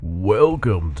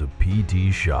Welcome to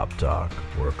PT Shop Talk,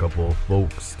 where a couple of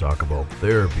folks talk about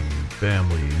therapy,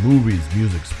 family, movies,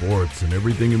 music, sports, and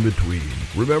everything in between.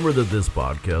 Remember that this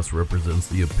podcast represents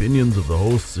the opinions of the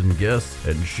hosts and guests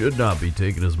and should not be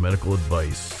taken as medical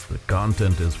advice. The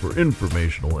content is for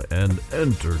informational and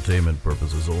entertainment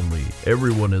purposes only.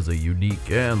 Everyone is a unique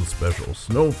and special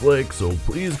snowflake, so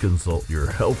please consult your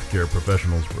healthcare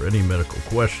professionals for any medical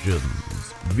questions.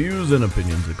 Views and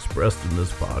opinions expressed in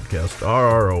this podcast are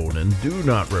our own and do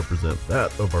not represent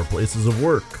that of our places of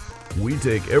work. We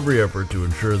take every effort to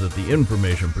ensure that the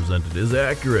information presented is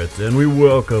accurate, and we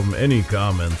welcome any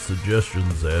comments,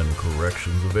 suggestions, and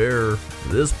corrections of error.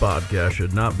 This podcast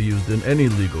should not be used in any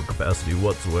legal capacity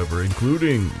whatsoever,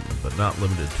 including, but not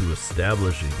limited to,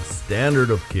 establishing standard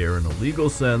of care in a legal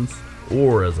sense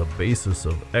or as a basis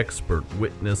of expert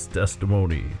witness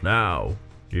testimony. Now,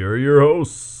 here are your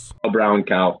hosts. Brown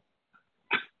cow.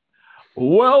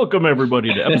 Welcome,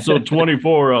 everybody, to episode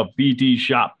 24 of PT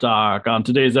Shop Talk. On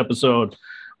today's episode,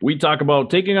 we talk about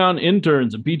taking on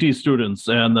interns and PT students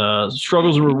and the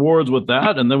struggles and rewards with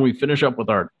that, and then we finish up with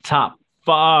our top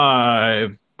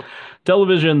 5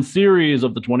 television series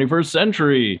of the 21st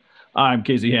century. I'm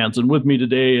Casey Hansen. With me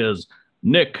today is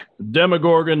Nick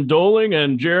Demogorgon Doling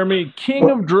and Jeremy King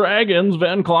of Dragons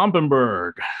Van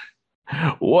Klompenberg.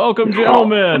 Welcome,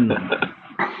 gentlemen.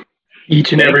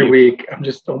 Each and every week, I'm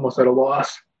just almost at a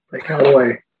loss. Like, how do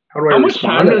I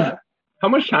respond to that? How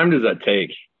much time does that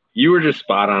take? You were just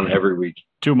spot on every week.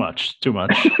 Too much.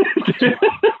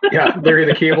 Yeah, Larry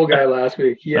the Cable Guy last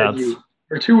week. He had you,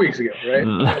 or 2 weeks ago,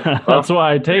 right? That's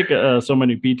why I take so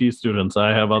many PT students. I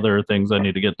have other things I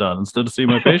need to get done instead of see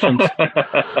my patients.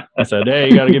 I said, hey,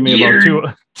 you got to give me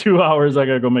about two hours. I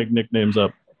got to go make nicknames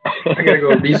up. I got to go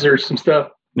research some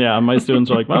stuff. Yeah, my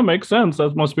students are like, well, makes sense.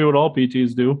 That must be what all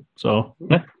PTs do. So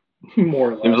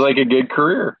more or less. Seems like a good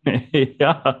career.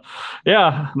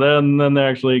 Yeah. Then they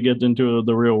actually get into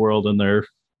the real world and they're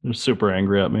super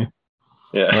angry at me.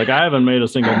 Yeah. Like, I haven't made a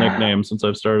single nickname since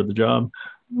I've started the job.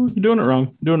 You're doing it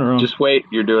wrong. Just wait.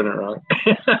 You're doing it wrong.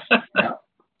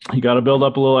 You got to build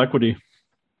up a little equity.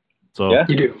 So yeah,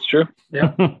 you do. It's true.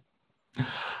 Yeah.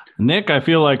 Nick, I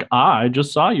feel like I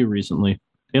just saw you recently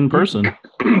in person.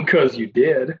 Because you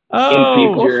did. Oh, In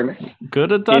people, Jeremy. Good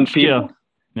to touch you.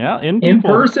 Yeah, in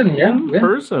person. Yeah. In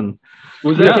person.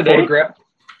 Was that today?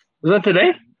 Was that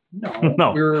today?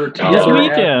 No. We were This together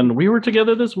weekend. We were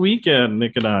together this weekend,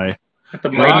 Nick and I. at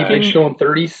the Mighty Big Show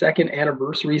 32nd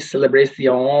anniversary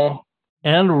celebration.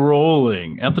 And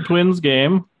rolling at the Twins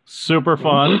game. Super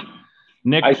fun.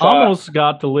 Nick almost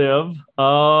got to live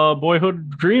a boyhood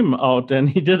dream out, and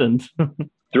he didn't.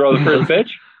 Throw the first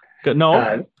pitch?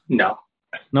 No.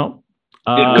 No.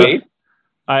 Didn't wait?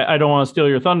 I don't want to steal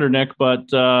your thunder, Nick, but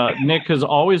Nick has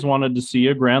always wanted to see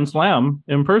a Grand Slam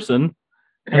in person.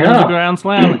 And there was a Grand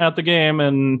Slam at the game,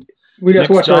 and we got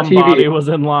to watch on TV. Body was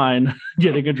in line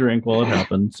getting a drink while it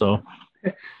happened. So,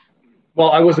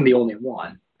 well, I wasn't the only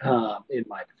one in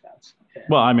my defense.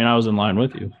 Well, I mean, I was in line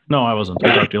with you. No, I wasn't.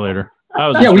 I'll talk to you later.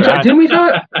 Didn't we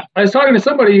talk? I was talking to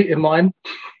somebody in line.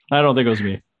 I don't think it was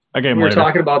me. We were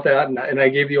talking about that, and I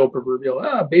gave the old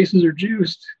proverbial, bases are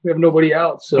juiced. We have nobody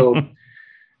out, so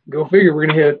go figure. We're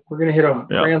gonna hit a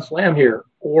Grand Slam here,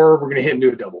 or we're gonna hit into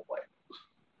a double play.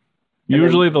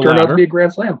 Usually the turned latter. out to be a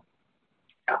Grand Slam.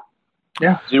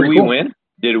 Yeah. Did we win?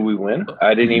 Did we win?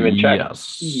 I didn't even check.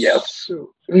 Yes.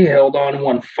 We held on,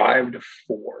 won 5-4.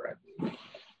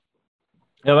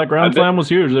 Yeah, that Grand Slam was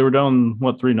huge. They were down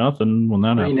 3-0 when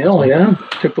that happened. 3-0,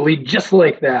 yeah. Took the lead just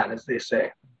like that, as they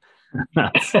say.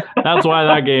 That's why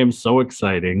that game's so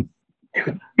exciting.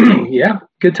 Yeah,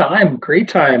 good time, great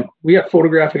time. We got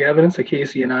photographic evidence that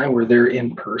Casey and I were there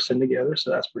in person together,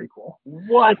 so that's pretty cool.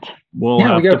 What? We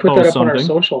got to put that up on our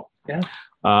social. Yeah.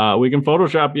 We can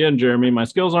Photoshop you in, Jeremy. My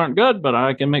skills aren't good, but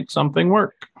I can make something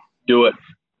work. Do it.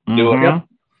 Do it. Yep.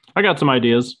 I got some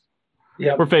ideas.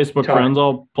 Yeah. We're Facebook friends.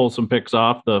 I'll pull some pics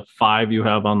off the 5 you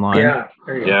have online. Yeah.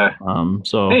 There you go. Yeah.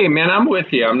 So hey, man, I'm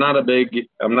with you. I'm not a big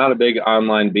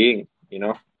online being. You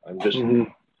know, I'm just.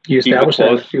 You established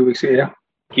that a few weeks ago. Yeah.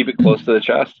 Keep it close to the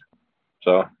chest.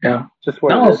 So yeah, just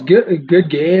what it's good. Good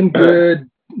game. Good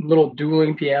little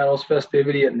dueling pianos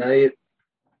festivity at night.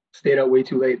 Stayed out way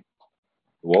too late.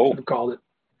 Whoa! Should have called it.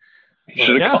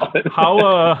 Should have called it.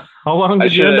 How long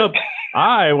did you end up?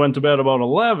 I went to bed about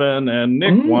 11, and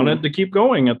Nick wanted to keep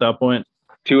going at that point.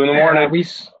 2 a.m.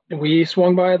 We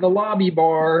swung by the lobby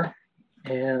bar,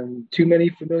 and too many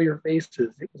familiar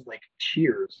faces. It was like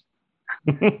Cheers.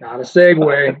 Not a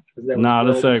segue. Not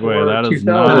a segue. That is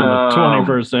not in the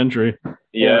 21st century.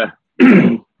 Yeah.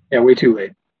 Yeah, way too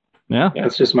late. Yeah.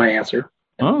 That's just my answer.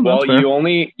 Oh, well, fair.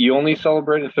 you only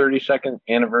celebrate a 32nd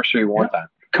anniversary one time.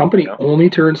 Company only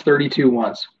turns 32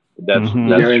 once. That's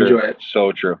true. Enjoy it.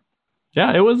 So true.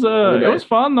 Yeah, it was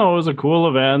fun though. It was a cool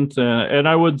event, and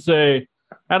I would say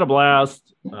I had a blast.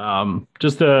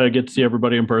 Just to get to see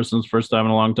everybody in person. It's the first time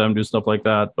in a long time do stuff like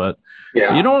that. But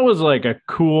you know, it was like a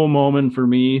cool moment for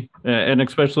me, and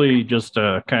especially just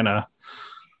kind of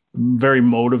very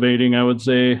motivating, I would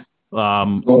say.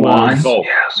 Go.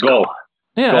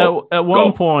 Yeah, at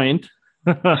one point,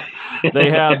 they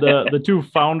had the two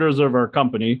founders of our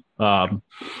company come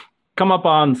up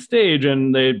on stage,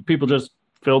 and people just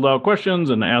filled out questions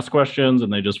and asked questions,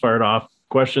 and they just fired off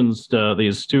questions to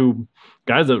these two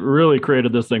guys that really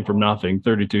created this thing from nothing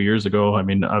 32 years ago. I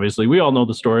mean, obviously, we all know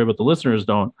the story, but the listeners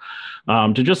don't.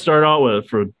 To just start out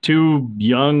for two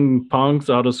young punks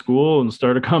out of school and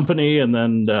start a company, and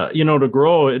then to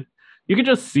grow it, you could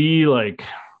just see, like,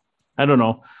 I don't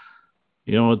know.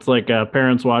 It's like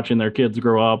parents watching their kids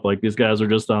grow up. Like, these guys are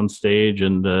just on stage,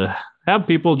 and have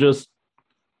people just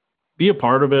be a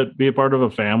part of it, be a part of a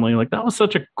family. Like, that was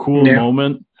such a cool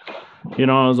moment.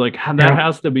 I was like, that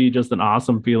has to be just an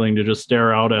awesome feeling to just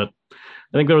stare out at.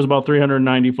 I think there was about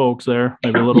 390 folks there,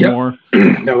 maybe a little more.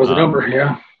 That was a number,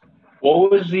 yeah. What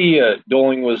was the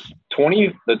Doling was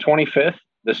the 25th,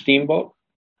 the Steamboat?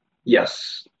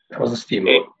 Yes, that was a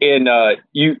Steamboat. And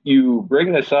you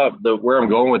bring this up, where I'm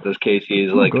going with this, Casey,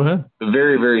 is like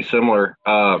very, very similar.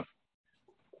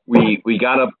 We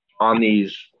got up on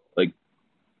these like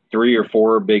 3 or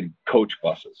 4 big coach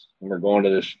buses, and we're going to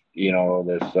this,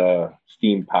 this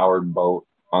steam powered boat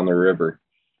on the river.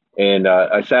 And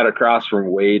I sat across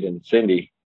from Wade and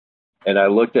Cindy, and I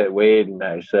looked at Wade and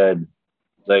I said,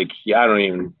 like, I don't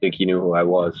even think he knew who I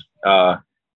was. And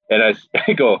I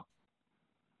go,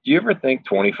 do you ever think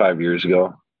 25 years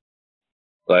ago,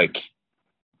 like,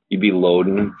 you'd be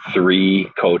loading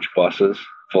 3 coach buses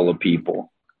full of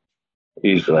people?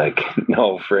 He's like,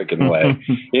 no freaking way.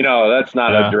 That's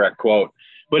not a direct quote,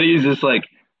 but he's like,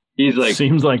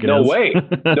 seems like no way.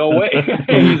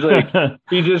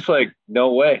 He's just like,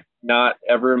 no way, not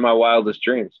ever in my wildest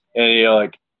dreams.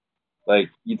 And like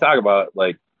you talk about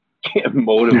like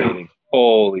motivating.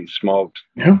 Holy smokes.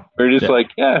 Yeah. We're just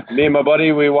like, me and my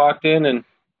buddy, we walked in and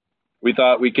we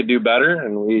thought we could do better,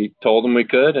 and we told them we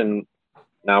could, and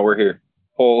now we're here.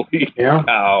 Holy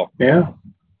cow. Yeah.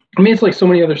 I mean, it's like so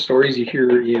many other stories you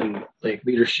hear in like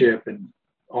leadership and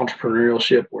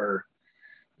entrepreneurship where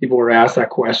people were asked that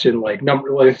question, like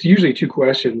it's usually 2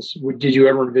 questions. Did you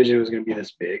ever envision it was going to be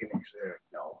this big? And usually they're like,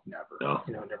 no, never. No.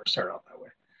 Never started out that way.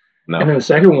 No. And then the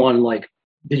second one, like,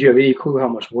 did you have any clue how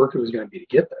much work it was going to be to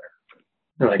get there?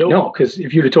 They're like, no, because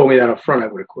if you'd have told me that up front, I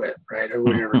would have quit, right? I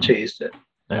would have never chased it.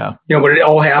 Yeah. But it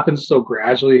all happens so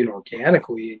gradually and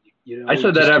organically. I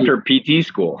said that after PT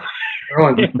school.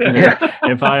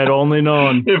 If I had only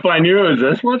known. If I knew it was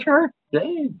this much work,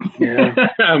 dang. Yeah.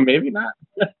 Maybe not.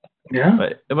 Yeah.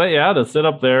 But to sit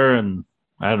up there and,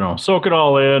 I don't know, soak it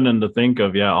all in and to think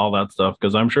of, all that stuff.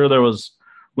 Because I'm sure there was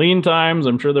lean times.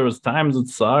 I'm sure there was times it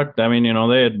sucked. I mean,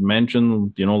 they had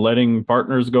mentioned, letting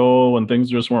partners go when things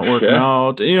just weren't working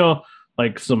out.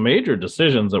 Like some major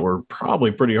decisions that were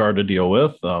probably pretty hard to deal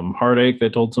with. Heartache. They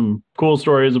told some cool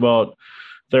stories about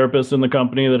therapists in the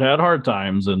company that had hard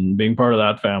times and being part of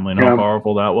that family and how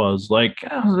powerful that was. Like,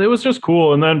 it was just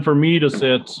cool. And then for me to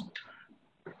sit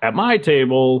at my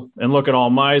table and look at all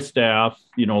my staff,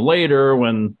 later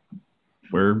when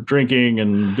we're drinking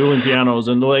and doing pianos,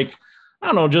 and like, I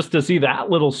don't know, just to see that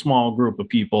little small group of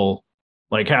people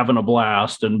like having a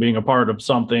blast and being a part of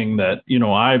something that,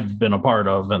 I've been a part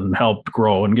of and helped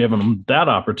grow and given them that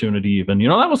opportunity even,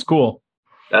 that was cool.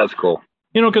 That's cool.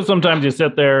 Because sometimes you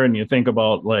sit there and you think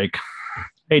about, like,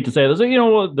 hate to say this,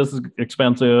 this is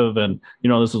expensive and,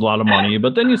 this is a lot of money,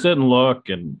 but then you sit and look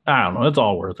and I don't know, it's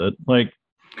all worth it. Like,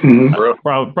 I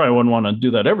probably wouldn't want to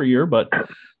do that every year, but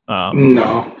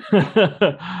no,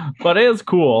 but it is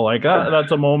cool. Like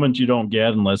that's a moment you don't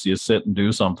get unless you sit and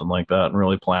do something like that and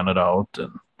really plan it out.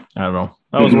 And I don't know,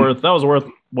 that was worth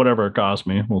whatever it cost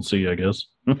me. We'll see, I guess.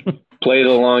 Play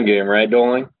the long game, right,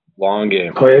 Doling? Long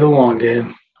game. Play the long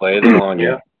game. Play the long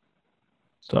game.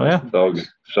 So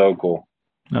so cool.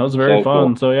 That was very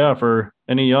fun. Cool. So for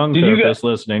any young therapists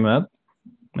listening, that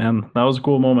was a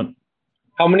cool moment.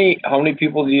 How many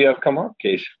people do you have come up,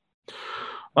 Case?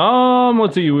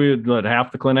 Let's see, we had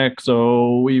half the clinic,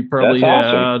 so we probably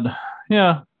had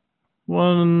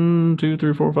 1, 2,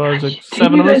 3, 4, 5, 6,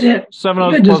 7 of us. 7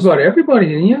 of us. Just about everybody,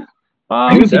 didn't you?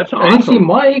 I didn't see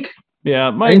Mike.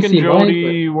 Yeah, Mike and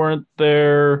Jody weren't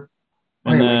there.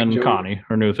 And then Connie,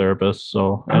 her new therapist.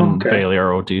 So, and Bailey,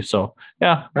 our OT. So,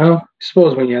 yeah. Oh, I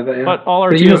suppose when you have that. Yeah. But all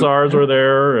our TSRs were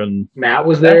there, and Matt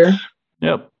was there.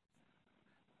 Yep.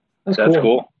 That's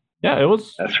cool. Yeah, it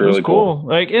was. That's really cool.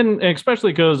 Like, and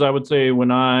especially because I would say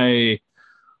when I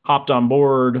hopped on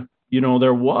board,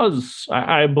 there was,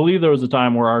 I believe there was a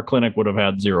time where our clinic would have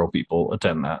had 0 people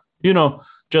attend that.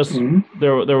 Just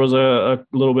there was a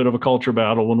little bit of a culture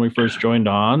battle when we first joined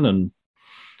on, and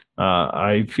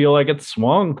I feel like it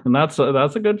swung, and that's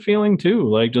a good feeling too.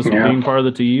 Like just being part of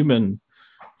the team, and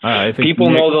I think people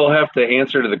know they'll have to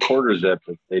answer to the quarter zip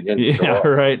if they didn't. Yeah,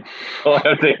 right. They'll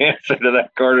have to answer to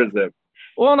that quarter zip.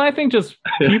 Well, and I think just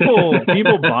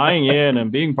people buying in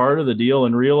and being part of the deal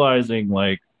and realizing,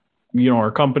 like,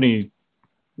 our company,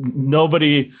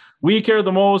 we care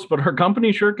the most, but our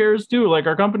company sure cares too. Like,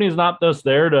 our company is not just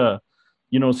there to,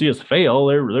 see us fail.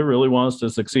 They really want us to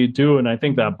succeed too. And I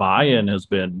think that buy-in has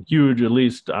been huge, at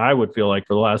least I would feel like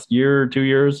for the last year, 2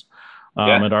 years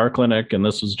at our clinic. And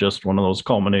this was just one of those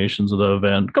culminations of the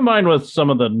event, combined with some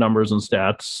of the numbers and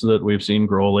stats that we've seen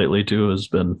grow lately too, has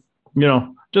been,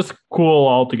 just cool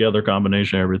altogether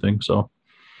combination of everything. So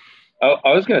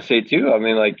I was going to say too, I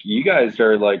mean, like, you guys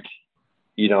are like,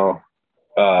 you guys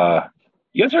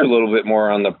are a little bit more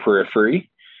on the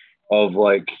periphery of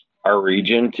like our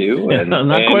region too. And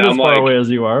not quite as far away as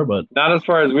you are, but not as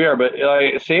far as we are, but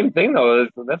same thing though.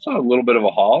 That's a little bit of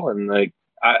a haul. And like,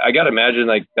 I got to imagine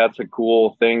like that's a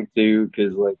cool thing too.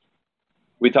 Cause like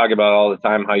we talk about all the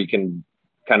time, how you can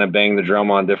kind of bang the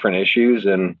drum on different issues,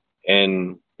 and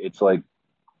it's like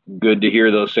good to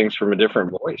hear those things from a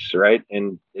different voice. Right.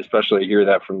 And especially hear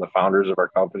that from the founders of our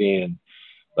company, and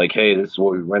like, hey, this is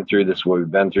what we went through. This is what we've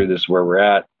been through. This is where we're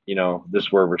at. This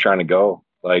is where we're trying to go.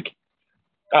 Like,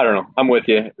 I don't know. I'm with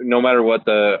you. No matter what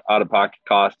the out-of-pocket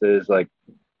cost is, like,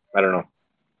 I don't know.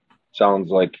 Sounds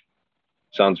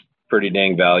pretty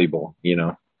dang valuable,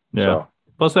 Yeah. So,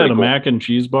 plus, they had a mac and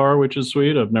cheese bar, which is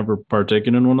sweet. I've never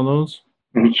partaken in one of those.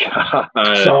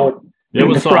 So it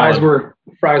was fries were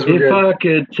if good. If I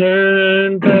could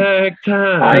turn back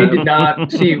time. I did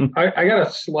not see. I got a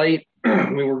slight.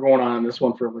 We were going on this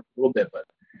one for a little bit, but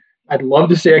I'd love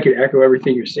to say I could echo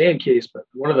everything you're saying, Case. But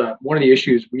one of the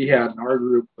issues we had in our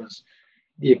group was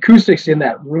the acoustics in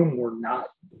that room were not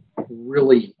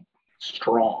really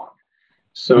strong.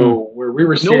 So where we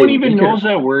were sitting, no one even knows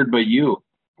that word but you.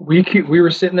 We were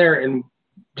sitting there and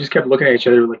just kept looking at each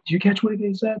other like, "Did you catch what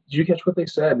they said? Did you catch what they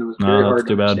said?" And it was very hard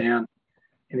to understand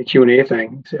in the Q&A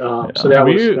thing. So that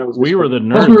was we were the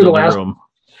nerds. Plus we were the last.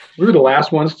 We were the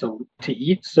last ones to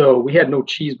eat, so we had no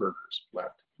cheeseburgers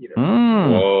left either.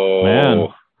 Oh man,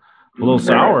 a little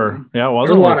sour. Yeah, it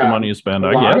wasn't worth the money you spend.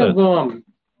 I get it.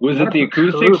 Was it the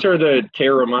acoustics or the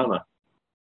Terramana?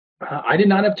 I did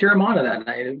not have Terramana that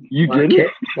night. You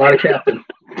didn't? A lot of Captain.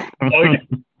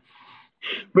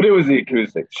 But it was the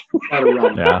acoustics.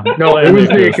 Yeah. No, it was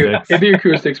the acoustics. The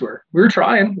acoustics were. We were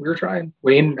trying.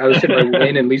 Wayne, I was sitting with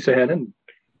Wayne and Lisa Henn, and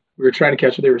we were trying to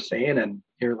catch what they were saying, and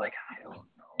they were like, I don't know.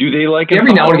 Do they like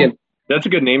every now and again? That's a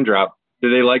good name drop.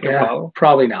 Do they like Apollo?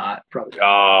 Probably not. Oh,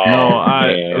 no,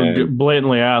 I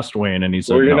blatantly asked Wayne, and he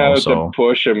said we're gonna no. Have to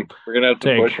push him. We're gonna have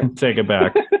to push him. Take it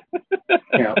back.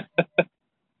 Yeah.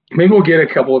 Maybe we'll get a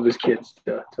couple of his kids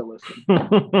to listen.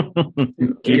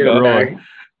 Keep growing.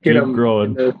 Get them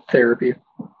growing. Therapy.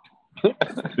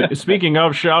 Speaking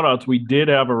of shout outs, we did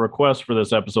have a request for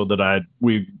this episode that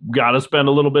we got to spend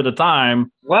a little bit of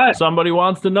time. What? Somebody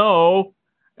wants to know.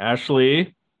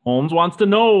 Ashley Holmes wants to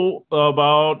know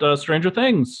about Stranger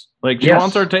Things. Like, she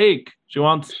wants our take.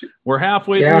 We're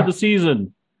halfway through the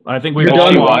season. I think we've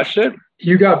all watched it.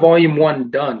 You got volume 1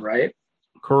 done, right?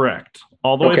 Correct.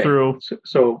 All the way through.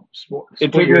 So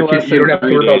it took me less than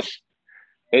 3 days.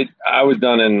 I was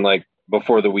done in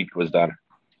before the week was done.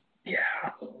 Yeah.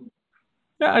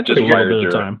 Yeah, I took a little bit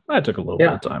of time. I took a little bit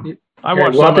of time. I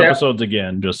watched some episodes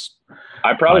again.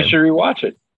 I probably should rewatch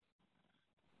it.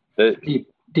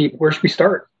 Deep. Where should we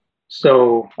start?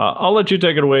 So I'll let you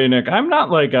take it away, Nick. I'm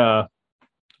not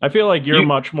I feel like you're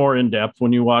much more in depth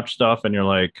when you watch stuff, and you're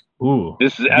like, "Ooh,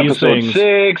 this is episode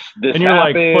 6." And you're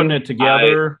like putting it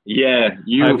together.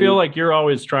 I feel like you're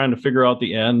always trying to figure out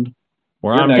the end.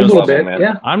 Where I'm just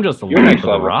I'm just along for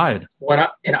the ride.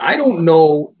 And I don't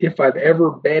know if I've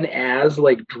ever been as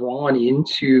drawn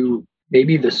into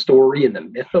maybe the story and the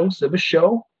mythos of a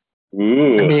show.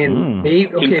 Ooh. I mean, maybe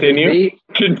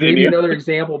another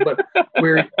example, but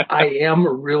where I am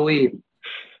really,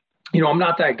 I'm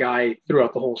not that guy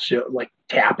throughout the whole show,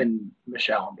 tapping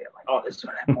Michelle and being like, "Oh, this is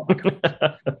what happened."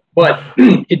 But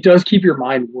it does keep your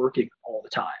mind working all the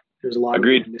time. There's a lot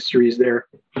Agreed. of mysteries there.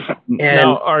 And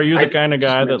now, are you the kind of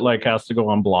guy that like has to go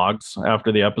on blogs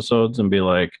after the episodes and be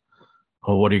like,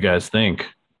 "Oh, what do you guys think?"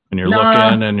 And you're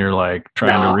looking and you're like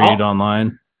trying to read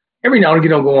online. Every now and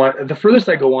again, I'll go on. The furthest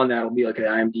I go on that will be like an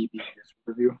IMDb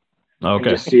review. Okay.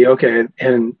 And just see,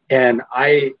 and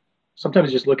I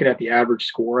sometimes just looking at the average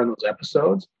score on those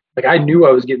episodes. Like I knew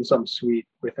I was getting something sweet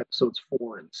with episodes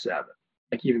 4 and 7,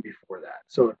 like even before that.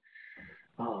 So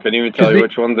couldn't even tell you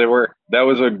which ones they were. That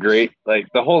was a great, like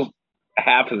the whole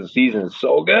half of the season is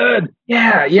so good.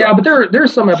 Yeah, but there are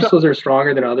some episodes that are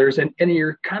stronger than others, and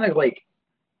you're kind of like,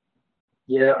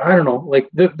 yeah, I don't know. Like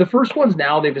the first ones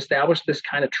now, they've established this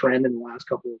kind of trend in the last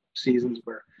couple of seasons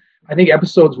where I think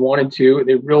episodes 1 and 2,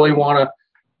 they really want to.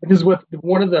 This is what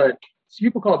one of the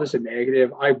people call this a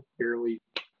negative. I barely,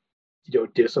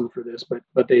 diss them for this,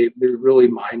 but they really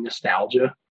mind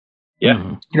nostalgia.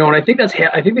 Yeah, and I think I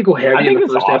think they go heavy in the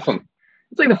first episode.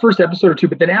 It's like the first episode or two,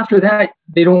 but then after that,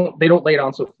 they don't lay it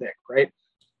on so thick, right?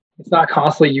 It's not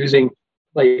constantly using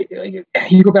like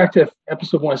you go back to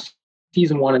episode 1,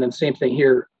 season 1, and then same thing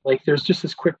here. Like there's just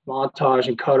this quick montage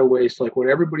and cutaways to like what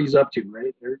everybody's up to,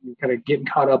 right? You're kind of getting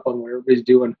caught up on what everybody's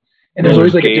doing, and there's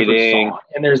always like a different song,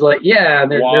 and there's like they're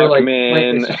like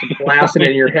it's just blasting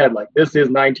in your head like this is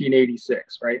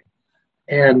 1986, right?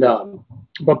 And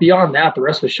but beyond that, the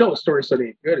rest of the show, the story so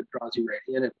ain't good. It draws you right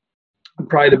in, and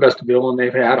probably the best villain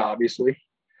they've had, obviously.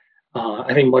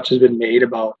 I think much has been made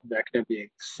about Vecna being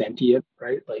sentient,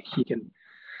 right? Like he can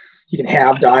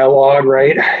have dialogue,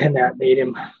 right? And that made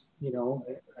him,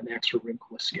 an extra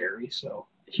wrinkle of scary. So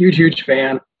huge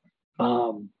fan.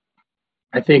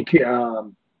 I think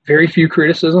very few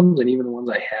criticisms, and even the ones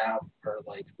I have are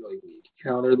like really weak.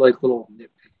 They're like little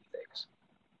nitpicky things.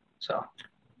 So.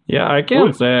 Yeah, I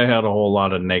can't say I had a whole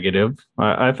lot of negative.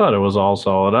 I thought it was all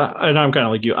solid. And I'm kind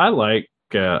of like you. I like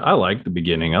the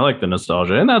beginning. I like the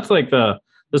nostalgia, and that's like the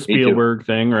Spielberg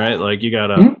thing, right? Like you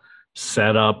gotta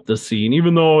set up the scene,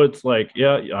 even though it's like,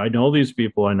 yeah, I know these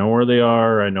people, I know where they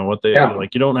are, I know what they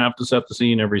like. You don't have to set the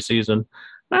scene every season.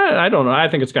 I don't know. I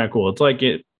think it's kind of cool. It's like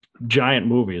giant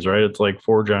movies, right? It's like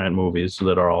 4 giant movies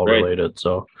that are all related.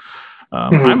 So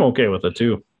I'm okay with it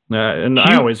too. And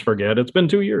I always forget. It's been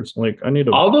 2 years. Like I need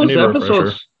all those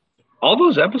episodes. All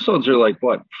those episodes are like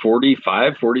what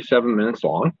 45, 47 minutes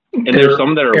long, and there's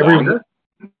some that are longer.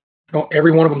 No,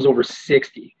 every one of them's over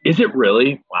 60. Is it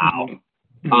really? Wow.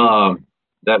 Mm-hmm.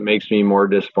 That makes me more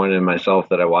disappointed in myself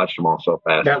that I watched them all so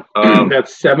fast. That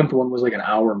 7th one was like an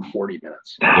hour and 40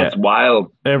 minutes. That's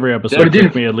wild. Every episode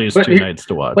took me at least 2 nights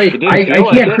to watch. Like it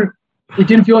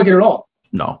didn't feel like it at all.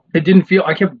 No, it didn't feel.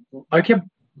 I kept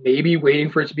maybe waiting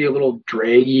for it to be a little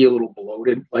draggy, a little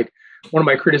bloated. Like one of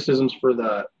my criticisms for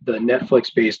the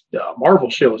Netflix-based Marvel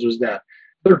shows was that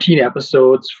 13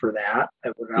 episodes for that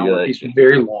these were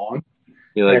very long.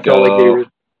 I felt like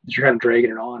you're kind of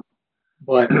dragging it on.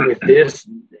 But with this,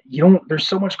 there's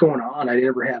so much going on. I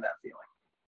never had that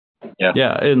feeling.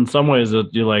 Yeah. In some ways,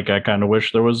 I kind of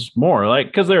wish there was more. Like,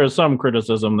 because there is some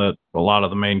criticism that a lot of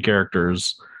the main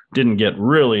characters didn't get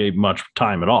really much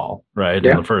time at all, right?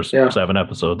 In the first 7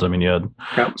 episodes. I mean, you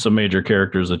had some major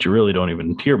characters that you really don't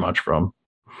even hear much from.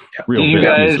 Real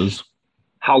big pieces.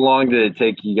 How long did it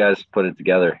take you guys to put it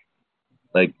together?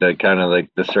 Like the kind of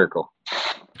like the circle.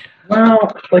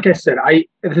 Well, like I said,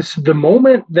 the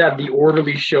moment that the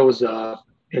orderly shows up,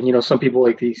 and some people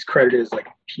like these credited as like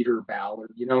Peter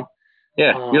Ballard,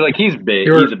 Yeah, you're like he's big.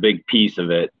 He's a big piece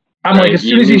of it. I'm like, as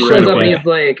soon as he shows up, and he's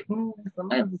like, the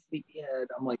man's a sleepyhead.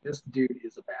 I'm like, this dude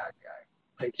is a bad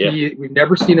guy. Like we've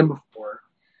never seen him before.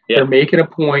 Yeah. They're making a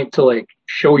point to like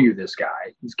show you this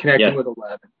guy. He's connecting with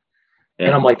 11,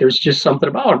 and I'm like, there's just something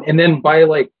about him. And then by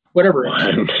like whatever,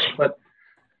 but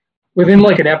within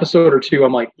like an episode or two,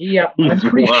 I'm like, I'm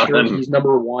pretty sure he's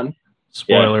number 1.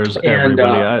 Spoilers,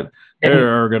 everybody.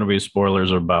 There are going to be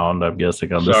spoilers abound, I'm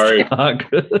guessing, on this talk.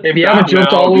 If you haven't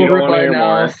jumped all over it by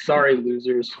now, sorry,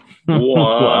 losers.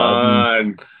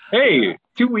 One. Hey,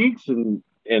 2 weeks and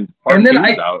then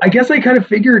I guess I kind of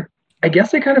figured he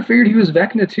was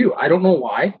Vecna too. I don't know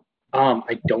why.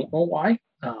 I don't know why.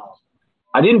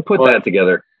 I didn't put that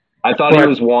together. I thought he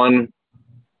was 1,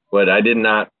 but I did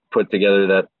not put together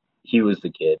that he was the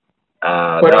kid.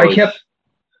 It's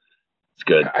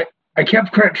good. I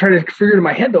kept trying to figure it in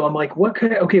my head though. I'm like, what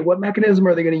mechanism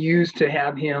are they going to use to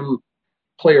have him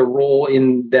play a role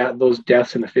in those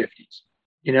deaths in the 50s?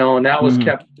 And that was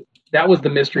that was the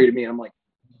mystery to me. I'm like,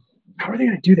 how are they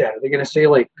going to do that? Are they going to say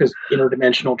like, because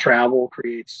interdimensional travel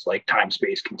creates like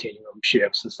time-space continuum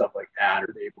shifts and stuff like that?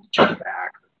 Are they able to jump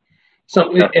back?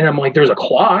 And I'm like, there's a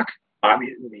clock. I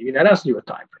mean, maybe that has to do with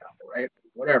time travel, right?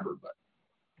 Whatever. But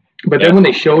But then when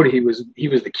they showed he was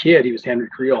the kid, he was Henry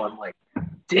Creel. I'm like,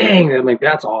 dang, I'm like,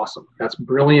 that's awesome. That's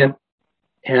brilliant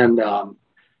and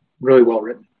really well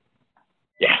written.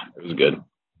 Yeah, it was good.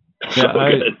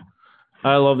 Good.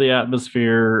 I love the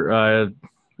atmosphere.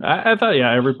 I thought,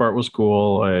 every part was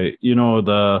cool.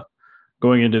 The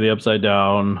going into the Upside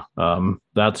Down, that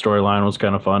storyline was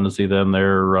kind of fun to see them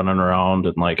there running around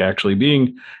and like actually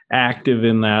being active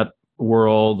in that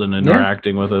world and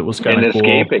interacting with it was kind of cool.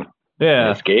 Escaping.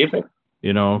 Yeah. Escaping.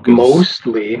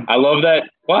 Mostly. I love that.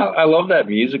 Well, I love that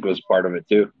music was part of it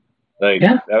too. Like,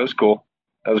 that was cool.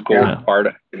 That was a cool part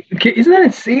of it. Isn't that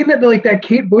insane that like that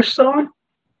Kate Bush song?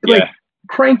 Like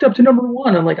cranked up to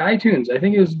 #1 on like iTunes. I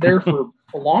think it was there for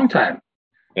a long time.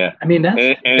 Yeah. I mean,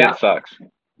 it sucks.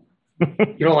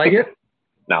 You don't like it?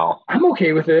 No. I'm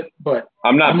okay with it, but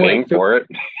I'm not paying for it.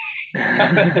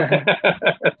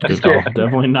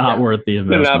 Definitely not worth the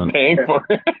investment. I'm not paying for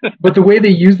it. But the way they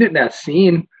used it in that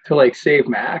scene to like save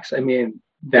Max, I mean,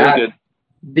 that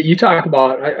you talk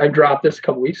about, I dropped this a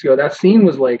couple weeks ago. That scene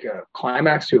was like a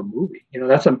climax to a movie.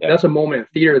 That's a moment in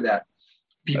theater that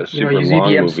you see the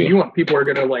MCU and people are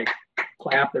gonna like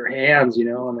clap their hands, and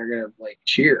they're gonna like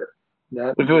cheer.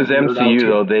 If it was MCU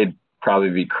though, they'd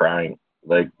probably be crying.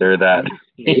 Like they're that.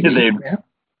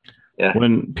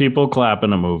 When people clap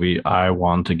in a movie, I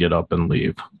want to get up and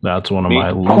leave. That's one of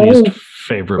my least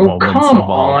favorite moments of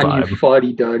all time. You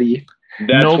fuddy duddy.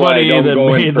 Nobody that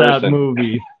made that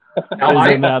movie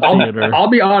is in that theater. I'll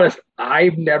be honest,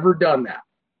 I've never done that.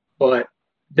 But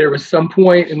there was some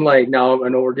point in like, now I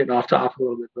know we're getting off topic a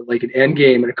little bit, but like an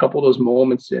Endgame and a couple of those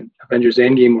moments in Avengers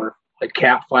Endgame where like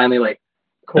Cap finally like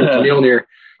holds Mjolnir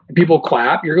and people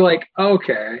clap, you're like,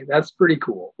 okay, that's pretty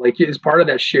cool. Like it's part of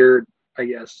that shared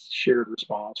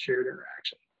response, shared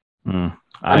interaction.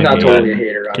 I'm not totally a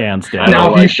hater. Can't stand.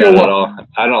 Now, if you show up,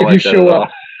 I don't like that at all.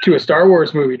 To a Star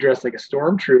Wars movie dressed like a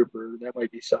stormtrooper, that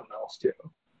might be something else too.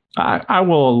 I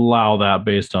will allow that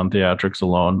based on theatrics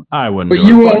alone. I wouldn't. But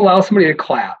you won't allow somebody to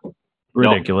clap.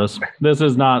 Ridiculous. No. This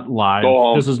is not live.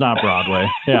 This is not Broadway.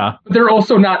 Yeah. But they're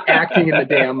also not acting in the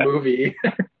damn movie.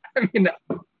 I mean,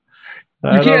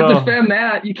 you can't defend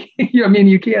that. You can't.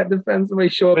 You can't defend somebody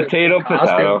showing up. Potato.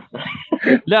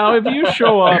 Now, if you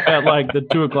show up at like the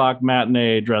 2:00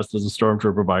 matinee dressed as a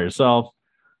stormtrooper by yourself,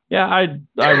 I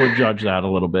would judge that a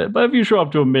little bit. But if you show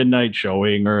up to a midnight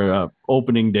showing or a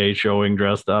opening day showing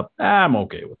dressed up, I'm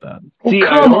okay with that. See,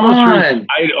 come on.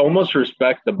 I'd almost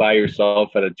respect the by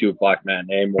yourself at a 2:00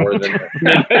 matinee more than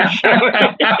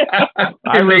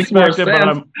I respect it, but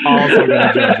I'm also going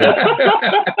to judge it.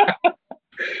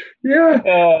 Yeah,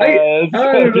 I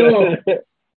don't know.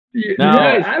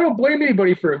 I don't blame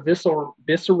anybody for a visceral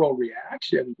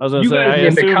reaction. I was going to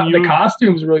say, the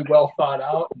costume's really well thought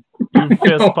out. You've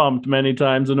fist pumped many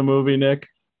times in a movie, Nick?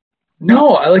 No,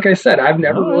 like I said, I've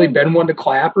never really been one to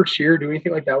clap or cheer or do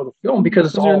anything like that with a film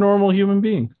because you're a normal human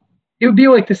being. It would be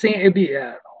like the same. It'd be, I don't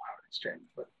know how it's strange,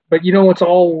 but it's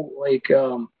all like,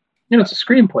 it's a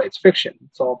screenplay. It's fiction.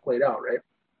 It's all played out, right?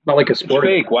 Not like a sport.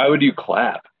 It's fake. Why would you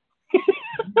clap?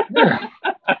 Yeah.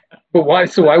 But why?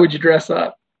 So why would you dress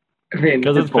up? I mean,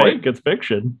 because it's fake. It's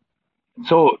fiction.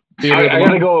 So I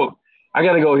gotta go. I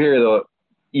gotta go here though.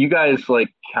 You guys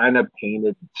like kind of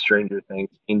painted Stranger Things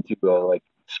into a like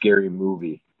scary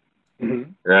movie,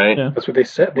 right? Yeah. That's what they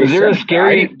said. Was there a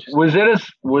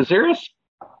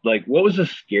like what was the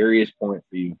scariest point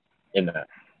for you in that?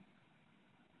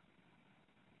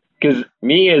 Because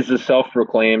me as a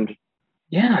self-proclaimed,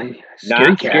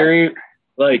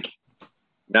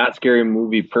 not scary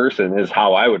movie person is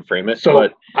how I would frame it. So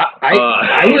but,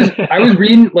 I was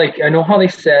reading, like, I know how they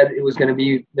said there was going to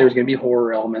be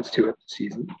horror elements to it this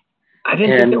season. I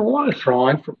didn't think there was.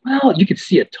 You could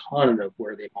see a ton of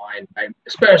where they mined,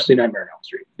 especially Nightmare on Elm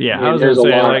Street. Yeah, I was going to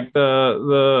say, like,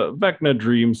 the Vecna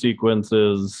dream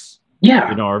sequences,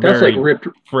 are that's very like ripped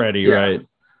Freddy, right?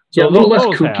 So a little less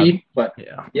kooky, but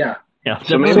yeah.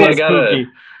 So maybe I got kooky.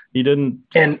 He didn't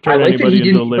turn anybody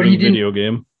into a living video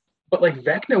game. But like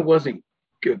Vecna wasn't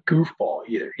a goofball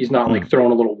either. He's not like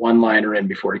throwing a little one-liner in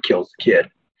before he kills the kid.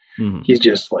 He's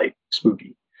just like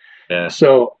spooky. Yeah.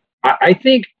 So I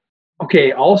think,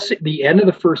 I'll see the end of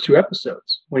the first 2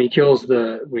 episodes when he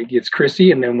gets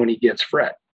Chrissy and then when he gets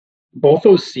Fred. Both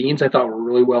those scenes I thought were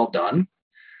really well done.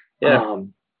 Yeah.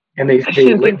 And I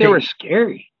didn't think they were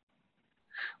scary.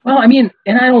 Well, I mean,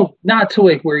 and I don't, not to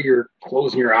like where you're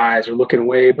closing your eyes or looking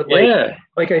away, but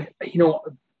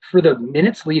for the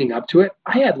minutes leading up to it,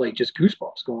 I had like just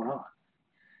goosebumps going on.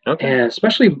 Okay. And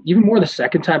especially even more the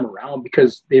second time around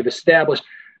because they've established,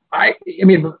 I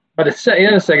mean, by the end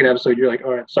of the second episode, you're like,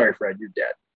 all right, sorry, Fred, you're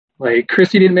dead. Like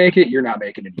Chrissy didn't make it, you're not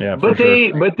making it. Yeah, but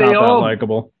they all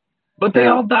likable. But they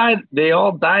all died. They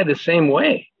all die the same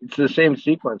way. It's the same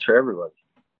sequence for everybody.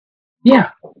 Yeah,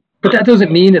 but that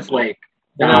doesn't mean it's like.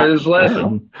 It was less.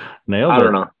 Nailed it. I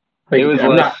don't know. Like, it was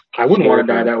less. I wouldn't want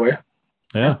to die that way.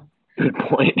 Yeah. Good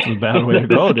point. It's a bad way to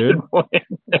go, dude. But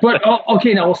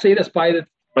okay, now I'll say this But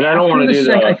I don't want to do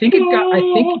that. I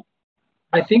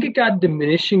think it got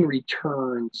diminishing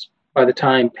returns by the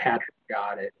time Patrick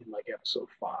got it in like episode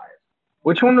 5.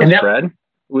 Which one was Fred?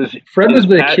 Fred was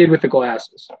the kid with the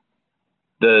glasses.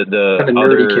 The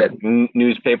nerdy kid,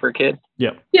 newspaper kid.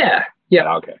 Yep. Yeah.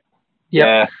 Okay.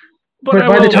 Yeah. But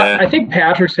by the time, I think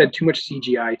Patrick's had too much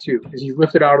CGI too, because he's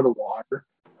lifted out of the water,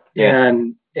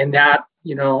 and that,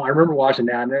 you know, I remember watching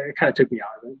that, and it kind of took me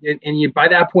out of it. And you, by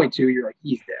that point too, you're like,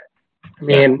 he's dead. I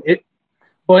mean, it.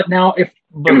 But now, if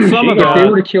they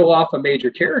were to kill off a major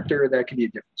character, that could be a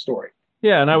different story.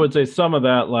 Yeah, and I would say some of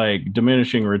that like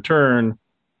diminishing return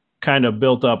kind of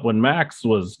built up when Max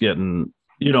was getting.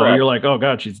 You know, you're like, oh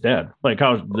god, she's dead. Like,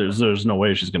 how there's no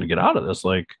way she's going to get out of this.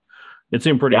 Like, it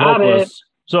seemed pretty hopeless.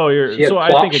 So I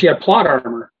think she had plot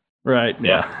armor. Right.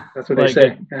 Yeah. That's what they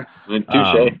say.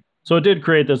 Touche. So it did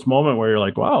create this moment where you're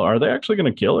like, wow, are they actually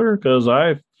going to kill her? Because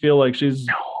I feel like she's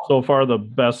so far the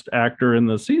best actor in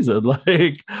the season. Like,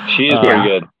 she is very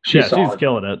good. She's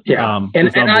killing it. Yeah.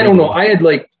 And I don't know.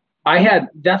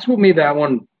 That's what made that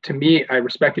one, to me, I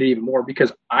respected it even more,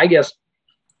 because I guess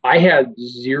I had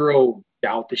zero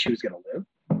doubt that she was going to live,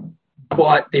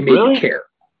 but they made me care.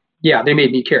 Yeah, they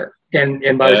made me care.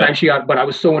 And by the time she got, but I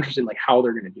was so interested in like how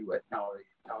they're going to do it. How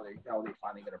are they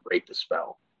finally going to break the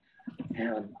spell?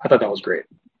 And I thought that was great.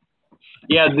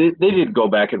 Yeah, they did go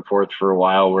back and forth for a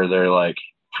while where they're like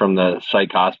from the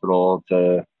psych hospital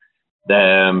to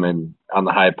them and on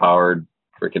the high-powered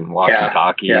freaking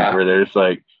walkie-talkies where there's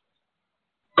like,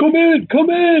 come in.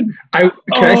 Can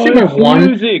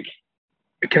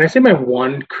I say my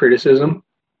one criticism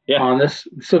on this?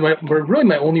 So my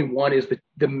only one is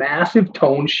the massive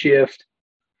tone shift.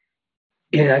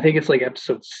 And I think it's like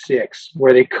episode 6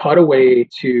 where they cut away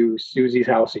to Susie's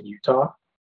house in Utah.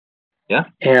 Yeah.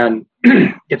 And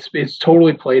it's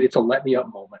totally played. It's a let me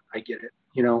up moment. I get it.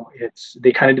 You know,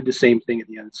 they kind of did the same thing at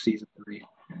the end of season 3,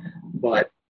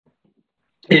 but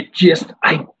it just,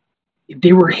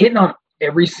 they were hitting on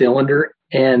every cylinder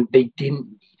and they didn't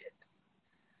need it.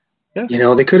 Yeah. You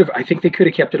know, I think they could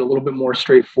have kept it a little bit more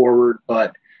straightforward,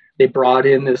 but they brought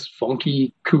in this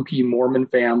funky, kooky Mormon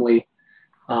family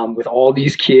with all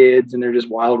these kids, and they're just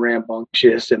wild,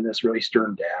 rambunctious, and this really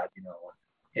stern dad, you know.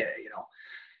 Yeah, you know,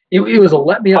 it was a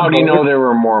let me up. How do you know they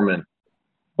were Mormon?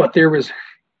 But they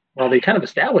kind of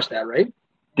established that, right?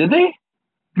 Did they?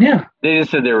 Yeah. They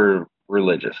just said they were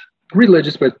religious.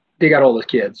 Religious, but they got all those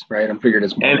kids, right? I'm figured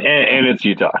it's Mormon. And it's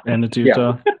Utah. And it's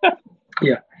Utah.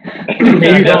 Yeah.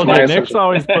 Maybe that's my Nick's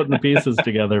always putting the pieces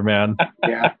together, man.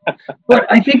 Yeah. But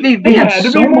I think they have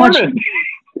so much,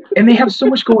 and they have so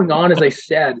much going on, as I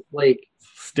said, like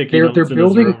they're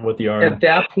building with the art. At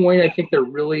that point, I think they're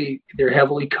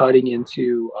heavily cutting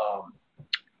into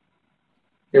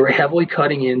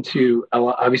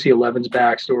obviously Eleven's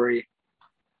backstory,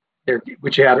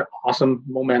 which had awesome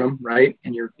momentum, right?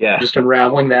 And you're just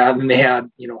unraveling that. And they had,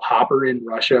 you know, Hopper in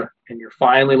Russia, and you're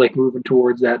finally like moving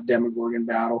towards that Demogorgon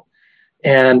battle.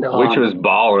 And which was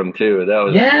balling too. That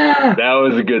was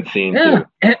a good scene too.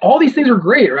 And all these things were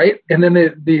great, right? And then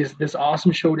this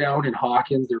awesome showdown in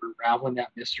Hawkins, they're unraveling that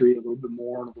mystery a little bit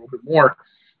more.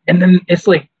 And then it's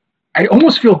like, I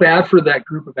almost feel bad for that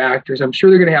group of actors. I'm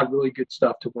sure they're going to have really good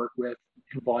stuff to work with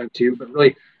in volume 2, but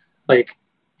really, like,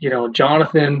 you know,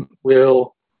 Jonathan,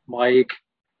 Will, Mike,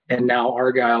 and now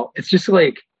Argyle. It's just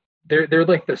like they're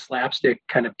like the slapstick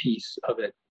kind of piece of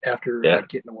it after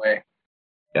getting away.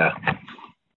 Yeah.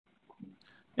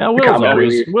 Yeah,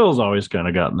 Will's always kind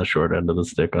of gotten the short end of the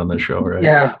stick on this show, right?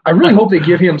 Yeah, I really hope they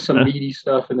give him some meaty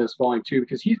stuff in this volume too,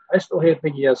 because I still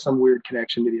think he has some weird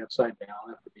connection to the Upside Down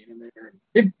after being in there.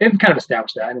 They've kind of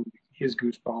established that in his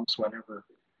goosebumps whenever,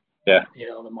 you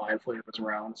know, the Mind Flayer was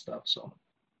around and stuff. So,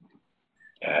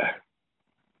 yeah.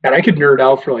 And I could nerd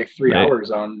out for like 3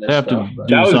 hours on this stuff.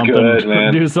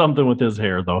 Do something with his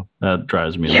hair though. That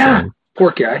drives me insane.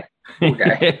 Poor guy.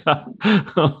 Okay.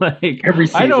 Like, every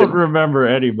season. I don't remember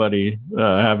anybody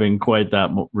having quite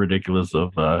that ridiculous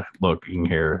of looking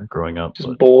hair growing up.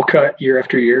 Just bowl cut year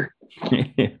after year.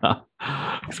 Yeah.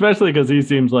 Especially because he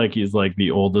seems like he's like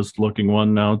the oldest looking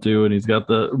one now too, and he's got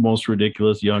the most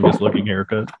ridiculous youngest looking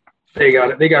haircut. They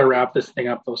got to wrap this thing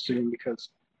up though soon, because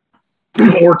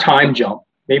or time jump.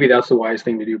 Maybe that's the wise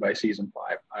thing to do by season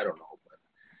 5. I don't know. But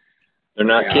they're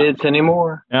not kids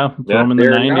anymore. Yeah, throw them in the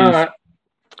 90s.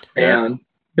 And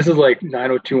this is like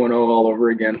 90210 all over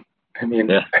again. I mean,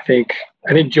 yeah. I think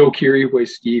Joe Keery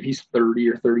plays Steve. He's 30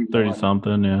 or 31. 30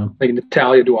 something, yeah. Like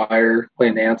Natalia Dwyer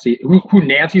playing Nancy, who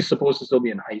Nancy's supposed to still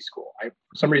be in high school.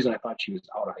 For some reason I thought she was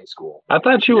out of high school. I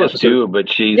thought she was too, but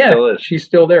she still is. She's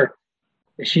still there.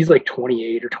 She's like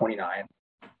 28 or 29,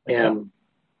 and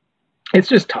it's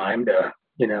just time to,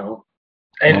 and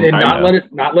not let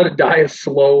it die a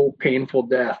slow, painful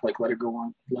death. Like let it go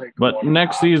on. But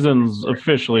next season's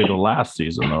officially the last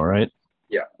season, though, right?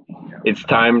 Yeah. It's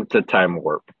time to time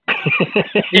warp.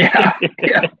 yeah.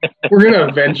 We're gonna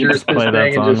Avengers this thing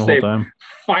and just say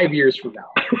 5 years from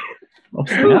now. Oh,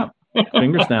 snap.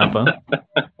 Finger snap, huh?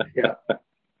 Yeah.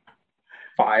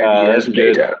 5 years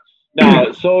later.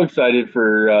 No, so excited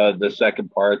for the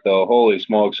second part though. Holy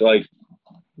smokes! Like,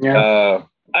 I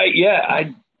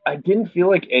didn't feel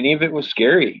like any of it was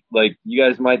scary. Like, you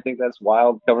guys might think that's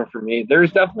wild coming from me.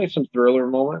 There's definitely some thriller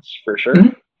moments for sure,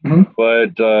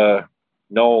 but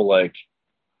no, like,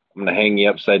 I'm gonna hang you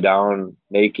upside down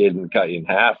naked and cut you in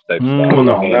half type stuff. Well,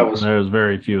 no, there's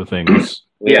very few things.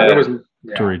 To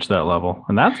reach that level,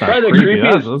 and that's not probably creepy.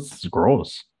 That's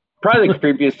gross. Probably the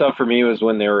creepiest stuff for me was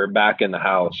when they were back in the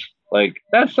house. Like,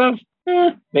 that stuff,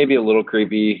 maybe a little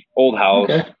creepy. Old house,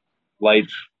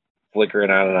 lights flickering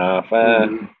on and off.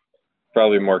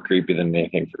 Probably more creepy than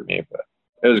anything for me, but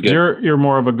it was good. You're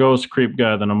more of a ghost creep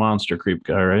guy than a monster creep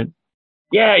guy, right?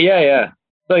 Yeah.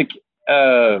 Like,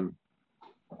 the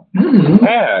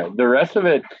rest of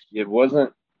it, it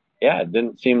wasn't. Yeah, it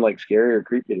didn't seem like scary or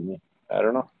creepy to me. I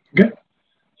don't know. Good.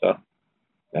 So.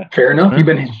 Yeah. Fair enough. You've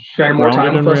been spending more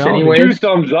time with us anyway. 2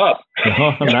 thumbs up.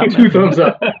 2 thumbs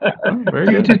up. Very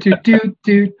good.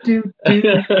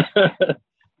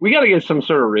 We got to get some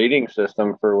sort of rating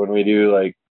system for when we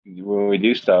do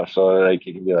stuff. So like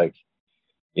it can be like,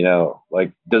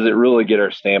 like, does it really get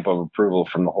our stamp of approval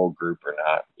from the whole group or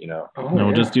not?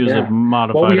 We'll just use a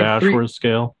modified Ashworth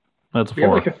scale. That's a 4. We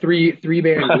have like a three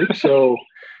band group. So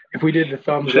if we did the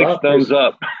thumbs 6 up, thumbs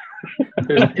up.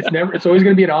 It's always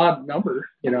going to be an odd number,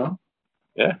 Yeah.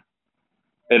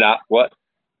 And what?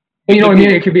 Well, what I mean?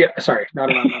 It could be not an odd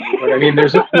number, but I mean,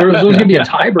 there's always going to be a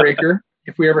tiebreaker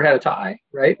if we ever had a tie,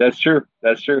 right? That's true.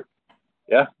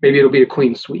 Yeah. Maybe it'll be a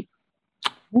clean sweep.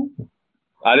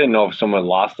 I didn't know if someone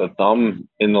lost a thumb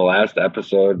in the last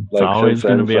episode. It's always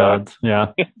going to be odds.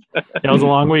 Yeah. It was a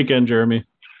long weekend, Jeremy.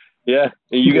 Yeah,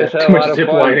 you guys had a lot of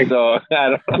fun. Lining. So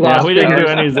we didn't do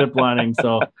any zip lining.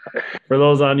 So for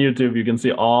those on YouTube, you can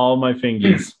see all my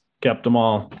fingies. Kept them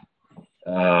all.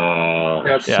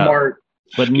 That's smart.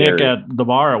 But scary. Nick at the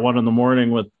bar at 1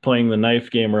 a.m. with playing the knife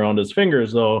game around his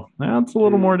fingers, though, that's a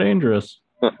little more dangerous.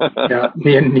 Yeah,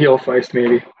 me and Neil Feist,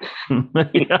 maybe.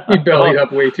 He bellied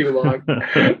up way too long.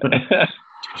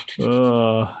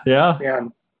 Yeah.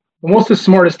 Almost as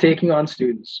smart as taking on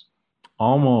students.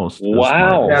 Almost.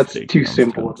 Wow. That's too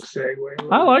simple of a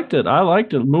segue. I liked it.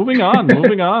 Moving on to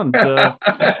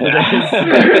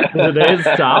today's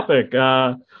topic.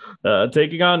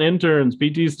 Taking on interns,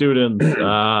 PT students.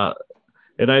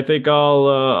 And I think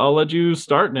I'll let you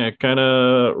start, Nick. Kind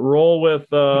of roll with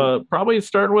probably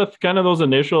start with kind of those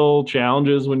initial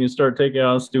challenges when you start taking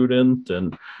on a student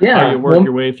and how you work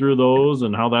your way through those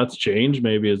and how that's changed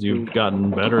maybe as you've gotten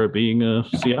better at being a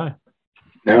CI.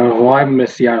 No, I haven't been a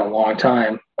CI in a long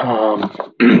time.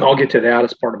 I'll get to that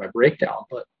as part of my breakdown,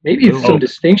 but maybe some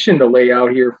distinction to lay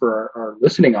out here for our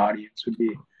listening audience would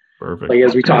be perfect. Like,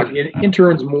 as we talk,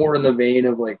 interns more in the vein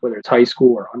of like whether it's high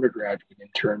school or undergraduate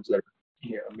interns that are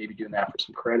maybe doing that for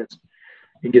some credits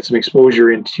and get some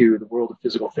exposure into the world of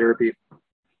physical therapy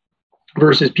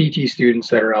versus PT students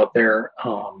that are out there,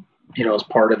 as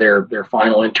part of their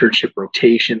final internship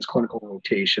rotations, clinical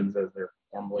rotations, as they're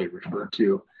formally referred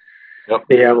to. Yep.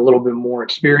 They have a little bit more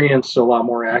experience, a lot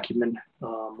more acumen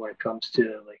when it comes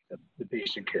to like the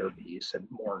patient care piece and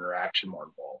more interaction, more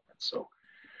involvement. So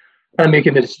kind of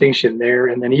making the distinction there.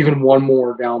 And then even one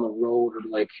more down the road are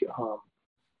like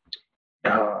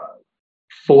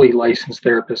fully licensed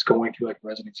therapists going through like a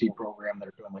residency program that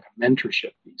are doing like a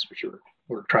mentorship piece, which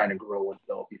we're trying to grow and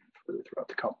develop even further throughout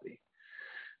the company.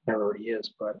 There already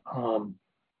is. But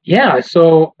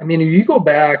so I mean, if you go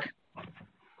back,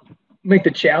 make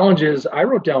the challenges, I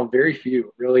wrote down very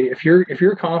few, really. If you're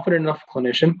a confident enough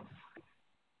clinician,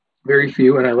 very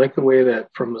few. And I like the way that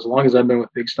from as long as I've been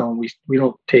with Big Stone, we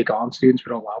don't take on students.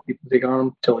 We don't allow people to take on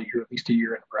them until you're at least a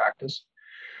year in practice.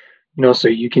 So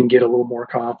you can get a little more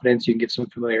confidence, you can get some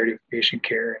familiarity with patient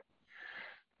care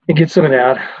and get some of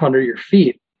that under your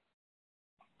feet.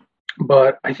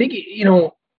 But I think,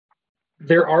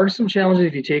 there are some challenges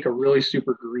if you take a really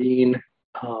super green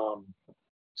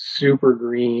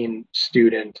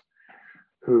student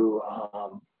who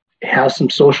has some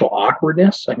social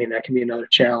awkwardness. I mean, that can be another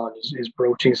challenge is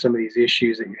broaching some of these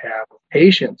issues that you have with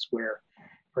patients where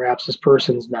perhaps this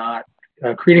person's not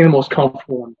creating the most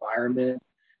comfortable environment.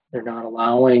 They're not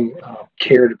allowing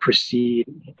care to proceed,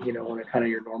 in a kind of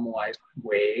your normalized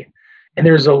way. And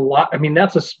there's a lot, I mean,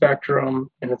 that's a spectrum,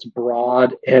 and it's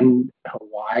broad and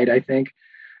wide, I think,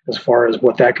 as far as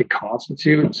what that could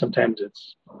constitute. Sometimes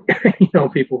it's,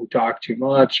 people who talk too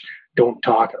much, don't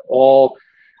talk at all,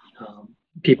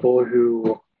 people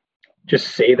who just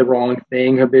say the wrong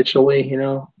thing habitually,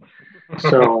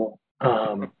 So,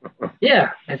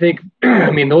 yeah, I think,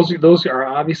 those are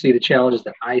obviously the challenges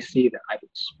that I see, that I've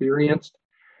experienced.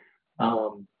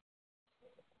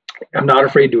 I'm not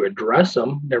afraid to address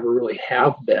them. Never really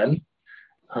have been.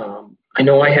 I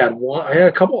know I had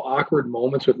a couple awkward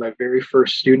moments with my very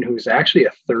first student, who was actually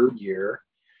a third year,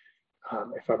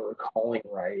 if I'm recalling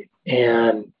right.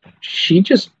 And she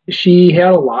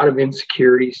had a lot of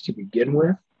insecurities to begin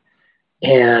with.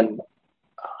 And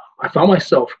I found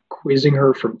myself quizzing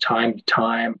her from time to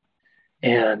time.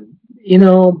 And,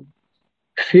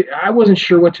 I wasn't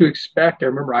sure what to expect. I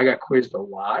remember I got quizzed a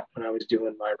lot when I was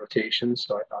doing my rotations,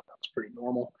 so I thought that was pretty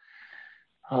normal.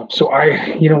 So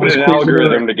I, was an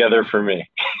algorithm together for me.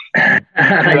 Right?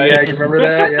 Yeah, you remember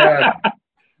that? Yeah.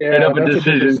 Set up a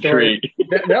decision tree.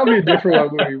 That'll be a different one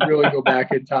when we really go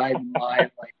back in time and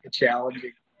find like the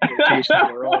challenging rotations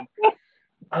of our own.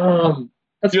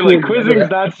 That's You're cool. like, quizzing's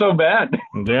not so bad.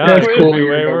 Yeah, that's cool.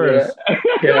 Way worse.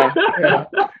 Yeah.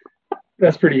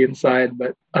 That's pretty inside.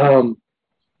 But so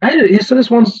this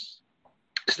one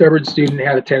stubborn student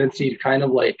had a tendency to kind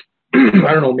of like,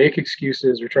 make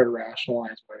excuses or try to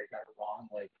rationalize why they got it wrong.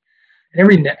 Like, and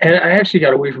I actually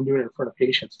got away from doing it in front of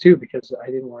patients too, because I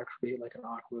didn't want to create like an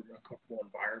awkward, uncomfortable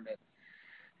environment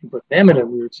and put them in a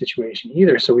weird situation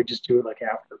either. So we just do it like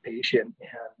after a patient, and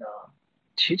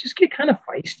she just get kind of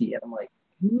feisty, and I'm like,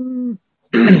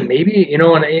 maybe,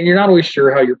 and you're not always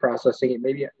sure how you're processing it.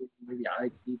 Maybe I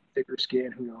need thicker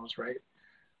skin, who knows, right?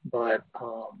 But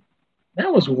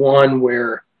that was one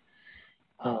where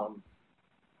I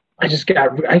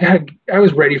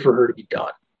was ready for her to be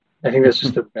done. I think that's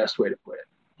just the best way to put it.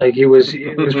 Like it was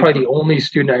probably the only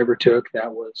student I ever took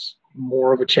that was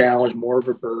more of a challenge, more of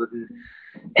a burden.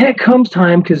 And it comes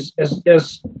time, because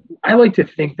as I like to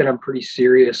think that I'm pretty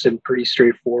serious and pretty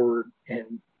straightforward.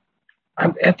 And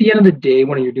I'm at the end of the day,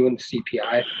 when you're doing the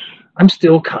CPI, I'm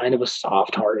still kind of a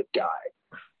soft-hearted guy.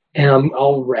 And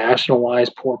I'll rationalize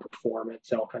poor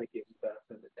performance, and I'll kind of give the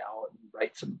benefit of the doubt and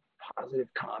write some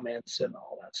positive comments and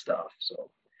all that stuff.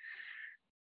 So,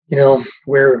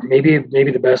 where maybe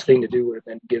the best thing to do would have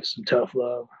been give some tough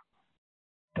love.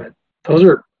 But those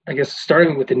are, I guess,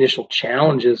 starting with initial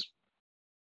challenges,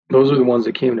 those are the ones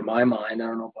that came to my mind. I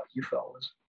don't know about you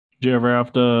fellas. Did you ever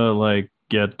have to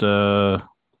get a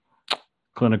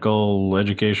clinical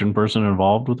education person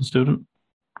involved with the student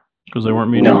because they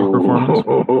weren't meeting performance?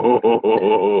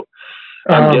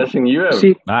 I'm guessing you have.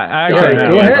 I actually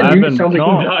have. Go ahead.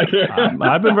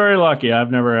 I've been very lucky.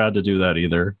 I've never had to do that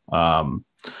either.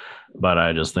 But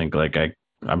I just think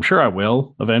I'm sure I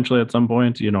will eventually at some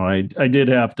point. I did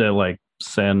have to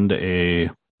send a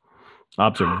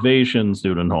observation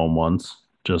student home once.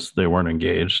 Just they weren't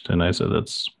engaged, and I said I'm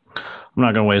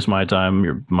not going to waste my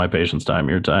time, my patient's time,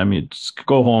 your time. You just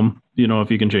go home.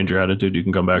 If you can change your attitude, you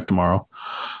can come back tomorrow.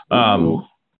 We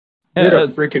had a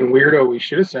freaking weirdo we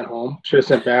should have sent home. Should have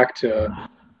sent back to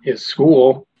his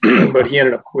school, but he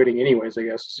ended up quitting anyways, I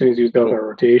guess. As soon as he was done with our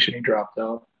rotation, he dropped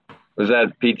out. Was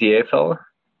that PTA fella?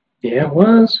 Yeah, it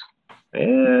was.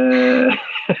 Yeah.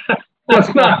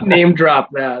 Let's not name drop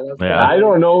that. I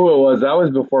don't know who it was. That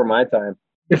was before my time.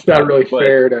 It's not really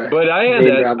fair to I had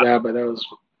name drop that, but that was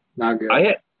not good.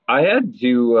 I had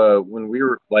to, when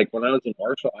I was in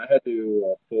Marshall, I had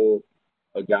to pull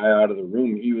a guy out of the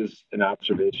room. He was an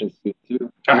observation student too.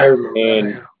 I remember and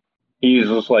that, yeah. He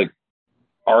was just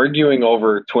arguing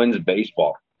over Twins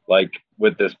baseball,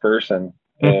 with this person.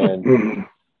 And,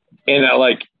 and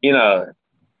I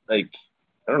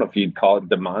don't know if you'd call it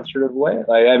demonstrative way.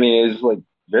 It was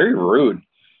very rude.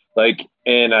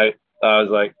 And I was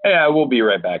like, hey, I will be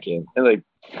right back in. And I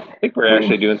think we're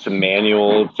actually doing some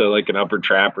manual to an upper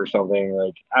trap or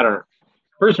something. I don't know.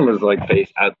 Person was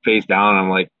face down. I'm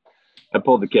like, I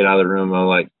pulled the kid out of the room. I'm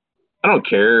like, I don't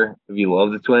care if you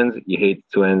love the Twins, you hate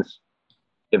the Twins.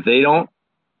 If they don't,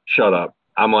 shut up.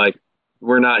 I'm like,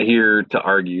 we're not here to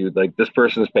argue. This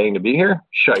person is paying to be here.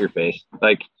 Shut your face.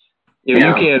 If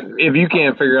you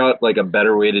can't figure out a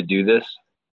better way to do this.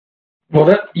 Well,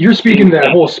 that you're speaking to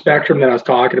that whole spectrum that I was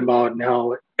talking about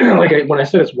now. When I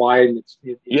said it's wide and it's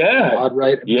broad,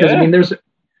 right? Because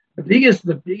there's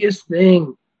the biggest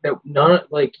thing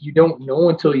that you don't know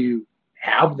until you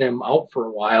have them out for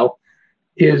a while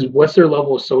is what's their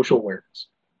level of social awareness.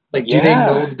 Like, do they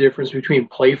know the difference between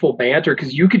playful banter?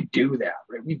 Because you could do that,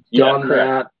 right? We've done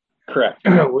that. Correct.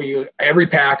 Every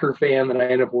Packer fan that I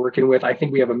end up working with, I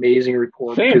think we have amazing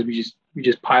rapport because we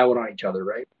just pile it on each other,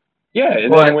 right? Yeah,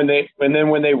 and then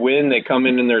when they win, they come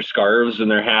in their scarves and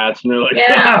their hats, and they're like,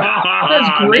 "Yeah,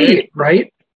 that's great,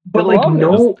 right?" But like,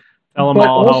 no, tell them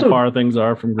all how far things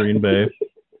are from Green Bay.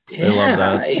 They love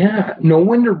that. Yeah, know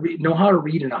how to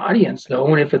read an audience though,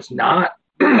 and if it's not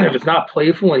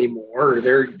playful anymore, or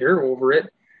they're over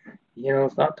it.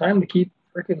 It's not time to keep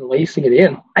freaking lacing it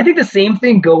in. I think the same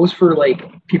thing goes for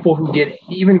like people who get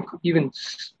even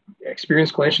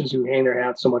experienced clinicians who hang their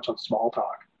hats so much on small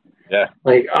talk. Yeah.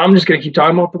 Like, I'm just going to keep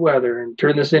talking about the weather and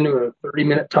turn this into a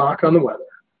 30-minute talk on the weather.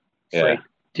 It's like,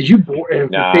 did you bore? And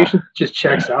if the patient just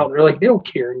checks out, they're like, they don't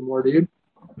care anymore, dude.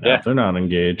 Yeah, they're not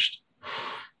engaged.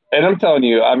 And I'm telling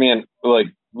you, I mean, like,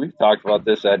 we've talked about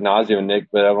this ad nauseum, Nick,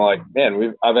 but I'm like,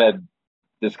 man, I've had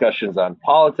discussions on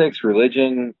politics,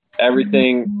 religion,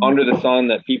 everything under the sun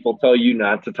that people tell you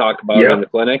not to talk about in the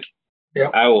clinic. Yeah.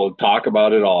 I will talk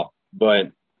about it all.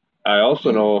 But I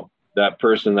also know that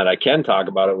person that I can talk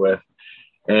about it with,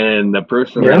 and the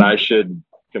person that I should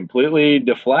completely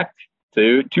deflect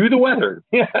to the weather.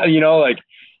 Like,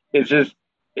 it's just,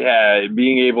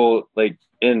 being able, like,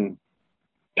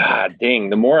 God dang,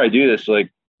 the more I do this,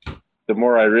 like, the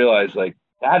more I realize, like,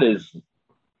 that is,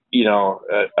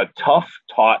 a tough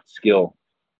taught skill,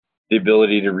 the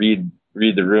ability to read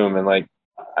the room. And like,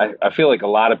 I feel like a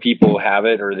lot of people have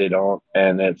it or they don't.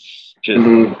 And it's just,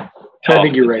 I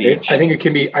think you're right. I think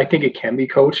it can be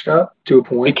coached up to a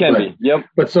point. It can be. Yep.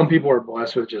 But some people are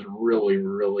blessed with just really,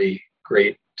 really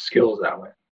great skills that way.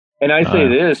 And I say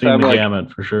this, I'm like,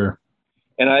 gamut for sure.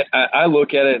 And I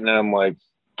look at it and I'm like,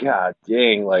 God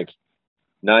dang, like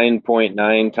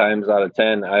 9.9 times out of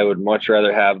 10, I would much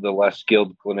rather have the less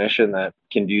skilled clinician that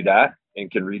can do that and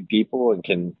can read people and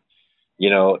can,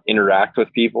 interact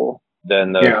with people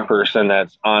than the person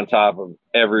that's on top of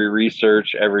every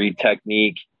research, every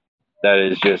technique that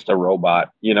is just a robot,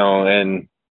 and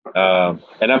I've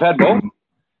had both.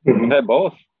 I've had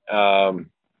both.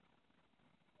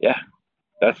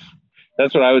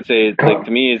 That's what I would say. Like,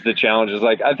 to me, is the challenge is,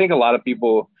 like, I think a lot of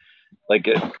people, like,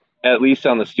 at least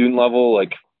on the student level,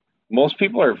 like, most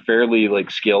people are fairly, like,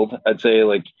 skilled, I'd say,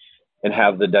 like, and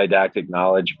have the didactic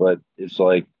knowledge, but it's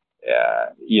like,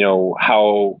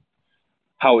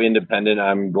 how independent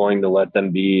I'm going to let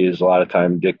them be is a lot of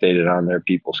time dictated on their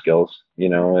people skills,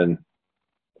 and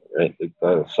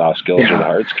the soft skills are the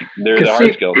hard skills. They're the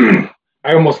hard skills.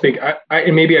 I almost think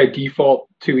and maybe I default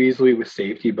too easily with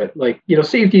safety, but like,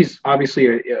 safety is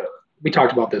obviously we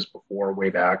talked about this before, way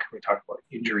back. We talked about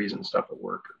injuries and stuff at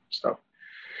work and stuff.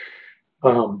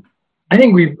 I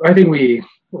think we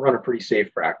run a pretty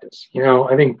safe practice.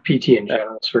 I think PT in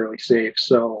general is fairly safe.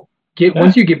 So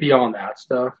once you get beyond that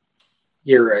stuff,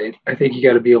 you're right. I think you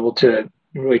got to be able to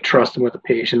really trust them with the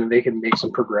patient, and they can make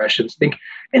some progressions. Think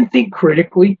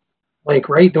critically, like,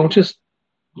 right?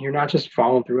 You're not just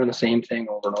following through on the same thing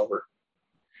over and over.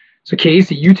 So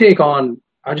Casey,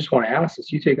 I just want to ask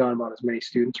this, you take on about as many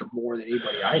students or more than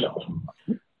anybody I know.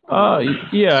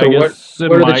 Yeah, so I guess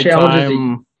what are the challenges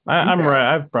I'm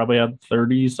right. I've probably had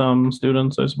 30 some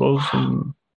students, I suppose.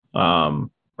 And,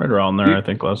 right around there, I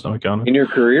think last time I counted. In your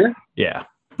career? Yeah.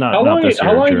 How long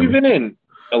have you been in?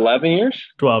 11 years?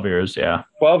 12 years, yeah.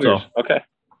 12 years, okay.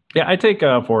 Yeah, I take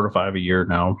 4 to 5 a year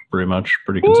now,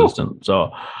 pretty consistent.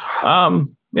 So, I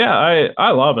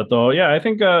love it though. Yeah, I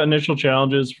think initial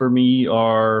challenges for me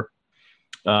are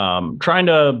trying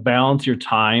to balance your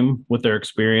time with their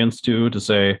experience too, to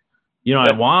say,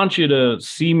 I want you to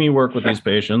see me work with these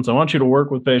patients. I want you to work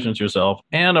with patients yourself,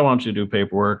 and I want you to do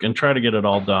paperwork and try to get it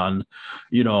all done,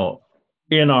 in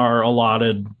our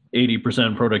allotted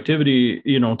 80% productivity,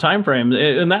 time frame.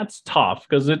 And that's tough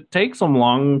because it takes them a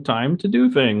long time to do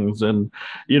things. And,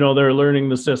 they're learning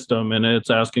the system and it's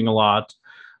asking a lot.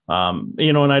 And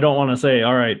I don't want to say,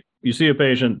 all right, you see a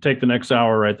patient, take the next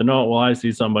hour, write the note while I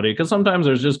see somebody, because sometimes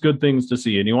there's just good things to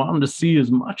see and you want them to see as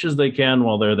much as they can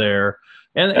while they're there.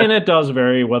 And it does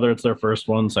vary whether it's their first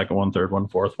one, second one, third one,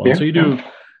 fourth one. Yeah. So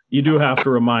you do have to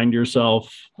remind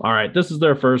yourself, all right, this is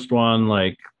their first one.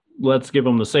 Like, let's give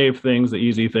them the safe things, the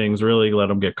easy things, really let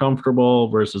them get comfortable,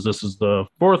 versus this is the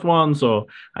fourth one. So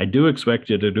I do expect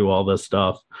you to do all this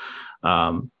stuff.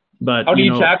 But how do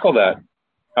you tackle that?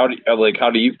 How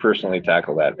do you personally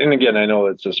tackle that? And again, I know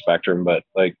it's a spectrum, but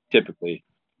like typically,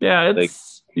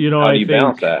 it's, how do you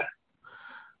balance that?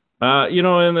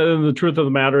 And the truth of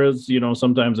the matter is,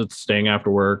 sometimes it's staying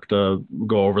after work to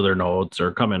go over their notes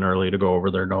or come in early to go over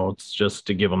their notes just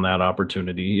to give them that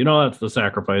opportunity. That's the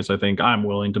sacrifice I think I'm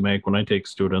willing to make when I take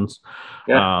students.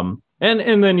 Yeah.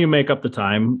 And then you make up the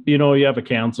time. You have a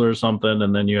counselor or something,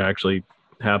 and then you actually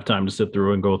have time to sit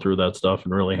through and go through that stuff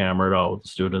and really hammer it out with the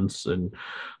students. And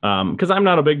because I'm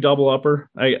not a big double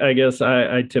upper, I guess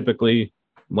I typically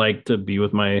like to be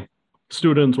with my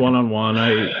students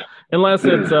one-on-one. Unless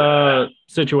it's a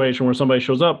situation where somebody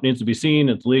shows up, needs to be seen,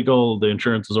 it's legal, the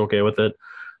insurance is okay with it,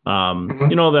 then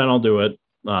I'll do it.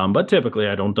 But typically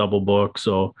I don't double book.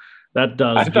 So that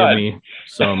does give me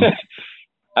some.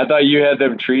 I thought you had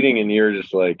them treating and you were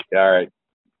just like, all right,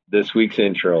 this week's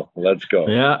intro, let's go.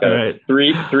 Yeah. All right.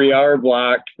 3 hour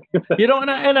block.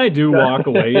 And I do walk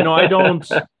away. I don't,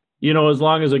 as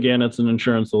long as, again, it's an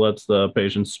insurance that lets the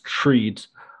patients treat.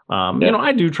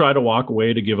 I do try to walk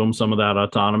away to give them some of that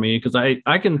autonomy because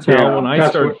I can tell when I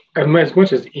start as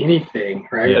much as anything,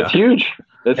 right? Yeah. That's huge.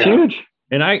 That's huge.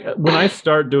 And when I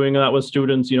start doing that with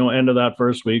students, end of that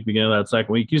first week, beginning of that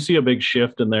second week, you see a big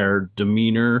shift in their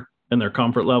demeanor and their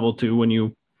comfort level too. When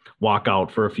you walk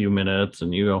out for a few minutes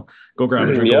and you go grab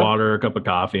a drink of water, a cup of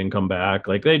coffee, and come back,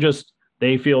 like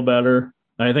they feel better.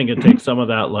 I think it takes some of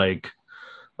that, like,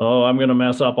 oh, I'm going to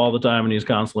mess up all the time, and he's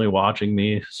constantly watching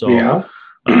me. So yeah.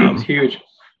 It's huge.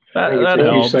 That it's a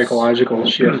helps. huge psychological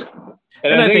shift.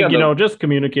 And I think just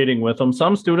communicating with them.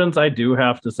 Some students, I do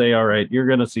have to say, all right, you're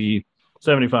going to see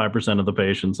 75% of the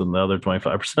patients, and the other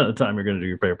 25% of the time you're going to do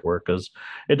your paperwork because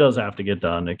it does have to get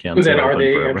done. It can't. Then are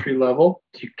they forever. Entry level?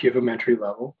 Do you give them entry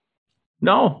level?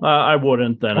 No, I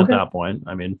wouldn't then at that point.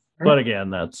 I mean, but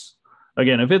again,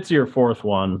 if it's your fourth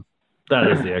one, that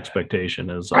is the expectation.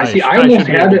 Is I almost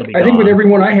had it. I think with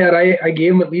everyone I had, I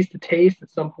gave them at least a taste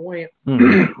at some point.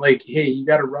 Like, hey, you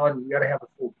got to run. You got to have a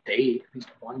full day, at least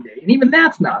one day, and even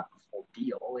that's not the full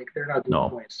deal. Like, they're not doing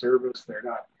point of service. They're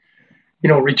not,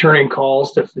 returning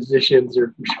calls to physicians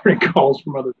or returning calls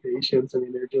from other patients. I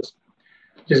mean, they're just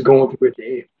going through a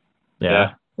day.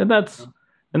 Yeah, and that's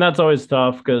always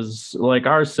tough because like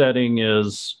our setting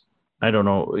is, I don't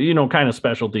know, kind of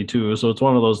specialty too. So it's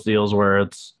one of those deals where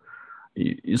it's.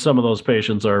 Some of those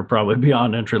patients are probably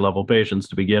beyond entry-level patients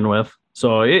to begin with.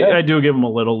 So I do give them a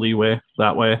little leeway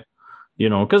that way,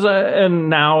 because and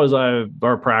now as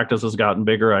our practice has gotten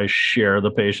bigger, I share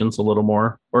the patients a little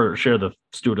more or share the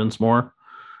students more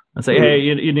and say, hey,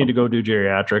 you need to go do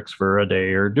geriatrics for a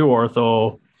day or do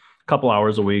ortho a couple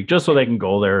hours a week just so they can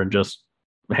go there and just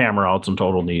hammer out some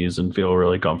total knees and feel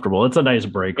really comfortable. It's a nice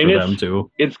break for them too.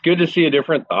 It's good to see a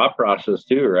different thought process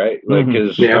too, right? Like,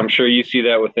 because I'm sure you see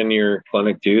that within your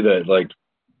clinic too, that like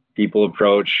people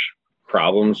approach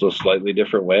problems a slightly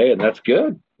different way, and that's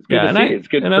good. It's good to see. It's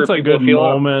good, and that's a good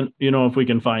moment. If we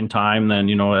can find time, then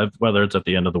whether it's at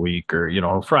the end of the week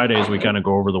or Fridays, we kind of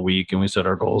go over the week and we set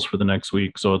our goals for the next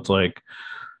week. So it's like,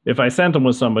 if I sent them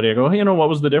with somebody, I go, hey, what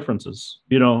was the differences?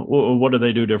 What do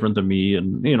they do different than me?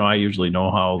 And, I usually know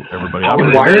how everybody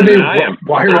operates. Why are they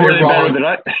wrong?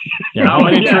 How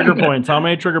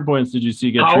many trigger points did you see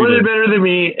get treated? How are they better than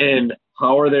me? And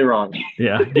how are they wrong?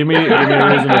 Yeah. Give me a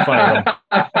reason to fire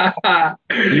them.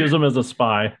 Use them as a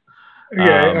spy.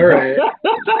 Okay. All right.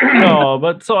 No,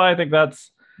 but so I think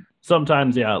that's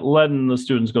sometimes, letting the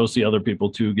students go see other people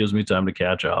too gives me time to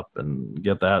catch up and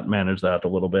manage that a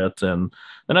little bit. And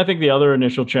then I think the other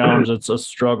initial challenge that's a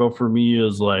struggle for me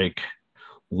is like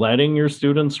letting your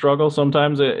students struggle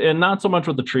sometimes, and not so much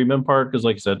with the treatment part, because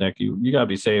like you said, Nick, you gotta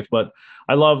be safe, but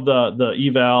I love the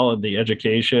eval and the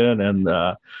education and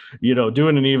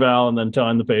doing an eval and then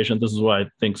telling the patient, this is what I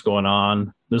think's going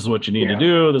on. This is what you need to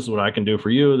do. This is what I can do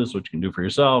for you. This is what you can do for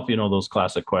yourself. Those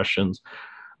classic questions.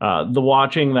 The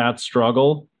watching that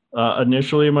struggle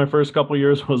initially in my first couple of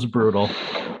years was brutal.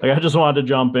 Like I just wanted to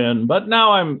jump in, but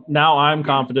now I'm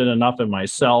confident enough in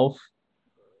myself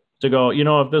to go,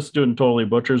 if this student totally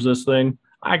butchers this thing,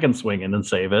 I can swing in and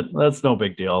save it. That's no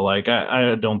big deal. Like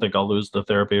I don't think I'll lose the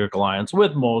therapeutic alliance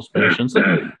with most patients.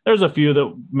 There's a few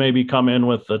that maybe come in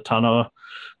with a ton of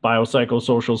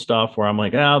biopsychosocial stuff where I'm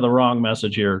like, the wrong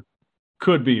message here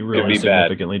could be really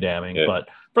significantly damning. Yeah. But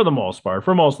for the most part,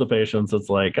 for most of the patients, it's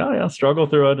like, struggle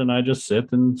through it. And I just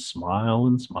sit and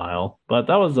smile. But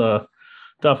that was a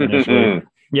tough initially.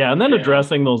 Yeah. And then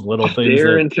addressing those little things.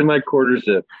 Stare into my quarter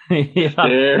zip. I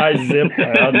unzip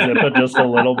it just a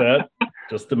little bit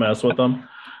just to mess with them.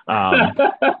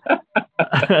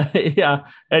 Yeah.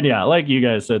 And like you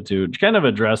guys said too, kind of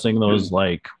addressing those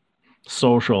like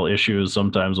social issues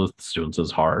sometimes with students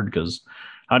is hard because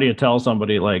how do you tell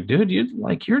somebody like, dude,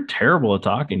 you're terrible at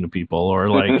talking to people, or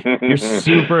like you're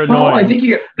super annoying? Well, I think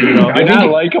you're not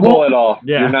likable at all.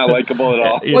 Yeah. You're not likable at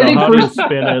all. How do you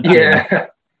spin it? Yeah.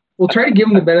 We'll try to give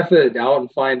them the benefit of the doubt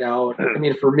and find out. I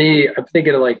mean, for me, I'm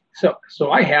thinking of like, so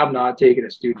I have not taken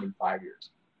a student in 5 years,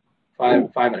 five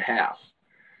and a half.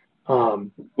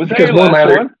 Was that your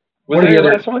last one? Was that your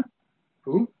last one?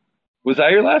 Who? Was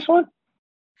that your last one?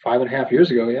 5.5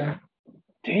 years ago, yeah.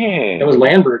 Dang. That was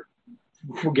Lambert.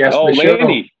 Guest of the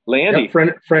Landy. show. Landy. Yep,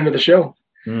 friend of the show.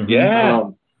 Mm-hmm. Yeah.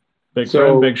 Big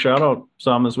friend, big shout out.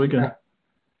 Saw him this weekend.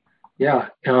 Yeah.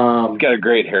 He's got a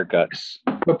great haircut.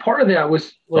 But part of that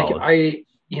was like solid.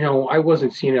 I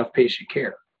wasn't seeing enough patient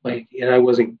care. Like, and I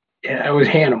was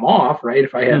handing them off, right?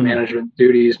 If I had management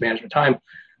duties, management time,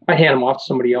 I'd hand them off to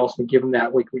somebody else and give them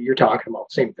that, like what you're talking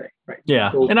about, same thing, right?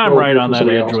 Yeah. And I'm right on that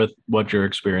edge with what you're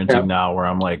experiencing now, where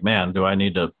I'm like, man, do I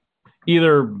need to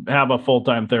either have a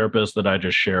full-time therapist that I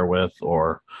just share with,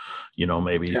 or,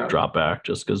 maybe drop back,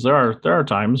 just because there are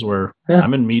times where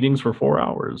I'm in meetings for 4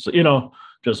 hours,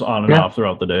 just on and off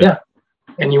throughout the day. Yeah.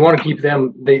 And you want to keep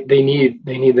them, they need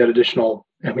that additional,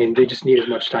 I mean, they just need as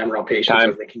much time around patients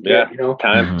as they can get,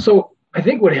 Time. Mm-hmm. So I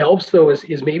think what helps though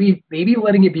is maybe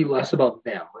letting it be less about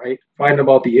them, right? Find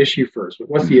about the issue first.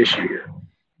 What's the issue here?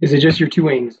 Is it just you're too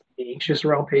anxious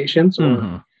around patients?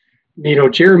 Or,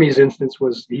 Jeremy's instance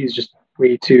was he's just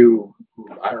way too,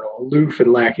 aloof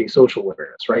and lacking social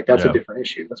awareness, right? That's a different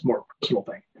issue. That's more a personal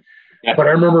thing. Yeah. But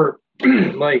I remember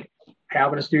like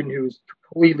having a student who was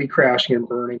completely crashing and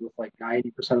burning with like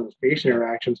 90% of those patient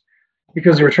interactions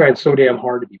because they were trying so damn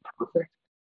hard to be perfect.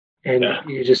 And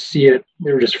you just see it,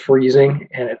 they were just freezing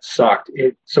and it sucked.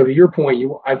 So to your point,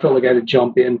 I felt like I had to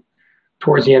jump in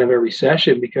towards the end of every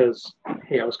session because,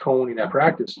 hey, I was co-owning that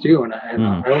practice too. And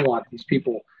I don't want these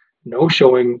people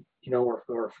no-showing,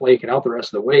 or flaking out the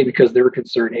rest of the way because they were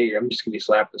concerned, hey, I'm just going to be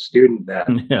slapping a student that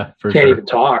can't even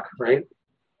talk, right?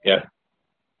 Yeah.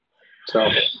 So...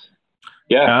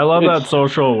 Yeah, I love that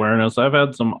social awareness. I've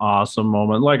had some awesome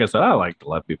moments. Like I said, I like to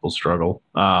let people struggle.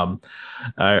 I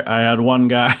had one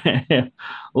guy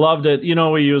loved it.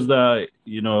 We use the,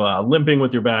 limping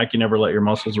with your back. You never let your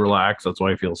muscles relax. That's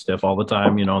why you feel stiff all the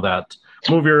time. That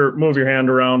move your hand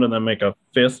around and then make a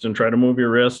fist and try to move your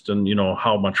wrist. And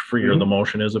how much freer the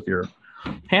motion is if your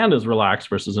hand is relaxed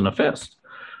versus in a fist.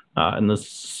 And the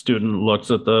student looks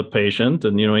at the patient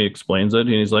and, he explains it.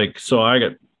 And he's like,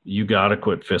 you got to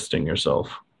quit fisting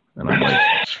yourself. And I'm like,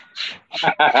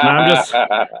 and I'm just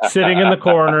sitting in the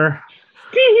corner.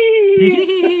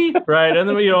 Right. And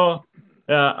then,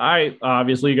 I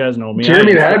obviously, you guys know me.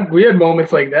 Jeremy, we had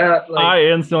moments like that. Like, I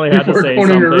instantly had to say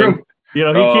something. He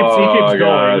keeps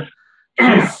going.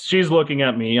 She's looking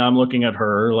at me. I'm looking at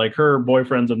her. Like her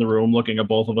boyfriend's in the room looking at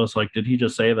both of us. Like, did he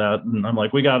just say that? And I'm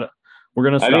like, we're going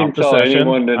to stop the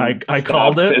session. I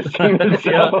called it.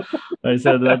 I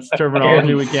said, that's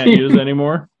terminology we can't use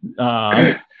anymore.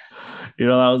 That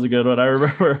was a good one. I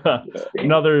remember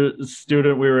another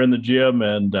student, we were in the gym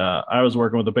and I was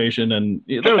working with a patient and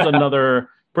there was another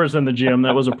person in the gym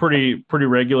that was a pretty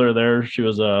regular there. She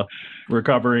was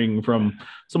recovering from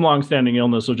some longstanding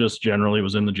illness. So just generally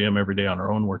was in the gym every day on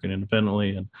her own, working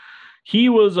independently. And he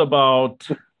was about...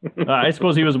 I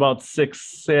suppose he was about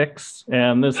 6'6",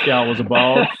 and this gal was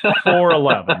about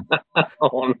 4'11".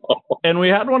 Oh no! And we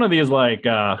had one of these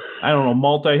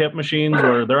multi-hip machines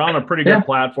where they're on a pretty good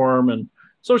platform, and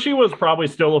so she was probably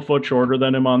still a foot shorter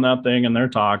than him on that thing, and they're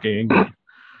talking.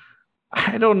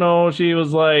 I don't know. She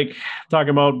was like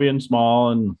talking about being small,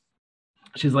 and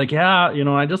she's like, "Yeah,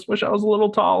 I just wish I was a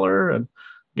little taller." And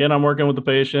again, I'm working with the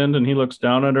patient, and he looks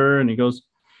down at her, and he goes,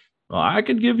 well, I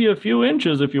could give you a few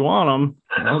inches if you want them.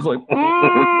 And I was like,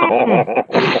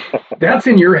 That's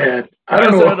in your head. I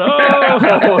don't know.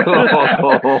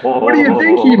 What do you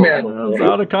think he meant? It's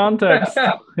out of context.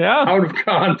 Yeah. Out of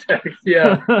context.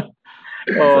 Yeah.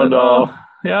 No.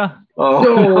 Yeah. Oh.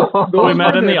 So we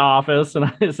met in the office, and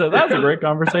I said, "That's a great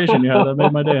conversation you had. That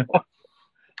made my day."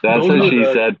 That's what she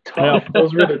said.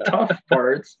 Those were the tough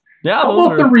parts. Yeah, how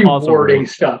about the rewarding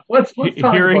stuff? Let's talk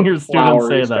hearing about your students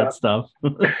say that stuff.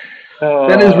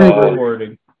 That is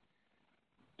rewarding.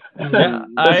 Yeah,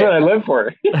 that's what I live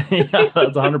for. Yeah,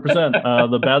 that's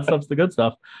 100%. The bad stuff's the good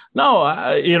stuff.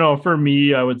 No, for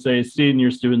me, I would say seeing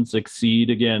your students succeed.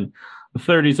 Again,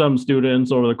 30-some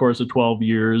students over the course of 12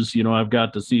 years. I've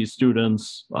got to see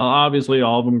students. Obviously,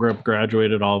 all of them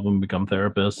graduated. All of them become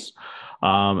therapists.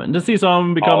 And to see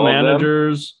some become all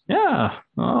managers. Yeah,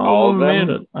 all of them made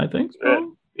it. I think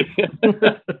so.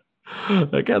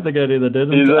 I can't think of any that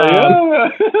didn't.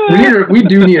 We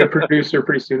do need a producer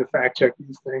pretty soon to fact check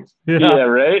these things. Yeah,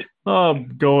 right? Oh,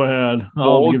 go ahead.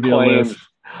 I'll give you a list.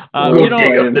 Dig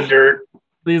up the dirt.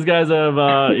 These guys have,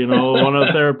 one of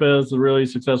the therapists, a really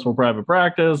successful private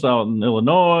practice out in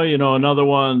Illinois, another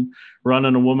one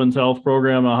running a women's health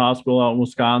program at a hospital out in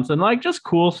Wisconsin, like just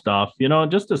cool stuff,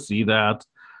 just to see that.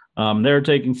 They're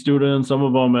taking students. Some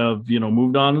of them have,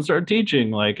 moved on and started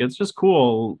teaching. Like, it's just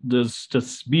cool just to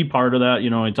be part of that.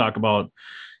 I talk about,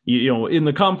 in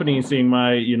the company, seeing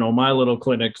my, my little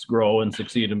clinics grow and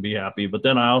succeed and be happy. But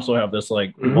then I also have this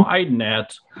like wide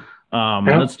net.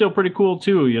 That's still pretty cool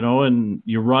too, and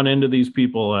you run into these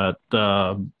people at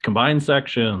combined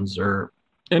sections or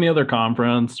any other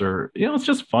conference, or, it's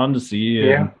just fun to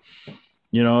see. And,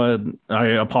 and I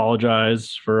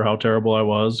apologize for how terrible I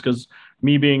was, because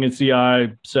me being a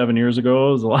CI 7 years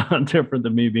ago is a lot different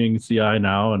than me being a CI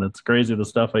now. And it's crazy the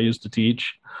stuff I used to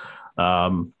teach.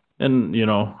 And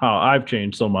how I've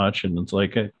changed so much, and it's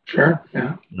like, sure,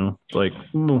 yeah, it's like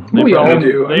we all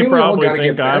do. They probably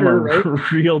think I'm a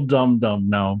real dumb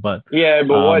now, but yeah,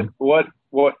 but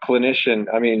what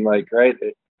clinician? I mean, like, right?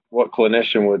 What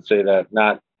clinician would say that?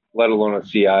 Not let alone a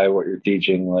CI. What you're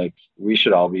teaching, like, we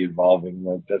should all be evolving.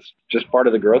 Like, that's just part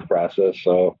of the growth process.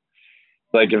 So,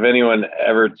 like, if anyone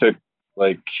ever took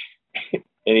like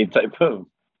any type of,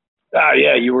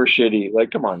 yeah, you were shitty.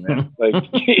 Like, come on, man. Like,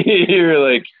 you're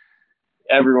like.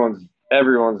 Everyone's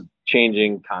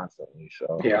changing constantly.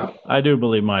 So yeah, I do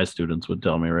believe my students would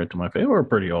tell me right to my face. We're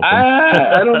pretty open.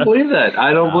 I don't believe that.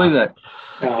 Believe that.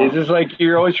 It's just like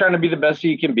you're always trying to be the best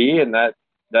you can be, and that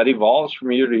evolves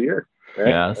from year to year. Right?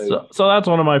 Yeah. So that's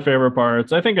one of my favorite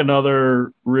parts. I think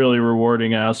another really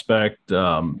rewarding aspect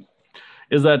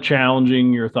is that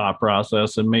challenging your thought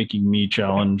process and making me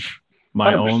challenge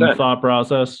my 100%. Own thought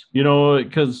process.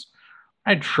 Because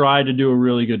I try to do a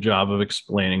really good job of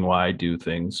explaining why I do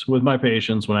things with my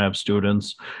patients when I have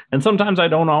students. And sometimes I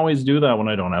don't always do that when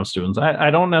I don't have students. I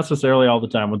don't necessarily all the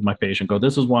time with my patient go,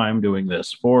 this is why I'm doing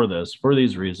this, for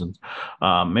these reasons.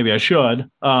 Maybe I should.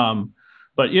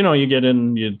 But, you get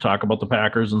in, you talk about the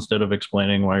Packers instead of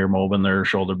explaining why you're moving their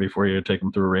shoulder before you take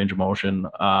them through a range of motion.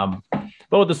 But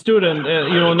with the student,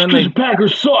 and then the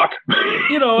Packers suck,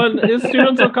 and his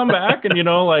students will come back and,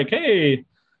 like, hey,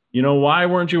 why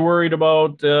weren't you worried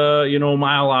about,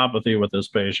 myelopathy with this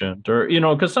patient? Or,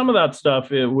 because some of that stuff,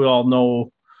 we all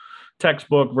know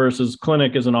textbook versus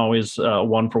clinic isn't always a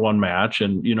one-for-one match.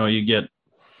 And, you get,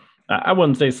 I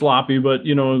wouldn't say sloppy, but,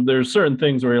 there's certain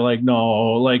things where you're like,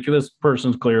 no, like this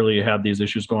person's clearly had these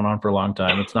issues going on for a long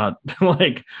time. It's not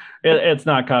like, it's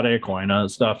not cauda equina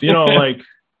stuff, like,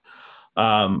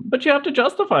 but you have to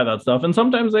justify that stuff. And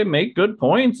sometimes they make good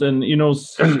points, and,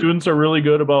 students are really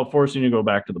good about forcing you to go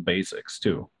back to the basics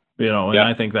too, and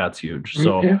I think that's huge.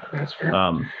 So, that's fair.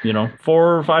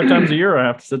 4 or 5 times a year, I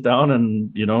have to sit down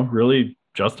and, really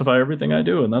justify everything I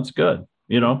do. And that's good,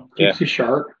 Keeps you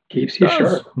sharp. Keeps you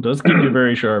sharp. It does keep you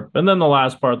very sharp. And then the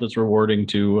last part that's rewarding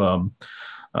to,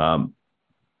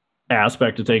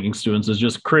 aspect of taking students is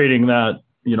just creating that,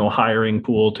 hiring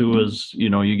pool too, as,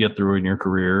 you get through in your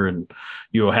career, and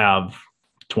you have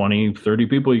 20, 30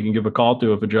 people you can give a call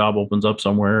to if a job opens up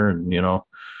somewhere, and,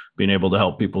 being able to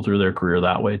help people through their career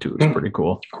that way too is pretty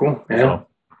cool. Cool. Yeah. So,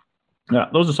 yeah,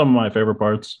 those are some of my favorite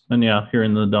parts. And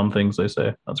hearing the dumb things they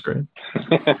say, that's great.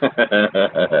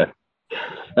 I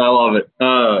love it.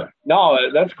 No,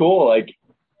 that's cool. Like,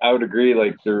 I would agree.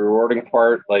 Like, the rewarding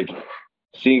part, like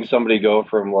seeing somebody go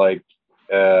from like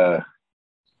a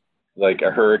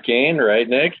hurricane, right,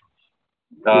 Nick?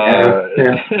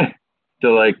 To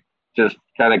like just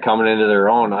kind of coming into their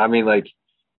own. I mean, like,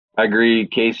 I agree,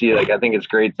 Casey. Like, I think it's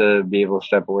great to be able to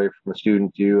step away from a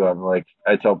student too. I'm like,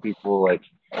 I tell people, like,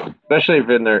 especially if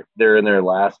they're in their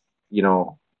last, 1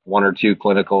 or 2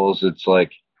 clinicals, it's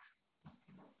like,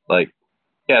 yeah,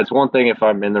 it's one thing if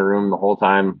I'm in the room the whole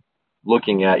time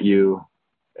looking at you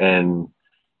and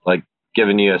like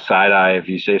giving you a side eye if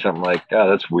you say something like, oh,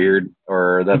 that's weird,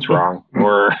 or that's wrong,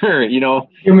 or,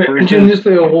 just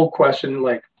the whole question,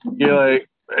 like, you're like,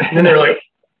 and then they're like,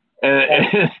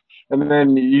 and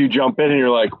then you jump in and you're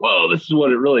like, whoa, this is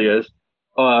what it really is.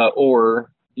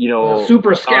 Or,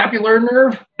 suprascapular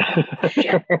nerve.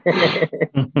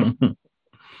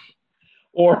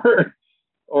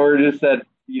 or just that,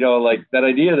 like that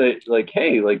idea that like,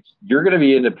 hey, like you're going to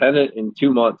be independent in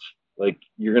 2 months. Like,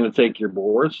 you're going to take your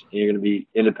boards and you're going to be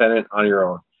independent on your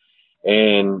own.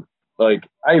 And like,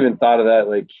 I even thought of that,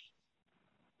 like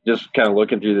just kind of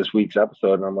looking through this week's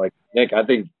episode, and I'm like, Nick, I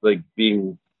think like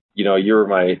being, you were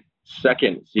my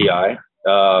second CI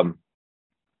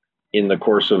in the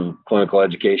course of clinical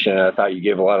education. And I thought you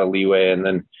gave a lot of leeway. And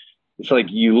then it's like,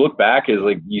 you look back as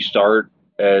like, you start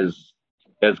as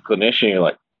clinician, you're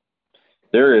like,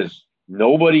 there is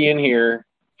nobody in here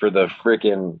for the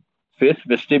freaking fifth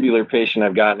vestibular patient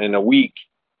I've gotten in a week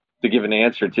to give an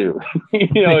answer to.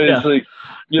 It's like,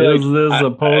 is this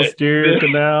a posterior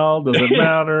canal? Does it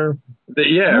matter?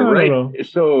 Yeah, right.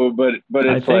 So, but it's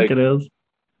I think it is.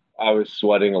 I was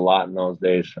sweating a lot in those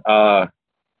days. But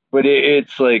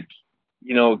it's like,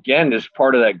 again, just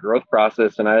part of that growth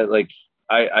process. And I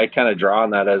kind of draw on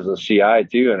that as a CI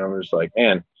too. And I'm just like,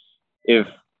 man,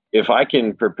 if I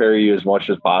can prepare you as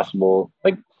much as possible,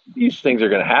 like these things are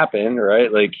going to happen,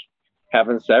 right? Like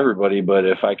happens to everybody, but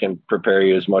if I can prepare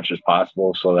you as much as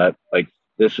possible so that like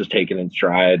this is taken in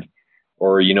stride,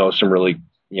 or, some really,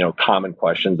 common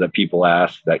questions that people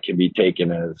ask that can be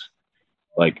taken as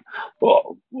like,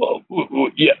 well,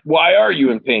 yeah, why are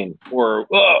you in pain? Or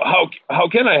how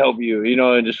can I help you?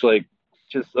 And just those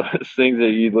things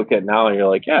that you look at now and you're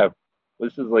like, yeah,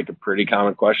 this is like a pretty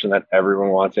common question that everyone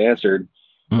wants answered.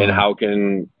 Mm-hmm. And how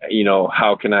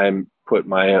can I put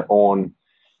my own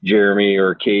Jeremy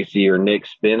or Casey or Nick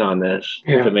spin on this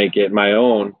to make it my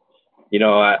own?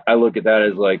 I look at that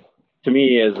as like, to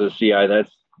me as a CI,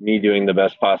 that's me doing the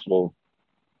best possible,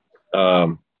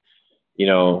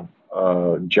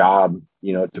 job,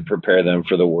 to prepare them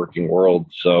for the working world.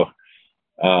 So,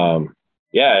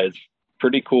 it's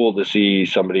pretty cool to see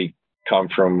somebody come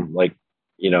from like,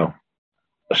 a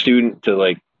student to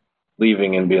like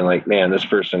leaving and being like, man, this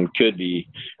person could be,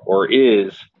 or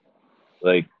is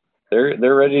like,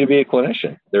 they're ready to be a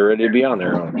clinician. They're ready to be on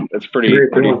their own. That's pretty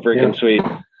freaking sweet.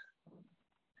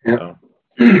 Yeah.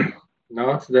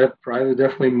 No, it's probably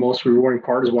definitely most rewarding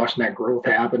part is watching that growth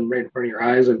happen right in front of your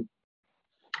eyes. And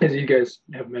as you guys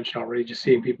have mentioned already, just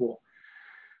seeing people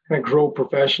kind of grow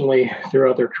professionally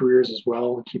throughout their careers as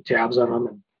well, and keep tabs on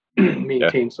them and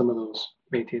maintain some of those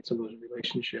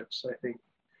relationships. I think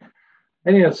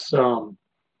it's I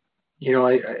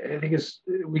think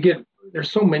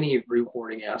there's so many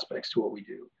rewarding aspects to what we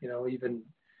do. Even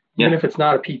if it's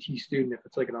not a PT student, if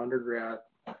it's like an undergrad,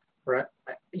 right?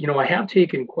 I have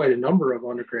taken quite a number of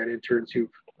undergrad interns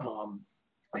who've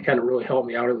kind of really helped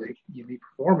me out of the elite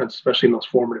performance, especially in those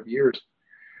formative years.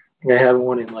 I think I had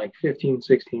one in like 15,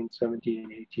 16,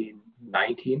 17, 18,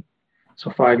 19.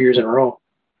 So 5 years in a row,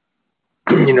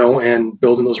 and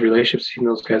building those relationships, seeing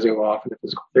those guys go off into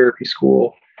physical therapy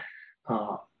school,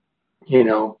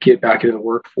 get back into the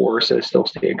workforce and still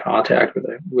stay in contact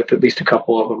with at least a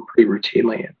couple of them pretty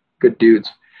routinely, and good dudes.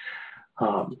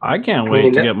 I can't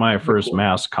wait to get my first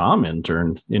mass comm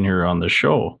intern in here on the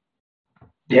show.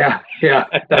 Yeah,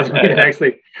 that's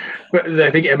actually.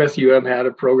 I think MSUM had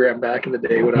a program back in the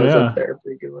day when I was up there.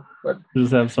 But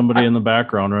just have somebody in the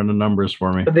background running numbers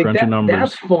for me, crunching numbers.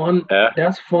 That's fun. Yeah.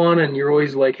 That's fun, and you're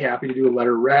always like happy to do a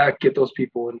letter rec, get those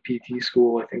people in PT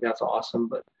school. I think that's awesome.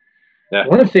 But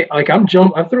one of the things, like I'm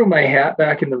throwing my hat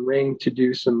back in the ring to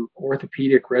do some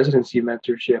orthopedic residency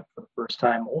mentorship for the first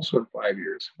time, also in 5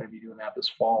 years. I'm going to be doing that this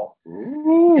fall.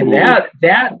 Ooh. And that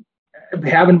I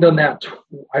haven't done that.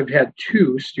 I've had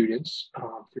 2 students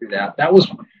through that. That was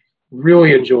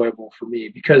really enjoyable for me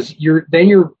because you're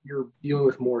dealing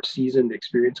with more seasoned,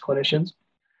 experienced clinicians,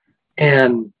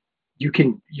 and you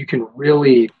can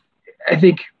really, I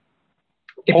think.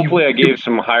 Hopefully, I gave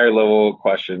some higher level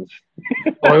questions.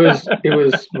 Oh, it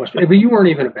was much, but you weren't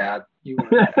even bad. You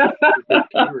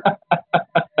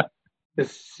were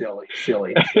silly.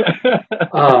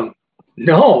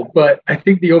 No, but I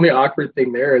think the only awkward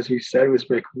thing there, as you said, was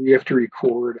like we have to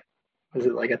record. Was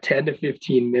it like a 10 to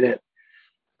 15 minute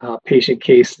patient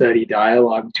case study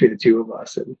dialogue between the 2 of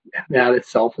us, and that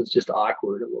itself was just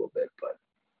awkward a little bit. But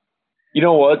you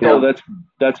know what, though,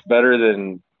 that's better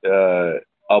than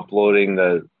uploading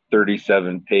the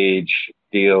 37-page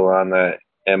deal on the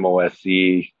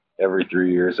MOSC every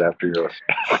 3 years after your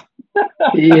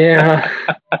yeah.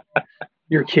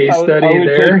 Your case study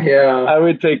there, I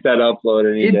would take that upload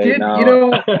any day. Now.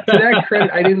 To that credit,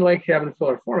 I didn't like having to fill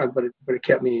out a format, but it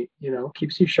kept me,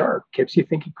 keeps you sharp, keeps you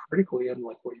thinking critically on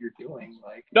like what you're doing.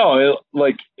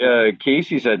 Like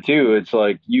Casey said too, it's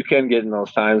like you can get in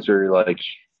those times where you're like,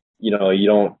 you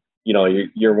don't,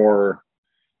 you're more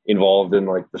involved in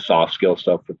like the soft skill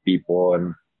stuff with people,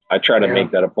 and I try to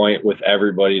make that a point with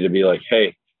everybody to be like,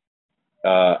 hey,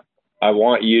 I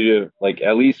want you to like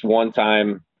at least one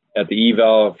time at the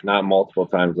eval, if not multiple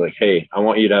times, like, hey, I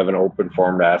want you to have an open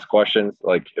forum to ask questions.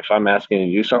 Like if I'm asking you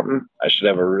to do something, I should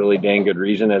have a really dang good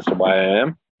reason as to why I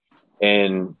am.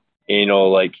 And,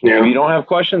 if you don't have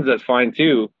questions, that's fine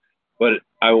too. But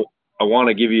I want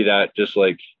to give you that, just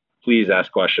like, please ask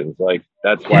questions. Like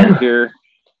that's why I'm here.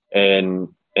 And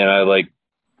I like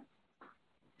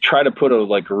try to put a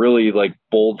like really like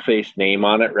bold faced name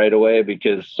on it right away,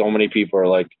 because so many people are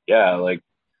like, yeah, like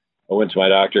I went to my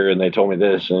doctor and they told me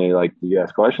this, and you're like, do you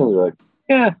ask questions? They're like,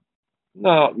 yeah.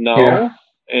 No. Yeah.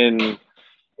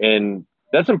 And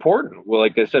that's important. Well,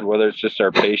 like I said, whether it's just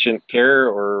our patient care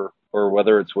or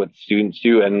whether it's what students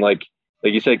do. And like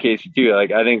you said, Casey, too,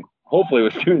 like I think hopefully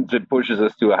with students, it pushes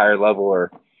us to a higher level,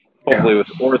 or hopefully with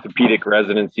orthopedic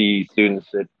residency students,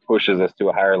 it pushes us to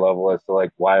a higher level as to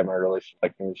like, why am I really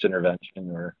selecting this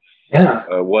intervention, or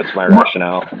what's my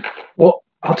rationale? Well,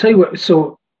 I'll tell you what.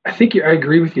 So I think I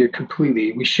agree with you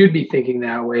completely. We should be thinking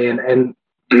that way. And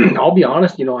I'll be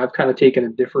honest, I've kind of taken a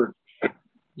different,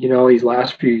 these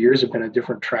last few years have been a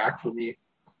different track for me,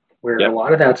 where a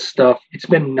lot of that stuff, it's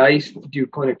been nice to do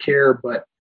clinic care, but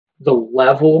the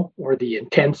level or the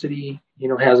intensity,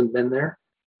 hasn't been there.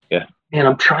 Yeah. And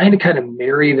I'm trying to kind of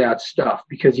marry that stuff,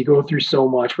 because you go through so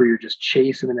much where you're just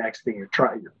chasing the next thing. You're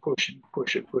pushing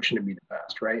to be the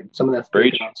best, right? And some of that's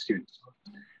taken on students,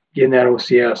 getting that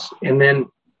OCS. And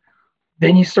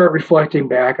then you start reflecting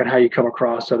back on how you come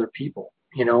across other people,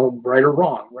 right or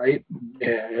wrong, right?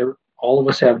 All of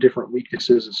us have different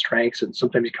weaknesses and strengths, and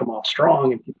sometimes you come off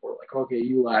strong and people are like, okay,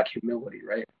 you lack humility,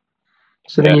 right?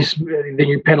 So then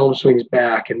your pendulum swings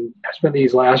back, and I spent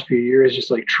these last few years just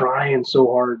like trying so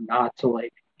hard not to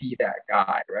like be that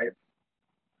guy, right?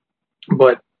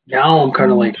 But now I'm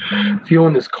kind of like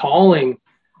feeling this calling,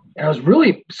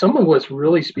 and someone was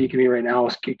really speaking to me right now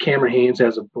is Cameron Haynes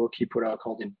has a book he put out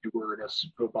called Endure, and it's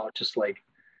about just like,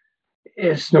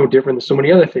 it's no different than so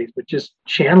many other things, but just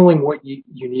channeling what you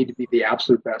need to be the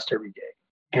absolute best every day.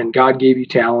 And God gave you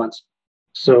talents.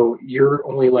 So you're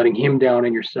only letting him down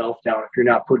and yourself down if you're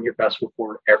not putting your best foot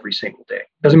forward every single day.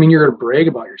 Doesn't mean you're going to brag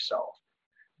about yourself,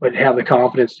 but have the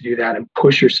confidence to do that and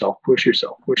push yourself more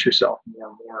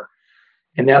and more.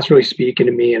 And that's really speaking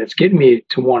to me, and it's getting me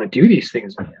to want to do these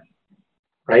things again,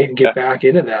 right? And get back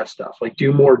into that stuff, like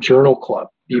do more journal club,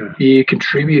 be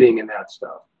contributing in that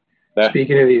stuff,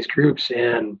 speaking to these groups.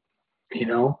 And,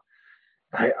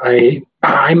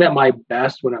 I'm at my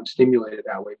best when I'm stimulated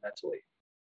that way mentally.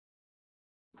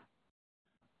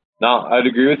 No, I'd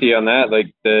agree with you on that.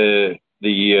 Like I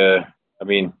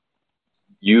mean,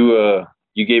 you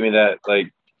gave me that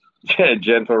like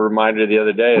gentle reminder the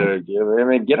other day. Like, I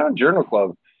mean, get on journal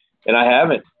club, and I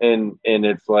haven't. And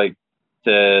it's like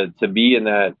to be in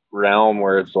that realm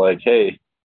where it's like, hey,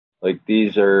 like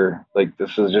this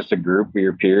is just a group of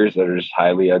your peers that are just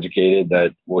highly educated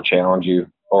that will challenge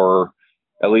you, or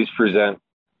at least present,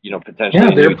 potentially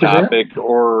a new topic,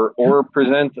 or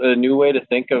present a new way to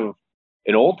think of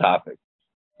an old topic.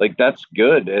 Like that's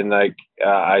good. And like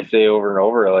I say over and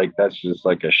over, like that's just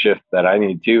like a shift that I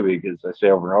need too, because I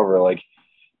say over and over, like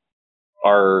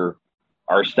our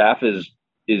staff is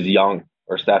young.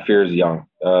 Our staff here is young.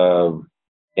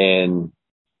 And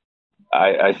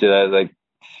I say that like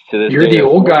to this you're day, the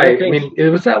old guy. I mean,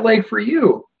 what's that like for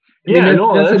you? That's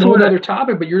a whole other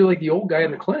topic, but you're like the old guy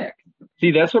in the clinic. See,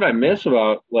 that's what I miss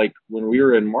about like when we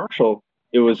were in Marshall.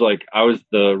 It was like I was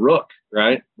the rook,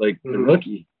 right? Like the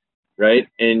rookie, right?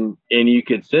 And you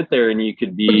could sit there and you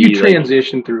could be. But you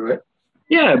transition through it.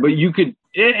 Yeah, but you could,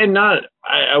 and not.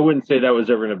 I wouldn't say that was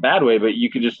ever in a bad way, but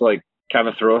you could just like kind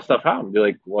of throw stuff out and be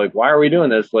like, why are we doing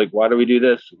this? Like, why do we do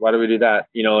this? Why do we do that?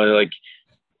 And like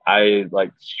I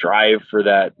like strive for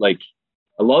that. Like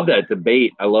I love that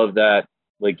debate. I love that.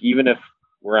 Like even if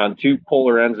we're on two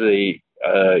polar ends of the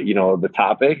the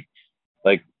topic,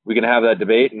 like we can have that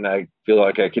debate, and I feel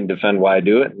like I can defend why I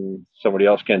do it, and somebody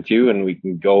else can too, and we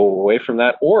can go away from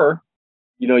that. Or,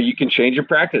 you can change your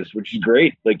practice, which is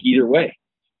great. Like either way,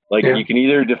 like you can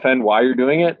either defend why you're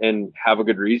doing it and have a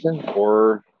good reason,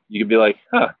 or you could be like,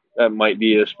 that might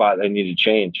be a spot I need to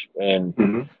change.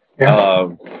 And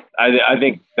I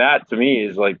think that to me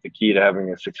is like the key to having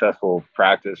a successful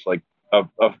practice, like a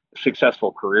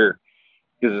successful career.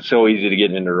 Because it's so easy to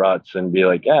get into ruts and be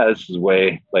like, this is the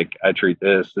way like I treat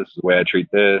this. This is the way I treat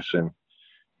this. And,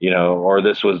 or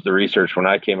this was the research when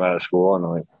I came out of school, and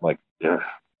I'm like,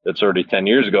 that's already 10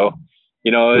 years ago.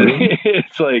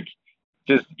 It's like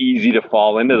just easy to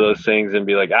fall into those things and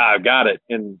be like, I've got it.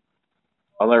 And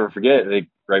I'll never forget, like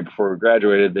right before we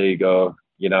graduated, they go,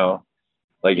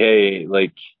 like, hey,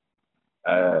 like,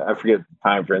 I forget the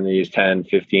time frame they use, 10,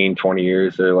 15, 20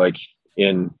 years. They're like,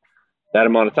 in that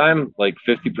amount of time, like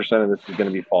 50% of this is going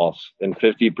to be false, and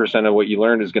 50% of what you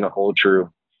learned is going to hold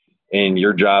true. And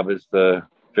your job is to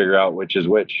figure out which is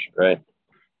which, right?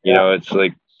 It's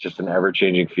like just an ever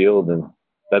changing field, and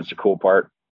that's the cool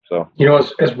part. So,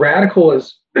 as radical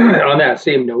as on that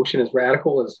same notion, as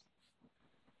radical as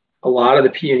a lot of the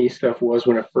P&E stuff was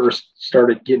when it first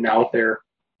started getting out there,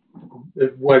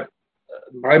 what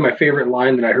probably my favorite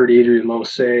line that I heard Adrian Lowe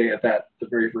say at the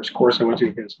very first course I went to,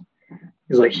 because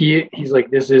he's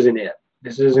like, this isn't it.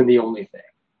 This isn't the only thing.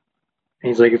 And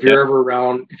he's like, if you're ever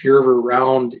around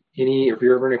any, if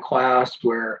you're ever in a class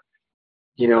where,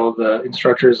 the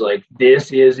instructor is like,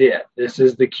 this is it, this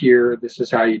is the cure, this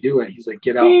is how you do it. He's like,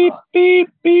 get out. Beep, beep,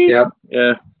 beep. Yep.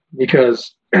 Yeah.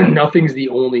 Because nothing's the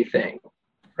only thing.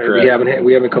 Right? Correct.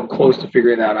 We haven't come close to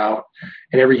figuring that out.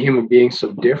 And every human being's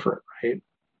so different, right?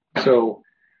 So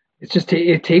it's just,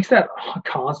 it takes that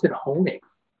constant honing.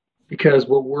 Because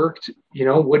what worked,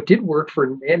 what did work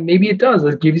for, and maybe it does,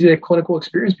 it gives you a clinical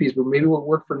experience piece, but maybe what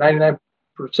worked for 99%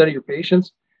 of your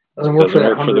patients doesn't work for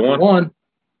that 101.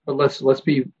 But let's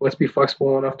be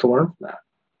flexible enough to learn from that.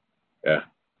 Yeah.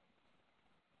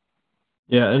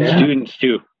 Yeah. And students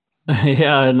too.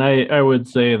 Yeah. And I would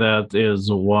say that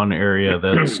is one area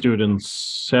that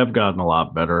students have gotten a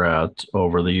lot better at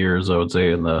over the years. I would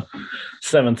say in the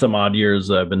 7 some odd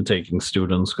years I've been taking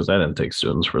students, because I didn't take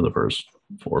students for the first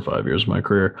 4 or 5 years of my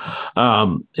career,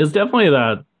 is definitely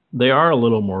that they are a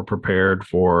little more prepared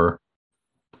for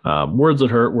words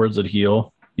that hurt, words that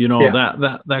heal.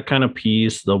 That kind of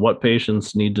piece, the what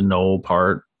patients need to know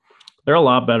part. They're a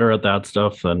lot better at that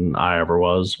stuff than I ever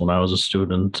was when I was a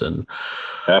student, and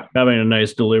having a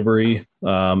nice delivery,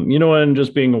 and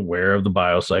just being aware of the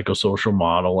biopsychosocial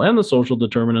model and the social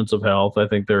determinants of health. I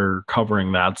think they're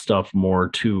covering that stuff more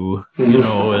too,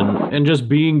 and just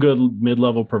being good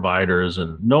mid-level providers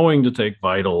and knowing to take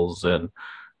vitals. And,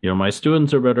 my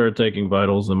students are better at taking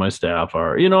vitals than my staff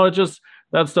are. It just,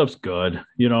 that stuff's good.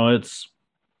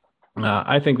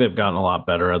 I think they've gotten a lot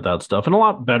better at that stuff and a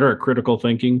lot better at critical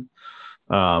thinking.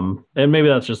 And maybe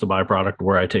that's just a byproduct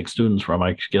where I take students from.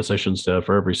 I guess I shouldn't say that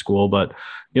for every school, but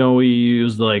we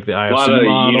use the IFC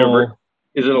model.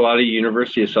 Is it a lot of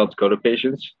University of South Dakota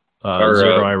patients?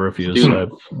 Zero, I refuse.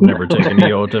 Students? I've never taken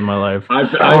EOT in my life. I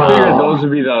figured those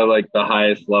would be the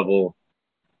highest level.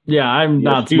 Yeah, I'm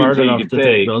not smart enough to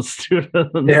take those students.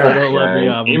 Yeah, don't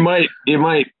let me it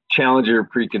might challenge your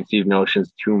preconceived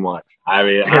notions too much. I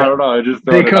mean, I don't know.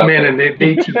 They come in and they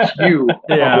teach you.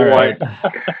 Yeah, right.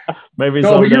 Maybe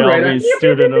someday I'll be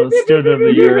student of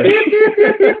the year.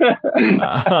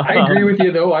 I agree with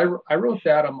you though. I wrote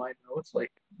that on my notes.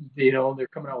 They're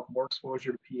coming out with more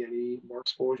exposure to PNE, more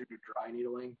exposure to dry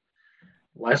needling,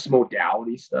 less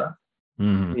modality stuff.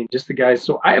 Mm-hmm. I mean, just the guys.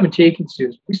 So I haven't taken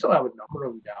students. We still have a number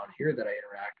of them down here that I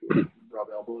interact with, rub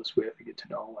elbows with, and get to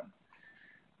know, and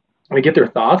I get their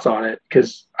thoughts on it,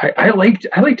 because I like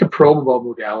to probe about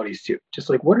modalities too. Just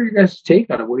what are your guys' take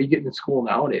on it? What are you getting in school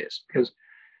nowadays? Because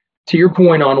to your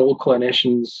point on old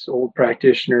clinicians, old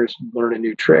practitioners learning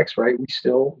new tricks, right? We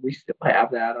still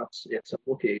have that at some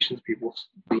locations. People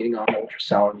leaning on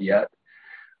ultrasound yet,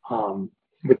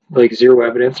 with zero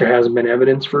evidence. There hasn't been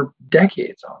evidence for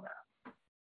decades on that.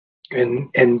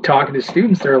 And talking to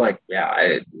students, they're like,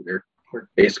 we're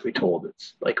basically told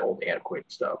it's old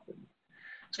antiquated stuff. And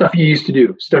stuff you used to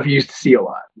do, stuff you used to see a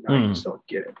lot. You just don't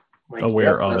get it.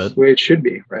 Aware of it. That's the way it should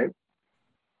be, right?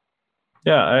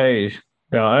 Yeah,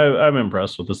 I'm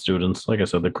impressed with the students. Like I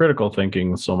said, the critical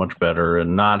thinking is so much better,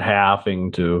 and not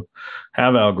having to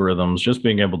have algorithms, just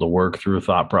being able to work through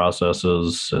thought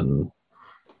processes. And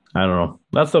I don't know,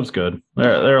 that stuff's good.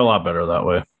 They're a lot better that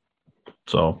way.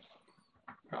 So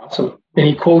awesome.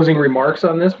 Any closing remarks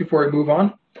on this before we move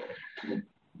on?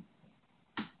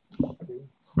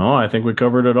 No, I think we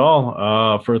covered it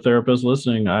all. For therapists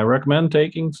listening, I recommend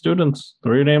taking students.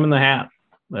 Throw your name in the hat.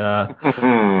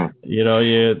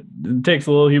 It takes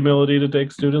a little humility to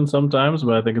take students sometimes,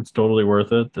 but I think it's totally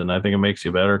worth it, and I think it makes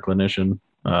you a better clinician.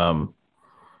 And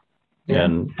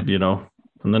the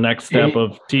next step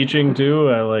of teaching too,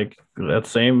 I like that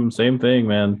same thing,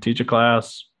 man. Teach a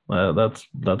class. That's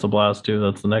a blast too.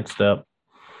 That's the next step.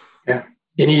 Yeah.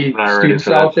 Any students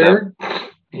out there?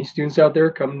 Any students out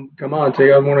there? Come on. I want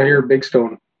to hear Big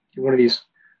Stone. You're one of these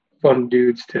fun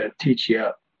dudes to teach you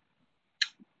up.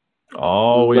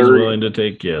 Always willing to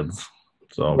take kids.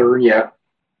 So learn.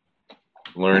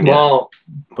 Well,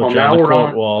 put you on the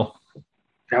quote wall.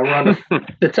 Now we're on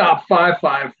the top 5.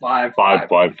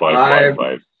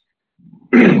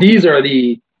 These are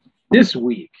this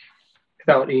week,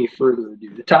 without any further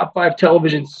ado, the top 5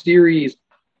 television series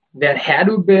that had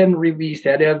to have been released,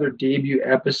 had to have their debut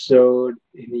episode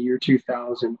in the year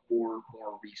 2000 or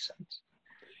more recent.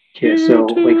 Okay, so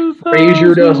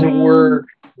Frasier doesn't work.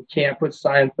 We can't put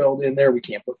Seinfeld in there. We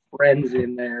can't put Friends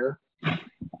in there,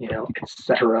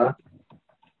 etc.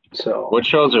 So what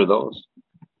shows are those?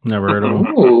 Never heard of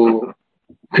them.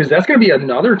 Because that's going to be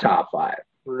another top 5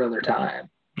 for another time.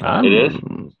 It is?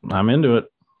 I'm into it.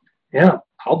 Yeah,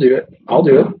 I'll do it.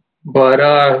 But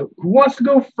who wants to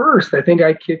go first? I think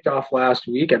I kicked off last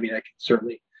week. I mean, I can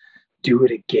certainly do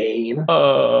it again.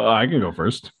 I can go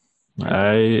first.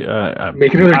 I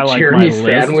make another Jeremy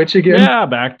sandwich again. Yeah,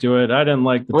 back to it. I didn't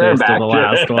like the taste of the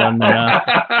last one. Yeah.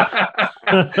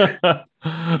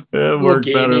 It worked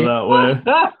better that way.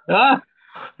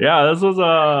 Yeah, this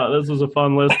was a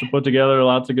fun list to put together.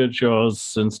 Lots of good shows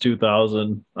since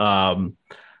 2000.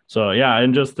 So yeah,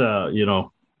 and just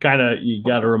kind of you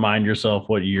got to remind yourself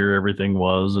what year everything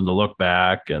was, and to look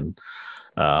back. And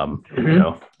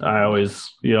I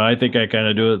always, I think I kind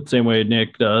of do it the same way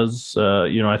Nick does.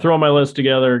 I throw my list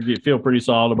together, feel pretty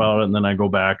solid about it, and then I go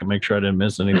back and make sure I didn't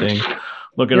miss anything.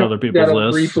 Look at other people's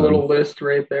lists. Brief little list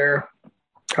right there.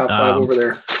 Top 5 over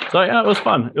there. So yeah, it was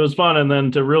fun. And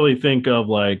then to really think of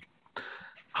like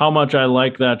how much I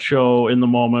like that show in the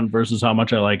moment versus how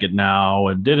much I like it now,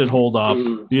 and did it hold up?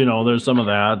 There's some of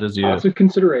that lots of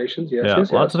considerations.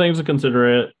 Yes, lots of things to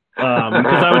consider it.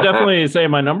 Because I would definitely say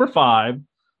my number 5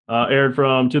 aired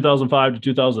from 2005 to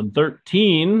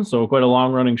 2013, so quite a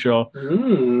long running show.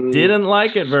 Didn't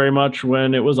like it very much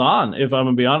when it was on. If I'm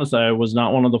gonna be honest, I was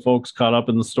not one of the folks caught up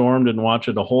in the storm. Didn't watch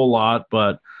it a whole lot,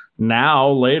 but now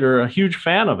later a huge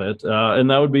fan of it, and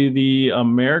that would be the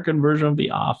American version of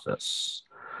The Office.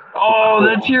 Oh,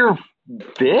 that's your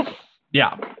 5th?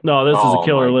 Yeah. No, this is a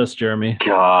killer list, Jeremy.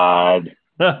 God.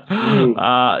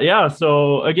 Yeah.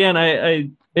 So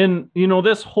again,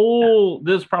 this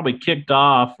probably kicked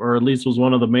off, or at least was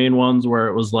one of the main ones where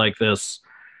it was like this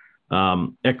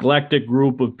eclectic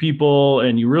group of people,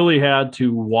 and you really had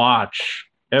to watch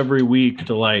every week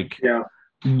to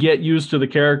get used to the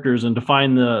characters and to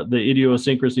find the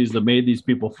idiosyncrasies that made these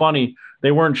people funny. They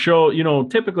weren't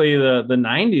typically the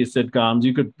 90s sitcoms,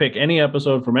 you could pick any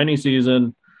episode from any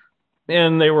season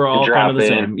and they were all kind of the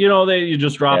same. You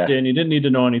just dropped in. You didn't need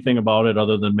to know anything about it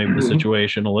other than maybe the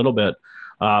situation a little bit.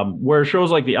 Where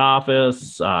shows like The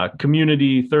Office,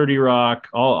 Community, 30 Rock,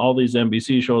 all these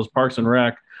NBC shows, Parks and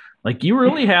Rec, like you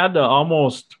really had to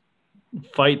almost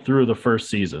fight through the first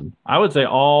season. I would say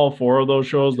all 4 of those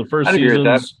shows, the first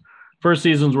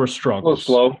seasons were struggles.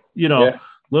 A little slow.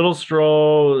 Little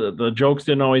slow. The jokes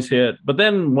didn't always hit. But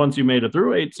then once you made it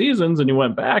through 8 seasons and you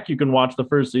went back, you can watch the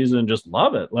first season and just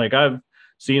love it. Like I've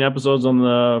seen episodes on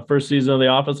the first season of The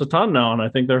Office a ton now, and I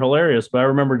think they're hilarious. But I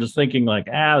remember just thinking like,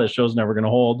 this show's never going to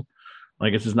hold.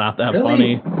 Like it's just not that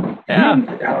funny.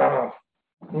 Yeah.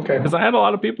 Okay. Because I had a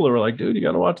lot of people who were like, dude, you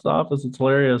got to watch The Office. It's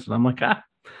hilarious. And I'm like,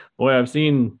 boy, I've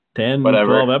seen 10,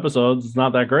 12 episodes. It's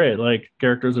not that great. Like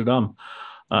characters are dumb.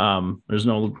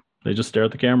 They just stare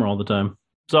at the camera all the time.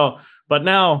 So, but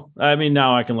now I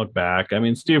can look back. I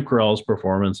mean, Steve Carell's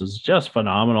performance is just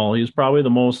phenomenal. He's probably the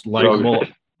most likable,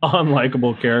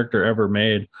 unlikable character ever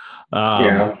made.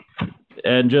 And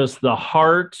just the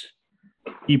heart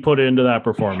he put into that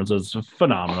performance is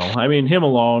phenomenal. I mean, him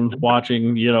alone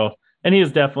watching, and he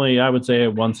is definitely, I would say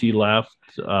once he left,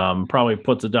 probably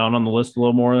puts it down on the list a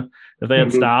little more. If they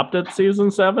had stopped at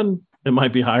season 7, it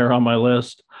might be higher on my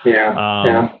list.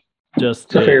 Just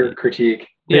it's a fair critique.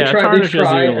 It tarnishes you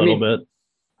a little bit.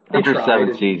 After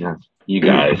 7 seasons, you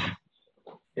guys.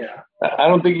 Yeah. I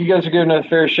don't think you guys are giving it a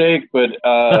fair shake, but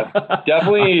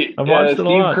definitely Steve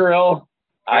Carell.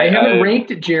 I haven't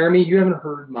ranked it, Jeremy. You haven't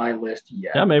heard my list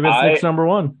yet. Yeah, maybe it's number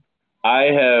 1. I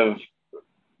have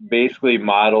basically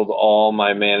modeled all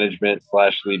my management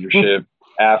 / leadership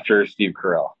after Steve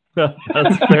Carell.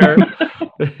 That's fair.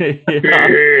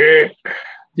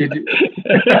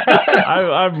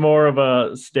 I'm more of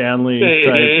a Stanley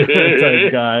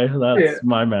type guy. That's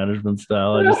my management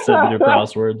style. I just sit and do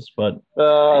crosswords. But the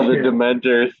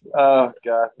Dementors. Oh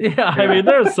god. Yeah, I mean,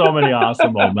 there's so many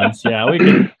awesome moments. Yeah, we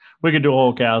could do a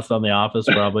whole cast on The Office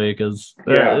probably because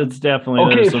it's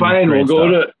definitely okay. Fine,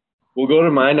 we'll go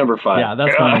to my number 5. Yeah,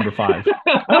 that's my number 5.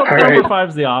 Number 5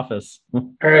 is The Office.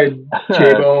 All right,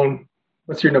 J-Bone,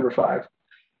 what's your number 5?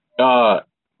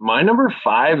 My number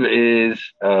 5 is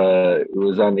it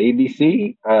was on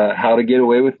ABC, How to Get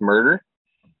Away with Murder.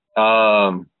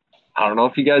 I don't know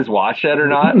if you guys watched that or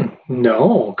not.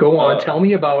 No, go on, tell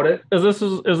me about it. Is this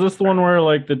the one where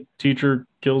like the teacher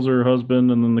kills her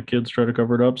husband and then the kids try to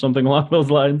cover it up? Something along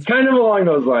those lines. Kind of along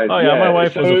those lines. Oh yeah, my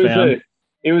wife was a fan.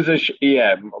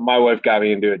 My wife got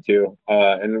me into it too.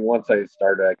 And once I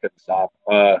started, I couldn't stop.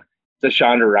 The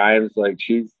Shonda Rhimes, like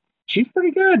she's pretty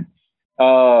good.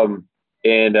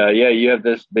 You have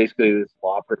this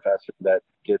law professor that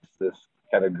gets this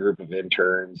kind of group of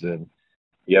interns, and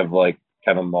you have like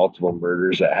kind of multiple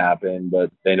murders that happen, but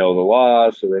they know the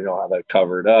law, so they know how to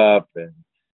cover it up, and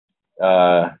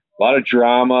a lot of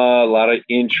drama, a lot of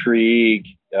intrigue.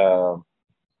 I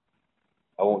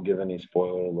won't give any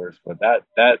spoiler alerts, but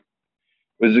that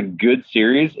was a good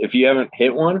series. If you haven't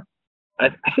hit one,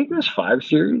 I think there's 5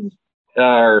 series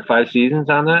or 5 seasons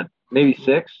on that, maybe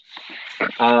 6.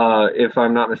 if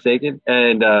I'm not mistaken,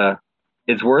 and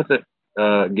it's worth it.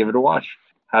 Give it a watch.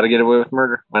 How to Get Away with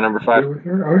Murder, my number 5. All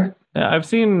right. Yeah, I've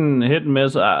seen hit and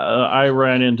miss. I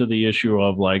ran into the issue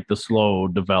of like the slow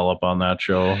develop on that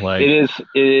show. Like it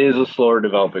is a slower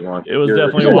developing one. It was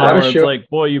definitely one where it's like,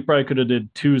 boy, you probably could have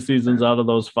did 2 seasons out of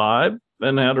those 5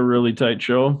 and had a really tight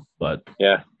show. But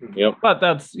yeah, yep. But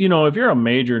that's, if you're a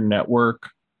major network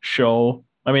show,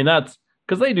 I mean, that's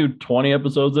because they do 20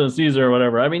 episodes in a season or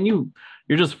whatever. I mean,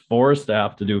 you're just forced to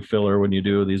have to do filler when you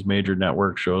do these major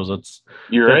network shows. It's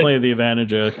definitely the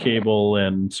advantage of cable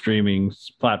and streaming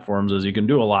platforms is you can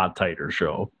do a lot tighter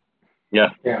show. Yeah.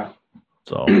 Yeah.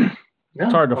 So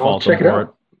it's hard to fault them for it.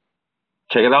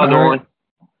 Check it out, Nolan.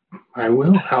 I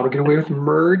will. How to Get Away with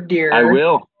Murder. I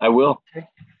will. Okay.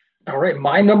 All right.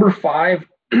 My number 5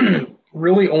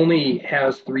 really only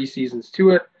has 3 seasons to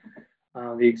it.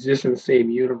 They exist in the same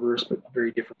universe, but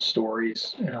very different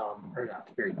stories. Or not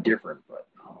very different, but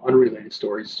unrelated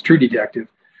stories. True Detective,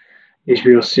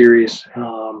 HBO series.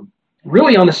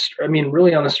 Really on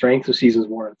the strength of seasons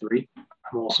 1 and 3.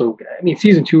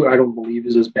 Season 2, I don't believe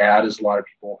is as bad as a lot of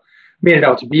people made it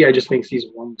out to be. I just think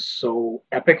season 1 was so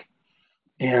epic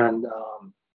and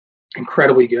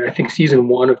incredibly good. I think season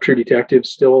 1 of True Detective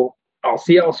still. I'll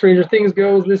see how Stranger Things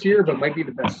goes this year, but might be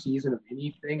the best season of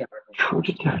anything I've ever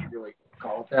watched. I really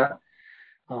call it that.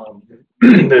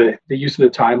 The use of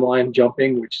the timeline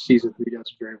jumping, which season 3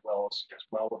 does very well as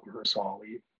well with Mahershala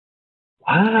Ali.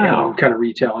 Wow. And kind of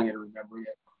retelling it and remembering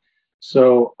it.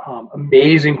 So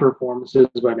amazing performances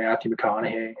by Matthew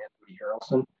McConaughey and Woody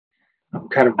Harrelson.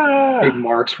 Kind of big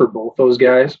marks for both those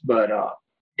guys. But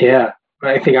yeah,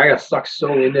 I think I got sucked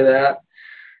so into that.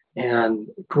 And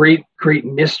great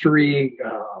mystery,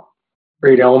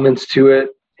 great elements to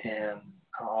it, and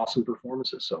awesome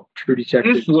performances. So True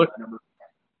Detective is my number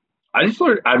 5. I just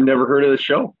learned I've never heard of the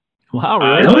show. Wow,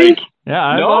 really? Yeah,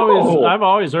 I've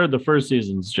always heard the first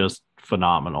season's just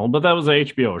phenomenal, but that was an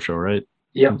HBO show, right?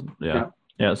 Yep.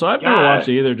 Yeah. So I've never watched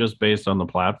it either, just based on the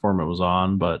platform it was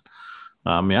on, but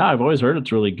I've always heard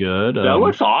it's really good. That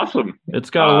looks awesome.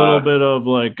 It's got a little bit of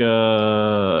like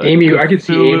Amy. I could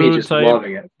see Amy just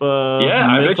loving it. Yeah,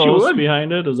 I bet you would.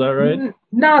 Behind it, is that right?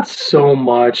 Not so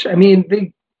much. I mean,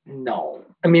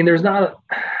 there's not.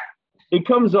 It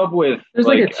comes up with there's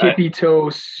like a tippy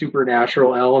toe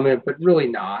supernatural element, but really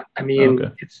not. I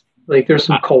mean, it's like there's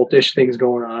some cultish things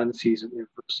going on in the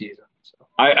first season. So.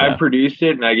 I produced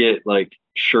it, and I get like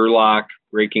Sherlock,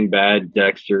 Breaking Bad,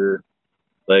 Dexter,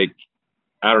 like.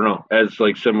 I don't know, as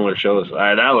like similar shows.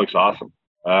 That looks awesome.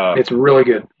 It's really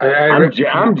good.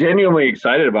 I'm genuinely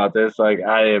excited about this. Like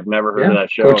I have never heard of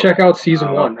that show. Go check out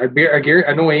season 1. I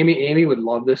know Amy would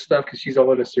love this stuff because she's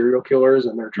all into serial killers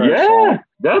and they're trying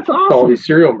to solve all these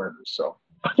serial murders. So,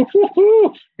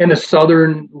 and the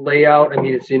southern layout. I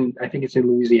mean, I think it's in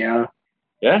Louisiana.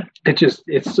 Yeah. It's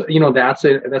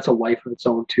that's a life of its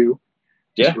own too.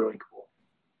 Just really cool.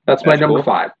 That's my number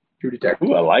 5. True Detective.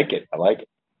 Ooh, I like it.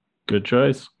 Good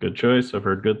choice. I've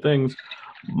heard good things.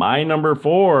 My number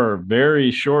 4,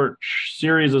 very short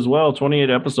series as well, 28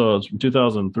 episodes from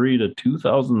 2003 to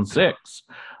 2006.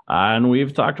 And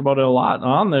we've talked about it a lot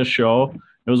on this show.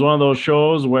 It was one of those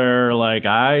shows where like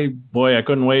I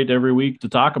couldn't wait every week to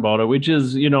talk about it, which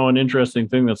is, an interesting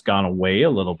thing that's gone away a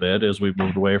little bit as we've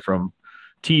moved away from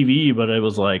TV. But it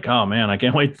was like, oh man, I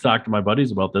can't wait to talk to my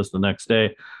buddies about this the next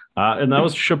day. And that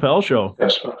was Chappelle Show.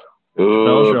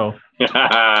 Chappelle Show.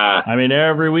 I mean,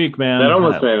 every week, man. That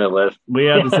almost made my list. We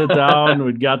had to sit down.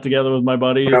 We got together with my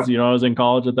buddies. I was in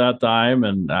college at that time,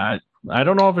 and I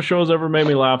don't know if a show's ever made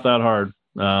me laugh that hard,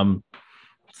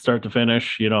 start to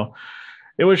finish.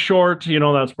 It was short.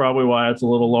 That's probably why it's a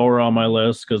little lower on my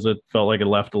list because it felt like it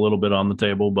left a little bit on the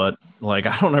table. But like,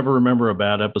 I don't ever remember a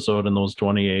bad episode in those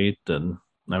 28, and.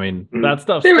 I mean, that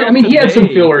stuff. He had some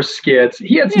filler skits. But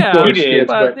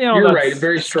you're right.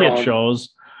 Very strong. Skit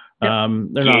shows. They're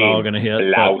not all going to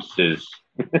hit. Blouses.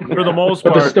 For the most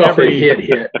part, the stuff that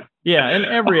hit. Yeah, and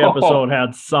every episode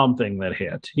had something that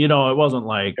hit. It wasn't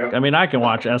like, I mean, I can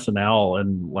watch SNL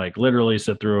and like literally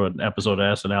sit through an episode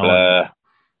of SNL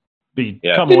and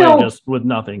come away just with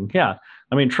nothing. Yeah.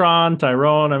 I mean,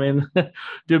 Tyrone, I mean,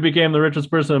 dude became the richest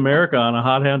person in America on a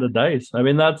hot hand of dice. I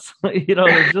mean, that's,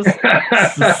 there's just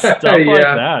stuff like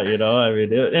that, I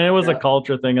mean, it was a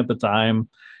culture thing at the time.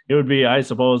 It would be, I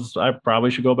suppose, I probably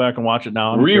should go back and watch it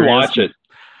now. Rewatch it.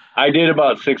 I did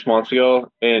about 6 months ago,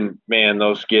 and man,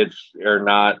 those skits they're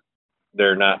not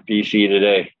PC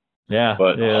today. Yeah.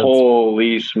 But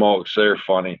holy smokes, they're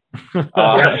funny. You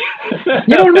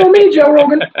don't know me, Joe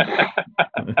Rogan.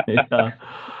 Yeah.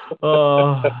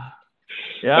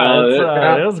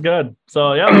 It was good.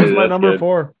 So yeah, that was my number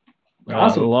 4.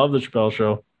 Awesome. I love the Chappelle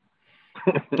Show.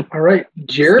 All right,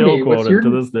 Jeremy, Still quoted to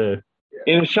this day.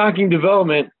 In a shocking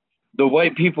development, the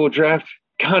white people draft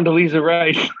Condoleezza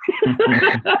Rice.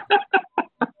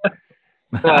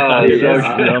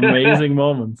 Amazing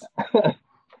moments.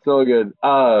 So good.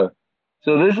 So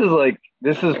this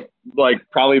is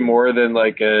probably more than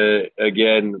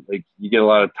again, like you get a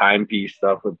lot of timepiece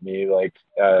stuff with me,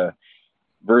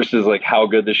 versus like how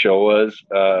good the show was.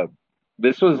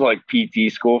 This was like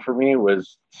PT school for me,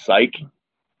 was Psych.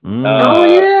 Oh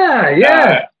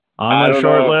yeah. On my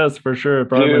short list for sure,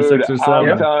 probably my 6 or 7.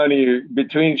 I'm telling you,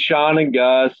 between Sean and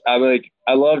Gus, I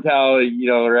loved how,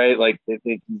 right? Like they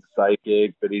think he's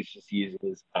psychic, but he's just using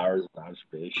his powers of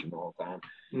observation all the time.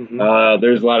 Mm-hmm.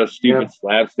 There's a lot of stupid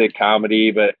slapstick comedy,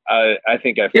 but I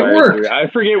think I fired through. I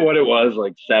forget what it was,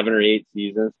 like 7 or 8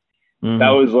 seasons. Mm-hmm. That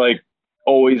was like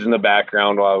always in the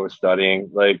background while I was studying.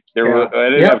 Like I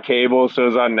didn't have cable, so it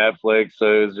was on Netflix.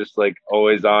 So it was just like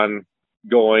always on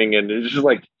going, and it's just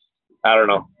like, I don't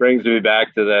know, brings me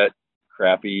back to that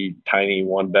crappy tiny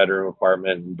 1-bedroom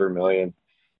apartment in Vermilion.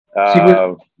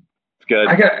 It's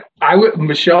good.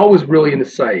 Michelle was really into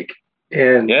Psych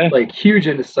and like huge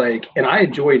into Psych, and I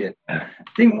enjoyed it.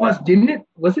 Thing was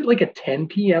it like a 10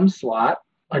 p.m. slot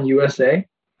on USA?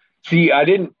 See, I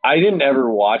didn't ever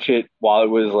watch it while it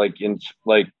was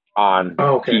on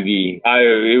TV.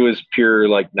 It was pure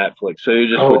like Netflix, so you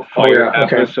just would fire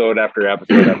episode after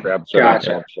episode after episode.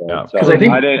 Gotcha. So I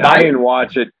didn't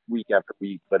watch it week after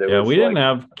week, but we didn't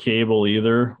have cable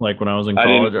either. Like when I was in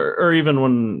college, or even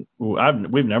when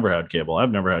we've never had cable.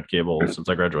 I've never had cable since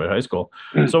I graduated high school.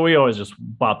 So we always just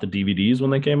bought the DVDs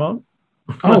when they came out.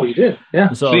 Oh, you did?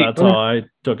 Yeah. So that's how I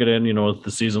took it in.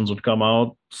 The seasons would come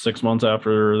out 6 months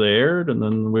after they aired, and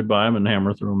then we'd buy them and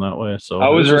hammer through them that way. So I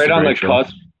was right on the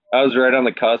cusp. I was right on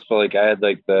the cusp, but like I had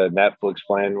like the Netflix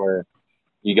plan where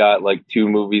you got like 2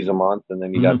 movies a month, and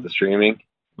then you got the streaming.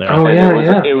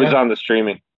 It was on the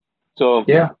streaming. So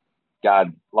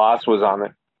God, Lost was on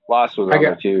it. Lost was on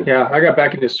there too. Yeah, I got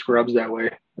back into Scrubs that way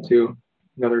too.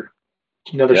 Another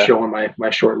show on my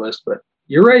short list. But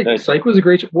you're right. Nice. Psych was a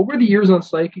great show. What were the years on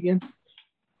Psych again?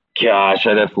 Gosh,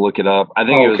 I'd have to look it up. I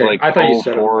think it was like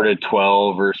 04 to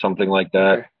 12 or something like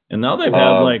that. Okay. And now they've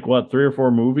had 3 or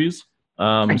 4 movies.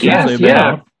 I guess,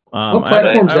 I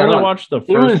only watched the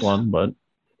first one, but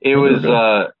it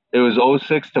was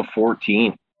 06 to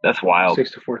 14. That's wild.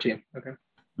 6 to 14. Okay.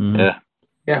 Mm-hmm.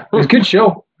 Yeah. It was a good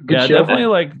show. Definitely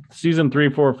like season 3,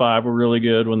 4, 5 were really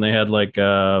good when they had like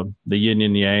the yin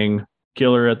and yang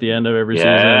killer at the end of every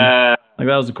season. Like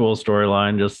that was a cool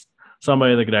storyline. Just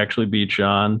somebody that could actually beat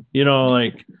Sean,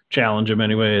 like challenge him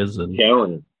anyways,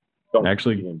 and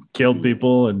actually killed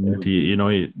people, and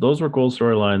he those were cool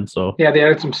storylines. So they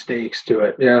added some stakes to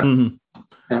it.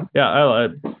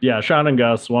 Sean and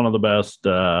Gus, one of the best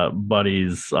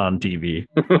buddies on TV.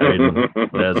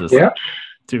 That's just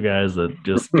 2 guys that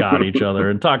just got each other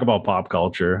and talk about pop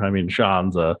culture. I mean,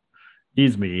 Sean's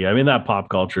he's me. I mean, that pop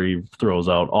culture he throws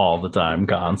out all the time,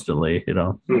 constantly.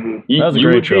 That was a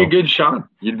great show. You'd be a good Sean.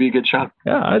 You'd be a good Sean.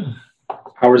 Yeah,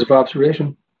 Powers of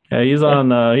observation. Yeah, he's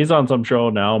on some show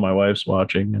now. My wife's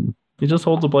watching, and he just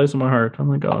holds a place in my heart. I'm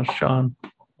like, oh, Sean.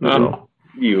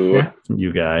 You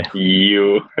guy.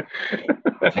 You.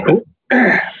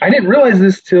 I didn't realize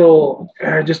this till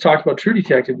I just talked about True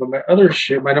Detective, but my other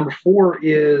show, my number 4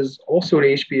 is also an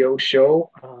HBO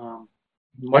show.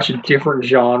 Much a different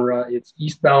genre. It's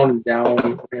Eastbound and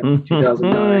Down,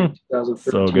 2009, 2013.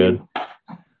 So good.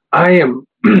 I am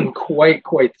quite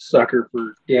the sucker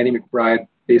for Danny McBride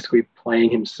basically playing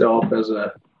himself as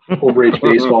a overage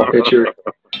baseball pitcher.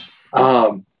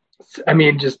 I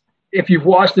mean, just if you've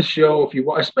watched the show,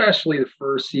 especially the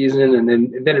first season, and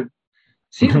then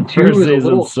season 2 is a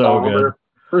little somber.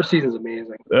 First season's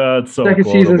amazing. It's so Second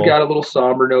quotable. Season's got a little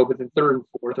somber note, but then 3rd and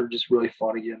 4th are just really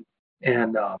fun again.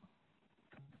 And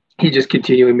he just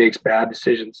continually makes bad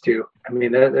decisions too. I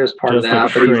mean, there's part just of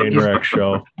that. A train wreck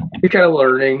show. He's kind of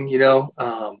learning,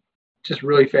 just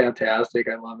really fantastic.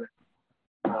 I love it.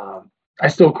 I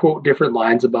still quote different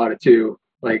lines about it too.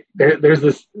 Like there's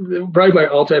this probably my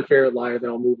all-time favorite line, and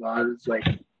then I'll move on. It's like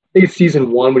I think it's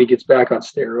season 1 when he gets back on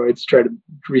steroids, trying to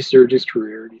resurge his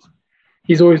career. And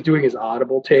he's always doing his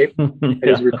Audible tape and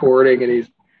he's recording, and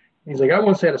he's like, I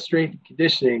once had a strength and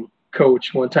conditioning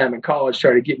coach one time in college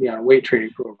try to get me on a weight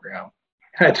training program.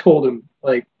 And I told him,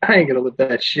 like, I ain't gonna lift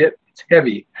that shit. It's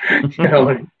heavy.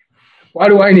 Why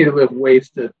do I need to lift weights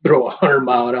to throw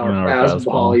 100-mile-an-hour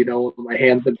fastball? When my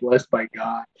hand's been blessed by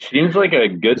God. Seems like a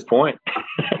good point.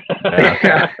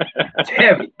 It's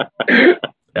heavy. Yeah,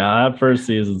 that first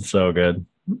season's so good.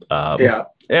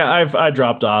 I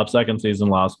dropped off. Second season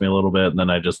lost me a little bit, and then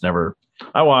I just never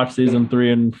I watched season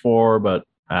 3 and 4, but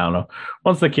I don't know.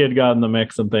 Once the kid got in the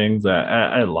mix and things,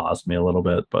 I lost me a little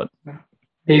bit. But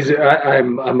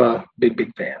I'm a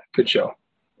big fan. Good show.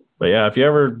 But yeah, if you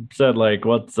ever said like,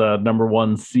 what's number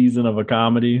one season of a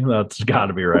comedy, that's got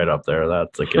to be right up there.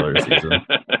 That's a killer season.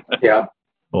 Yeah.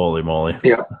 Holy moly.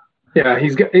 Yeah. Yeah.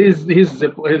 He's got his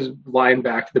line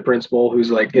back to the principal who's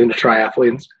like into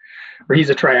triathletes, or he's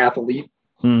a triathlete.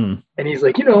 Mm. And he's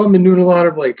like, I've been doing a lot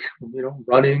of like,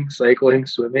 running, cycling,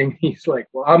 swimming. He's like,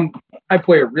 well, I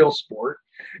play a real sport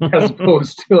as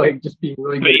opposed to like just being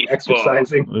really good at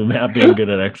exercising. Not being good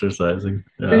at exercising.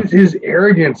 Yeah. His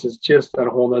arrogance is just at a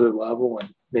whole nother level, and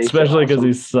especially because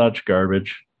he's such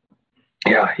garbage.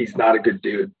 Yeah, he's not a good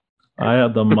dude. I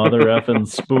had the mother effing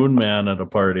spoon man at a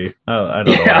party. I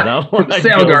don't know.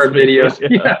 Soundgarden videos.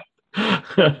 Yeah.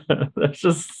 There's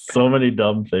just so many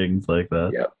dumb things like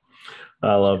that. Yeah.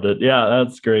 I loved it. Yeah,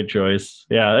 that's a great choice.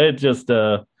 Yeah, it just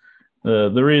the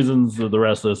reasons of the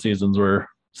rest of the seasons were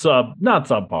not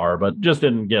subpar, but just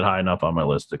didn't get high enough on my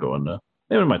list to go into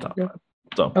even my top 5.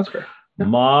 So that's fair. Yeah.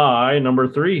 My number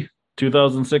 3,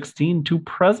 2016 to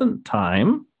present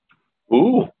time.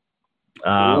 Ooh.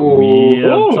 We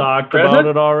have talked about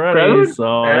it already,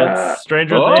 so it's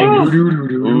Stranger Things.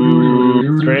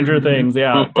 Stranger Things,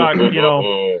 yeah.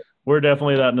 We're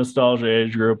definitely that nostalgia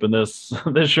age group, and this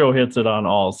show hits it on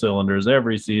all cylinders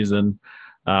every season.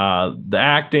 The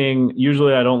acting,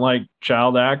 usually I don't like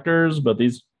child actors, but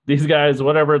these guys,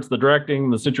 whatever it's the directing,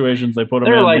 the situations they put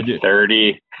them in, they're like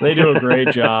 30. They do a great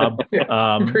job.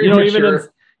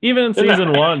 Even in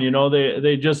season 1,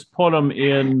 they just put them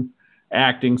in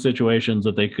acting situations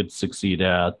that they could succeed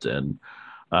at, and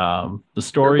the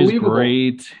story's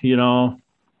great.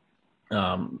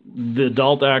 The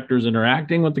adult actors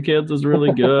interacting with the kids is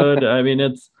really good. I mean,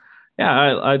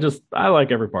 I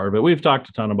like every part of it. We've talked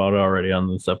a ton about it already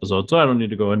on this episode, so I don't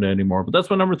need to go into any more, but that's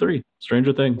my number 3,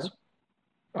 Stranger Things.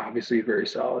 Obviously very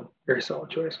solid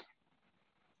choice.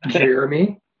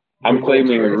 Jeremy? I'm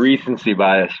claiming recency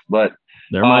bias, but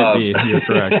there might be. You're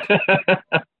correct.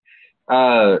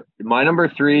 My number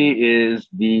 3 is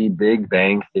The Big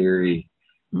Bang Theory.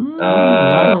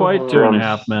 Not quite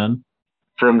 2.5, man.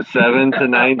 From 7 to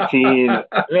 19.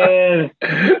 Man,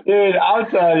 dude, I'll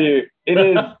tell you, it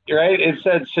is, right? It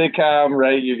said sitcom,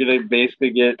 right? You're going to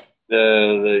basically get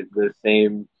the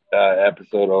same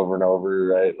episode over and over,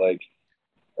 right? Like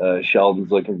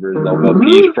Sheldon's looking for his Nobel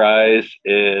Peace Prize,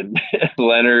 and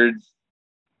Leonard's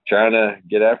trying to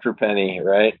get after Penny,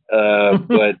 right?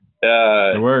 But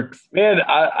it works. Man,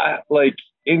 I like,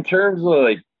 in terms of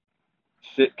like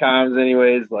sitcoms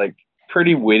anyways, like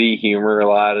pretty witty humor a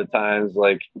lot of times,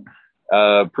 like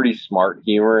pretty smart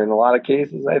humor in a lot of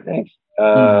cases, I think.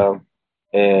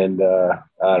 And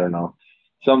I don't know,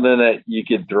 something that you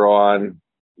could throw on,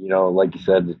 like you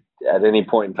said, at any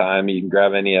point in time, you can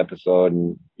grab any episode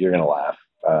and you're going to laugh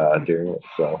during it.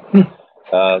 So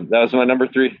that was my number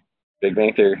 3, Big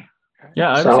Bang Theory.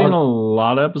 Yeah, I've seen a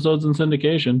lot of episodes in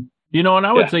syndication. And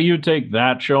I would say you take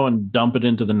that show and dump it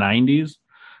into the 90s,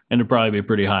 and it'd probably be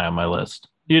pretty high on my list.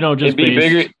 Just it'd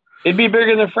be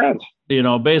bigger than Friends.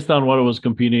 Based on what it was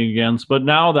competing against. But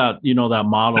now that, that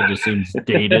model just seems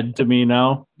dated to me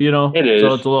now, It is.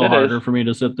 So it's a little harder for me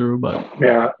to sit through, but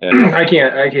yeah. I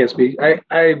can't speak.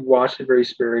 I watched it very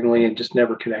sparingly and just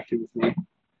never connected with me.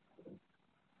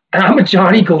 And I'm a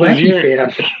Johnny Galecki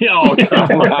fan. Oh,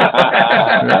 come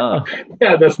on.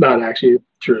 Yeah, that's not actually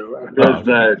true. That's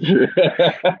not true.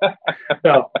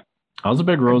 No. I was a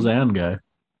big Roseanne guy.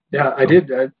 Yeah, I did.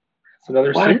 It's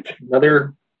another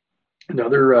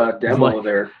demo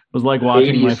there. It was like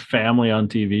watching 80s. My family on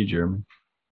TV, Jeremy.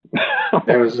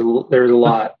 There was a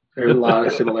lot. There's a lot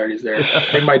of similarities there.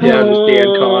 I think my dad was Dan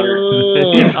Connor.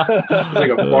 It was like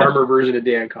a farmer version of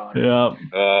Dan Connor. Yeah.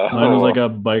 Mine was like a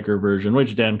biker version,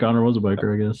 which Dan Connor was a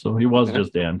biker, I guess. So he was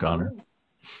just Dan Connor.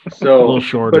 So a little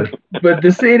shorter. But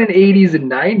this ain't an 80s and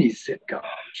 90s sitcom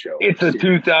show. It's a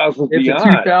 2000s It's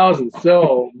beyond. a 2000s.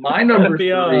 So my number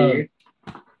 3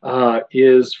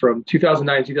 is from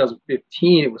 2009,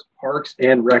 2015. It was Parks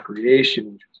and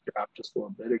Recreation, which was dropped just a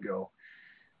little bit ago.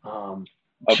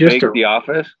 The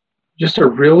Office? Just a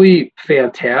really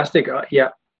fantastic,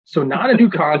 so not a new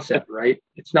concept, right?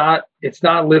 It's not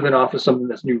living off of something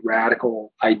that's new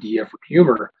radical idea for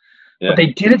humor, but they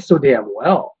did it so damn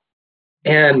well.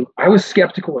 And I was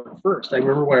skeptical at first. I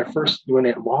remember when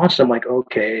it launched, I'm like,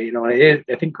 okay, I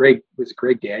think Greg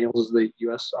Daniels is the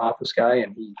U.S. Office guy,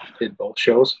 and he did both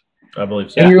shows. I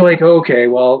believe so. And you're like, okay,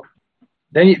 well,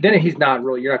 then he's not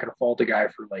really. You're not going to fault a guy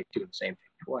for like doing the same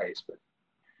thing twice, but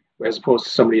as opposed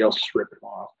to somebody else just ripping him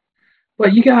off.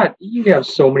 But you have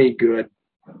so many good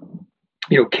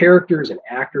characters and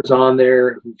actors on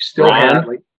there who still had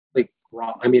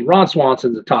Ron. I mean, Ron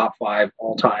Swanson's a top 5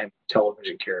 all-time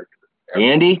television character.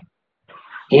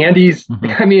 Andy's,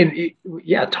 I mean,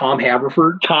 Tom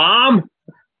Haverford. Tom.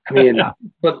 I mean,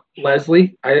 but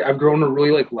Leslie, I've grown to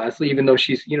really like Leslie, even though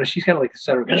she's kind of like the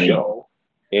center of the show.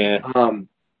 Yeah.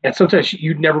 And sometimes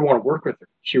you'd never want to work with her.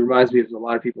 She reminds me of a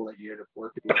lot of people that you end up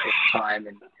working with at the time,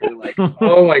 and you're like,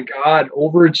 oh my God,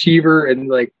 overachiever and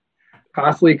like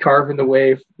constantly carving the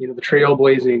way, the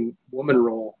trailblazing woman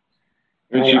role.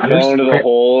 And she fell into the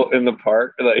hole in the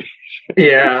park. Like,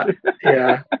 yeah.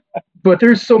 But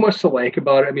there's so much to like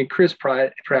about it. I mean, Chris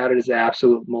Pratt is the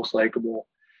absolute most likable.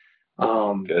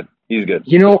 Good. He's good.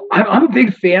 I'm a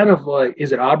big fan of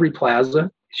is it Aubrey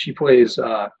Plaza? She plays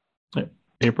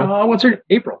April. What's her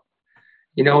April?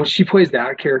 She plays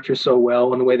that character so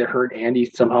well, and the way that her and Andy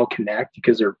somehow connect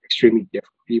because they're extremely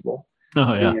different people.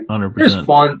 Oh yeah,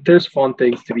 100%. There's fun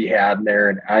things to be had in there,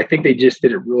 and I think they just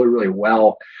did it really, really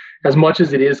well. As much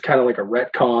as it is kind of like a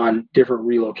retcon, different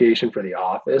relocation for The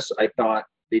Office, I thought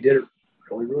they did it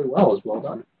really, really well. It was well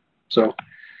done. So,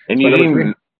 and you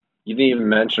didn't even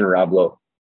mention Rob Lowe.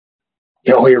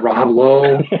 Oh, you're Rob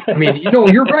Lowe. I mean,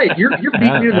 you're right. You're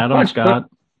beating me to the Adam punch. Scott.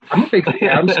 I'm a big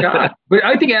Adam Scott, but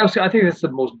I think that's the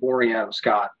most boring Adam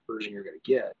Scott version you're going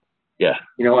to get. Yeah.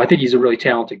 I think he's a really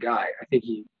talented guy. I think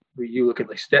you look at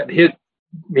like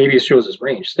maybe it shows his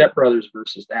range. Step Brothers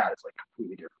versus that is like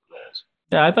completely different roles.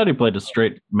 Yeah, I thought he played a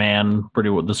straight man pretty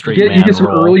well. The straight man. You get some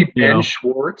role, early Ben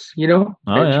Schwartz, Oh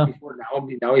yeah. Before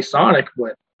now he's Sonic,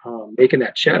 but making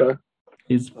that cheddar.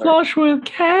 He's flush with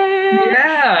cash.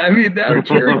 Yeah, I mean that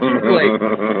character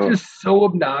like just so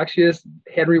obnoxious.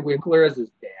 Henry Winkler as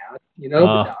his dad, the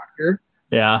doctor.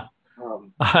 Yeah.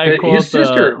 I quote his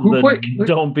sister, the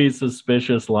 "Don't be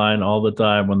suspicious" line all the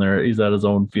time when he's at his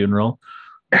own funeral.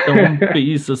 Don't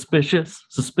be suspicious.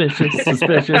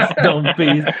 Don't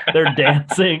be. They're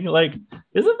dancing. Like,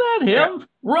 isn't that him?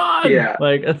 Run! Yeah.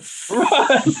 Like, it's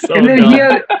so and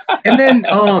then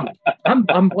dumb.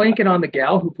 I'm blanking on the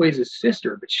gal who plays his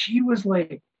sister, but she was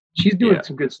like, she's doing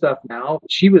some good stuff now.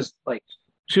 She was awesome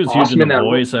huge in the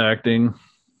voice acting.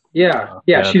 Yeah.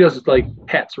 She does like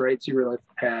Pets, right? So you realize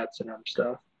Pets and other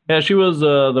stuff. Yeah, she was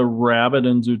the rabbit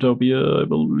in Zootopia, I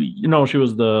believe. She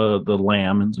was the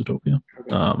lamb in Zootopia.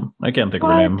 I can't think of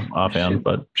her name offhand,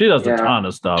 but she does a ton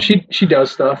of stuff. She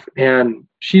does stuff, and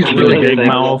she's really Big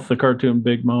Mouth, the cartoon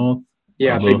Big Mouth.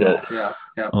 Yeah,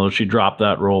 yeah. Although she dropped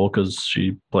that role because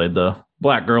she played the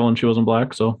black girl and she wasn't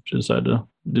black, so she decided to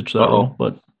ditch that role.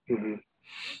 But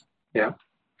yeah,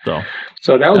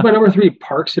 so that was my number 3,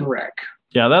 Parks and Rec.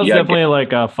 Yeah, that was definitely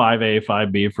like a 5A,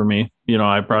 5B for me.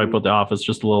 I probably put The Office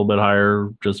just a little bit higher,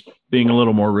 just being a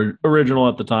little more original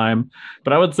at the time.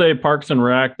 But I would say Parks and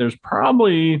Rec, there's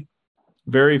probably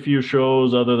very few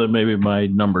shows other than maybe my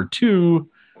number 2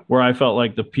 where I felt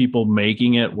like the people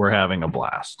making it were having a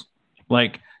blast.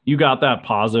 Like, you got that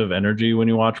positive energy when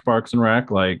you watch Parks and Rec.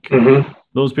 Like,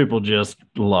 those people just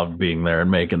loved being there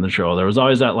and making the show. There was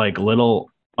always that like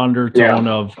little undertone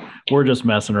of we're just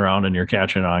messing around and you're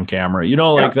catching it on camera,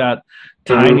 like that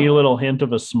tiny little hint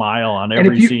of a smile on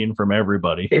every scene from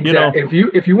everybody. Exactly.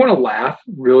 If you want to laugh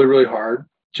really, really hard,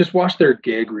 just watch their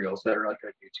gag reels that are like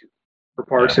on YouTube for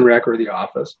Parks and Rec or The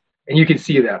Office, and you can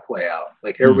see that play out.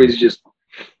 Like everybody's just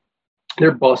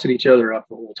they're busting each other up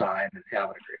the whole time and having a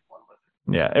great fun with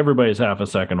it. Yeah, everybody's half a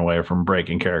second away from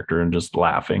breaking character and just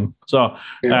laughing. So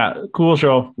cool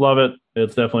show, love it.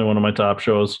 It's definitely one of my top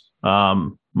shows.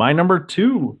 My number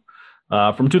 2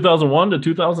 from 2001 to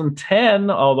 2010,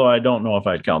 although I don't know if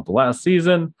I'd count the last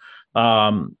season,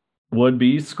 would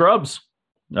be Scrubs.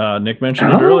 Nick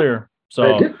mentioned it earlier.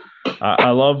 So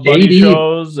I love buddy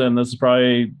shows, and this is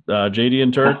probably JD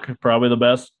and Turk, probably the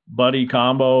best buddy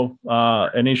combo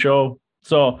any show.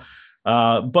 So,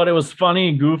 but it was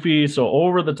funny, goofy, so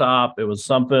over the top. It was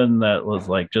something that was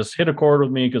like just hit a chord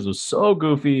with me because it was so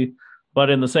goofy. But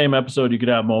in the same episode, you could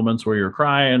have moments where you're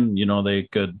crying. They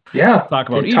could talk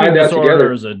about eating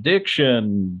disorders,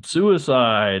 addiction,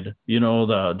 suicide,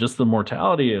 the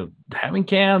mortality of having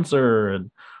cancer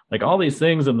and like all these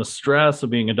things, and the stress of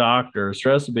being a doctor,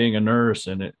 stress of being a nurse.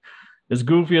 And it, as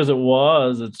goofy as it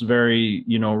was, it's very,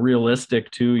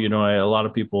 realistic too. A lot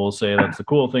of people will say that's the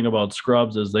cool thing about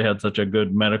Scrubs is they had such a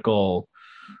good medical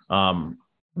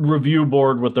review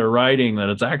board with their writing that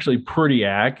it's actually pretty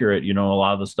accurate, a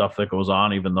lot of the stuff that goes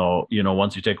on, even though,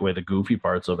 once you take away the goofy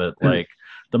parts of it, like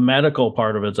the medical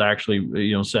part of it's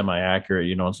actually, semi-accurate.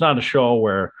 It's not a show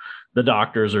where the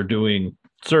doctors are doing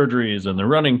surgeries and they're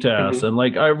running tests and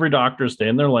like every doctor stay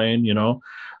in their lane.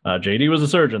 JD was a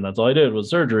surgeon. That's all he did was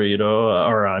surgery,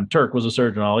 or Turk was a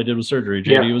surgeon. All he did was surgery.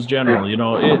 JD was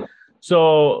general,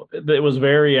 So it was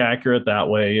very accurate that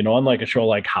way, unlike a show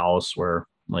like House where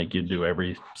like you do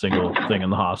every single thing in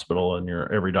the hospital and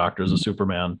every doctor is a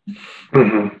Superman.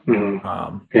 Yeah,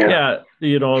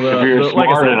 like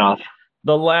I said, enough.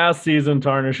 The last season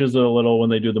tarnishes it a little when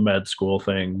they do the med school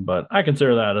thing, but I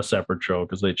consider that a separate show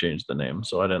because they changed the name,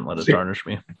 so I didn't let it tarnish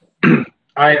me.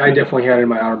 I definitely had it in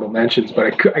my honorable mentions, but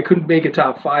I couldn't make it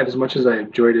top 5 as much as I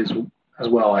enjoyed it as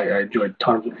well. I enjoyed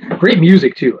tons of great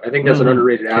music too. I think that's an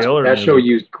underrated aspect. That show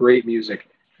used great music,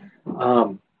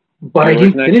 but I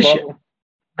didn't finish it.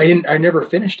 I never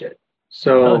finished it.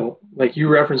 So, like you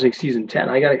referencing season 10,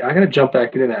 I gotta jump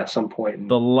back into that at some point.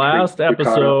 The last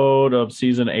episode of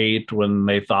season 8, when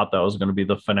they thought that was going to be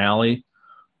the finale.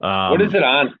 What is it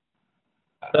on?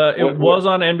 It was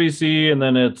on NBC, and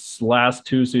then its last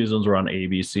 2 seasons were on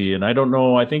ABC. And I don't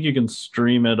know. I think you can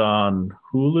stream it on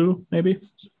Hulu, maybe.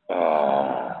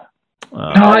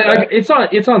 It's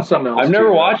on something else. I've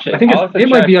never watched it. I think it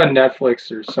might be on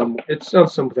Netflix or some. It's on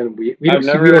something we don't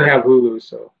have Hulu,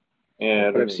 so.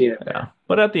 Yeah, but I've seen it. Yeah,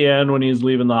 but at the end, when he's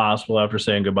leaving the hospital after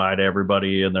saying goodbye to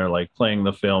everybody, and they're like playing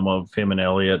the film of him and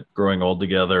Elliot growing old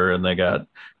together, and they got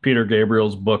Peter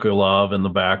Gabriel's Book of Love in the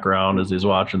background as he's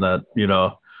watching that,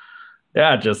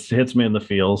 it just hits me in the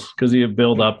feels because he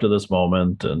build up to this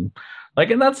moment, and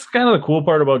that's kind of the cool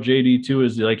part about JD too,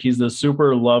 is like he's this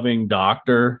super loving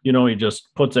doctor. He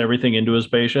just puts everything into his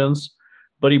patients,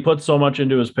 but he puts so much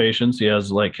into his patients. He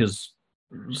has like his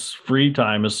free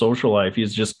time, his social life.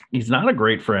 He's not a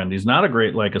great friend. He's not a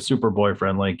great, like a super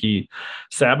boyfriend. Like he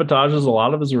sabotages a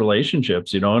lot of his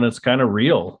relationships, and it's kind of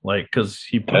real, like, because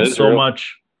he puts so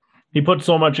much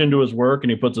into his work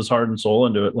and he puts his heart and soul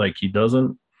into it. Like he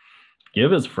doesn't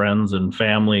give his friends and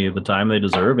family the time they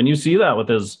deserve. And you see that with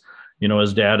his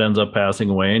dad ends up passing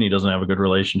away and he doesn't have a good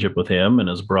relationship with him, and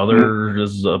his brother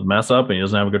is a mess up and he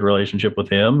doesn't have a good relationship with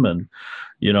him. And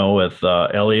with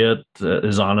Elliot,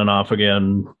 is on and off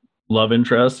again love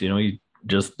interest. He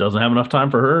just doesn't have enough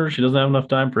time for her. She doesn't have enough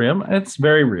time for him. It's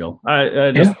very real.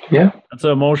 It's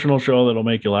an emotional show that'll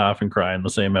make you laugh and cry in the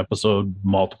same episode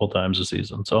multiple times a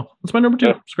season. So that's my number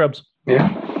 2, Scrubs.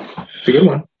 Yeah, it's a good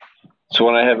one. So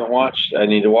when I haven't watched, I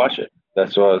need to watch it.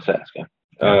 That's what I was asking.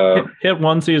 Hit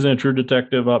 1 season of True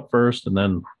Detective up first, and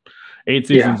then 8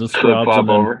 seasons of Scrubs, and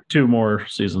then 2 more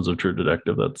seasons of True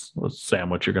Detective. That's a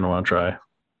sandwich you're going to want to try.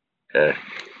 Okay.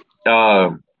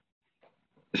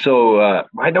 So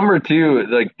my number 2,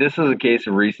 like, this is a case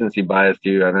of recency bias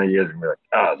too. I know you guys are gonna be like,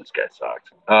 "Oh, this guy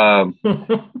sucks."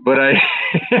 But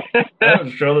I'm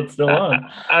sure that's still on.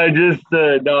 I just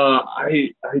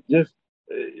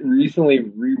recently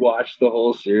rewatched the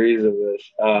whole series of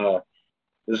this.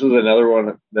 This was another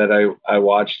one that I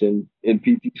watched in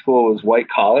PT school. It was White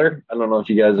Collar. I don't know if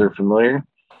you guys are familiar.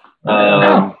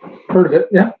 Heard of it?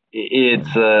 Yeah.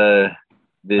 It's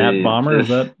Matt Bomer, is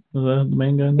that the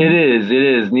main guy? It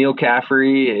is. Neil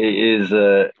Caffrey is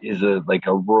a like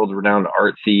a world-renowned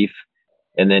art thief,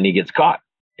 and then he gets caught,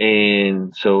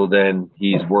 and so then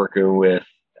he's working with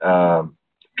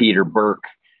Peter Burke,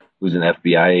 who's an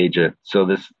FBI agent.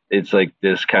 So it's like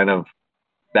this kind of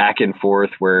back and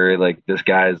forth where like this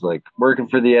guy's like working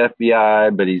for the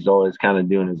FBI, but he's always kind of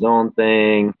doing his own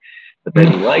thing. But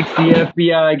then he likes the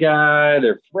FBI guy.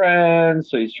 They're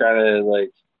friends, so he's trying to like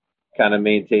kind of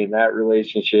maintain that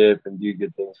relationship and do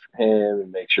good things for him and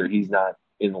make sure he's not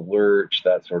in the lurch,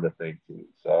 that sort of thing too.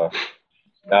 So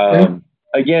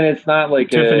again, it's not like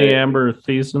Tiffany Amber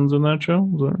Thiessen's in that show.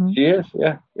 Is that right? She is,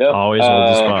 yeah. Yep. Always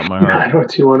holds a spot in my heart. I know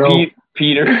what you want to know.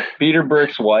 Peter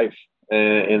Burke's wife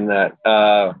in that.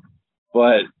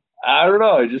 But I don't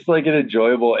know, just like an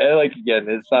enjoyable, and like again,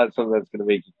 it's not something that's gonna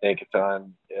make you think a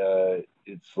ton.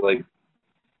 It's like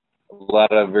a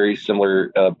lot of very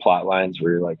similar plot lines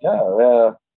where you're like,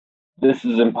 this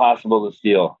is impossible to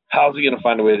steal. How's he going to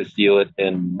find a way to steal it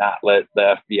and not let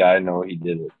the FBI know he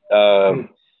did it?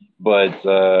 But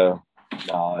no,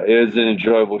 it was an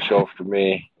enjoyable show for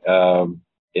me.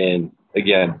 And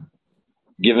again,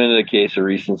 given the case of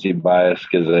recency bias,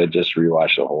 because I just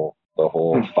rewatched the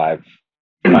whole five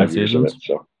seasons.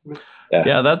 So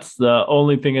yeah, that's the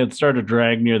only thing that started to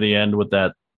drag near the end with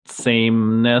that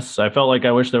sameness. I felt like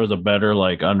I wish there was a better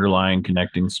like underlying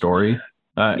connecting story.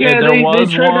 There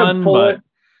was one, but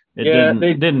it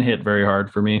didn't hit very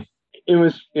hard for me. It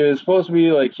was supposed to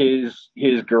be like his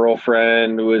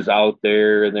girlfriend was out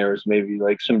there, and there was maybe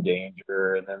like some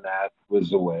danger, and then that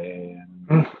was away,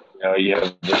 and you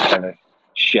have this kind of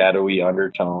shadowy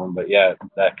undertone. But yeah,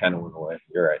 that kind of went away.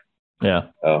 You're right. Yeah.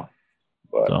 So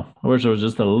I wish there was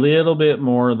just a little bit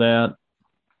more of that.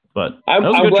 But I'm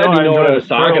glad you know what I was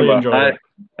talking about.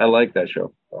 I like that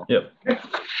show. So. Yep.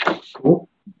 Cool.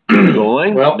 Cool.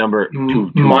 Really? Well, number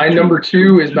two. My number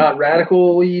 2 is not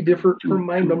radically different from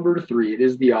my number 3. It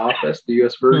is The Office, the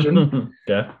U.S. version.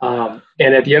 Okay.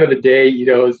 And at the end of the day,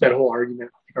 it's that whole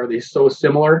argument: are they so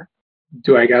similar?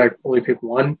 Do I gotta only pick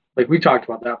one? Like we talked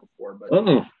about that before, but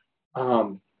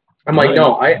I'm like,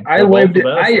 no, I loved it.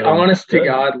 I honest to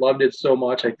God loved it so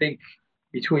much. I think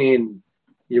between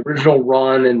the original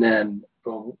run and then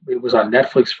it was on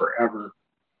Netflix forever.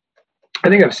 I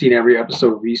think I've seen every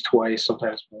episode at least twice,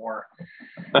 sometimes more.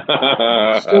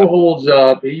 Still holds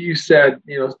up. You said,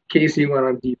 Casey went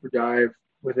on deeper dive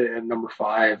with it at number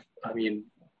 5. I mean,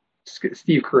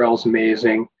 Steve Carell's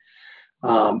amazing.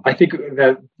 I think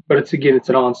that, but it's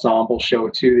an ensemble show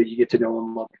too, that you get to know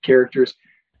and love the characters.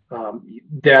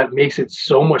 That makes it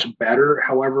so much better.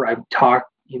 However,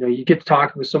 you get to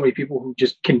talk with so many people who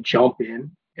just can jump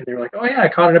in and they're like, oh yeah, I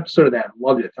caught an episode of that.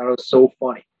 Loved it. Thought it was so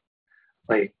funny.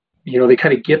 Like, they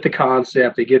kind of get the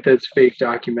concept. They get that it's fake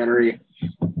documentary,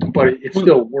 but it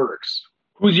still works.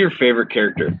 Who's your favorite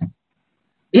character?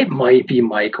 It might be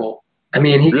Michael. I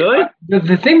mean, really?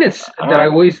 The thing that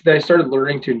I started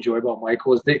learning to enjoy about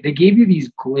Michael is they gave you these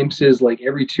glimpses like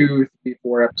every 2, 3,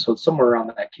 4 episodes, somewhere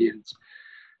around that cadence,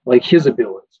 like his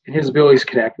abilities to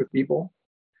connect with people.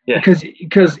 Yeah.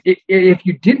 Because if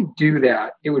you didn't do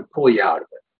that, it would pull you out of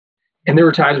it. And there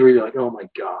were times where you're like, oh my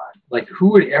God, like who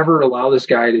would ever allow this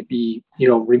guy to be,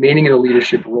 remaining in a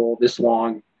leadership role this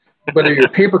long, whether you're a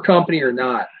paper company or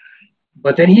not.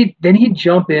 But then he'd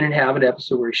jump in and have an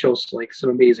episode where he shows like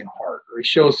some amazing heart, or he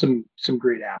shows some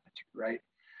great aptitude, right?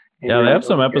 And they have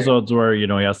some episodes where, he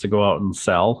has to go out and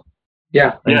sell.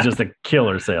 Yeah. And he's just a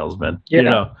killer salesman.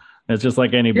 Yeah. It's just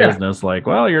like any business, like,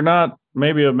 well, you're not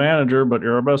maybe a manager, but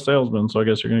you're our best salesman, so I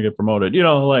guess you're going to get promoted.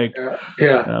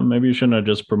 Maybe you shouldn't have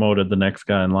just promoted the next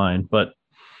guy in line. But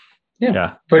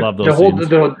but love those the whole scenes.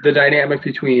 the dynamic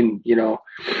between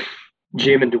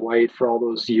Jim and Dwight for all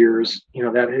those years,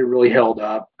 that it really held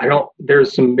up.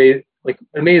 There's some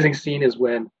amazing scene is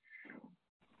when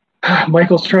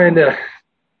Michael's trying to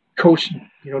coach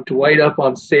Dwight up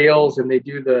on sales, and they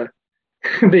do the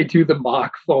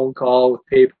mock phone call with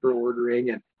paper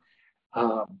ordering, and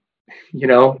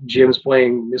Jim's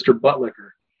playing Mr.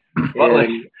 Buttlicker,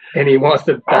 and he wants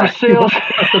to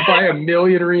buy a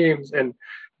million reams, and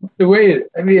the way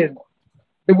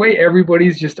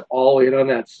everybody's just all in on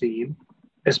that scene,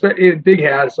 especially big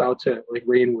hats out to like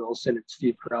Rainn Wilson and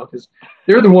Steve Carell, because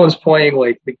they're the ones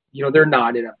playing they're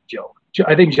not in a joke.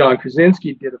 I think John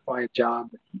Krasinski did a fine job,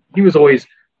 but he was always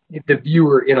the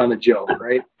viewer in on the joke,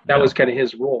 right? That was kind of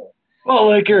his role.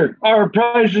 Well, our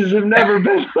prices have never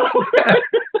been lower.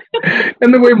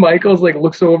 And the way Michael's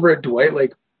looks over at Dwight,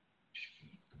 like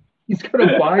he's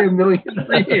gonna buy a million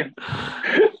reams.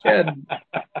 And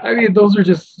I mean, those are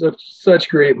just such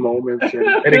great moments.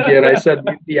 And again, I said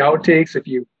the outtakes. If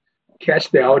you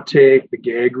catch the outtake, the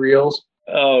gag reels.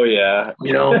 Oh yeah.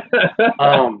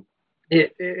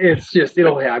 It's just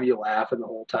it'll have you laughing the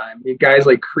whole time. I mean, guys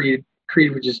like Creed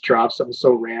would just drop something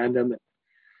so random,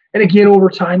 and again, over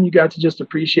time, you got to just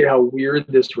appreciate how weird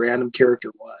this random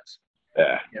character was.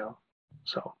 Yeah.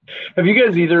 So, have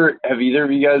either of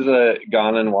you guys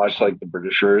gone and watched the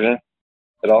British version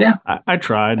at all? Yeah, I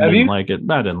tried. I didn't like it.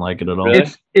 I didn't like it at all.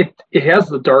 Really? It has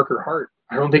the darker heart.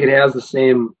 I don't think it has the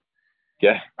same.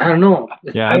 Yeah. I don't know.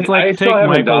 Yeah, it's take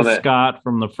Michael Scott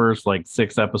from the first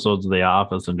 6 episodes of The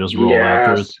Office and just roll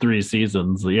out through 3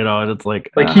 seasons. And it's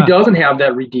he doesn't have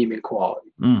that redeeming quality.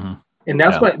 Mm-hmm. And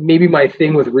that's maybe my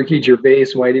thing with Ricky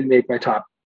Gervais, why I didn't make my top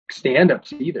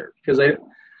stand-ups either, because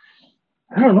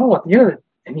I don't know. At the end,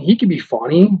 I mean, he can be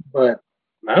funny, but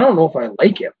I don't know if I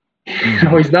like him.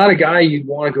 He's not a guy you'd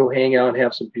want to go hang out and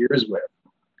have some beers with.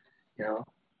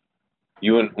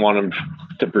 You wouldn't want him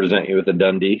to present you with a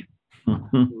Dundee.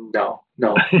 No.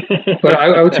 But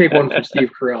I would take one from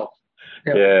Steve Carell.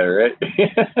 Yep. Yeah, right.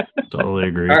 Totally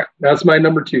agree. All right, that's my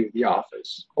number 2, The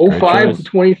Office. 2005 to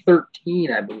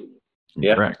 2013, I believe.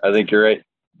 Yeah, correct. I think you're right.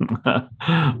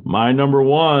 My number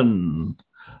 1,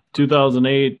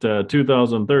 2008 to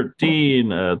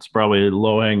 2013. It's probably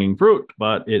low-hanging fruit,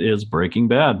 but it is Breaking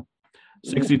Bad.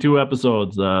 62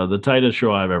 episodes, the tightest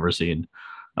show I've ever seen.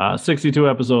 62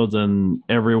 episodes, and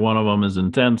every one of them is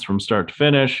intense from start to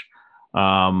finish.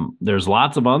 There's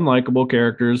lots of unlikable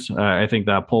characters. I think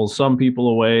that pulls some people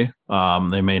away.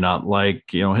 They may not like,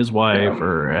 his wife,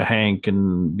 or Hank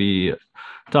can be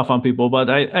tough on people, but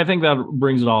I think that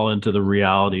brings it all into the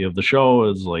reality of the show.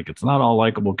 Is it's not all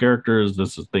likable characters.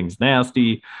 This is things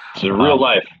nasty. It's real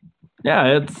life.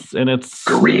 Yeah, it's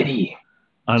gritty.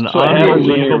 An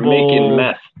unbelievable making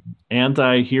meth.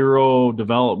 anti-hero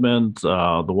development.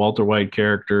 The Walter White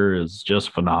character is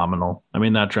just phenomenal. I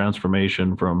mean, that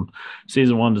transformation from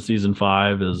season 1 to season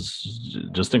 5 is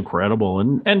just incredible.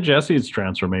 And Jesse's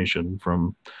transformation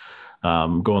from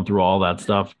going through all that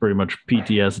stuff, pretty much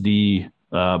PTSD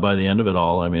by the end of it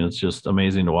all. I mean, it's just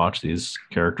amazing to watch these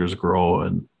characters grow,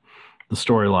 and the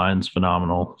storyline's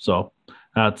phenomenal. So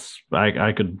that's,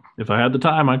 I could, if I had the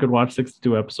time, I could watch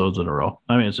 62 episodes in a row.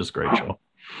 I mean, it's just a great show.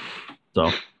 So,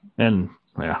 and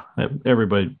yeah,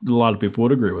 everybody, a lot of people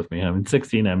would agree with me. I mean,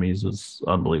 16 Emmys is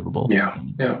unbelievable. Yeah.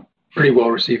 Yeah. Pretty well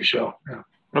received show. Yeah.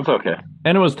 That's okay.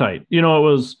 And it was tight. You know, it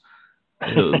was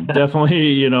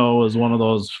definitely, you know, was one of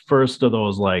those first of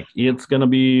those, like, it's going to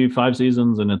be 5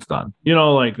 seasons and it's done. You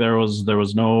know, like there was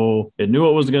no, it knew what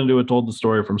it was going to do. It told the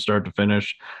story from start to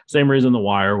finish. Same reason The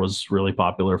Wire was really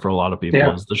popular for a lot of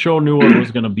people is the show knew what it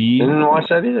was going to be. Didn't watch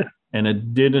that either. And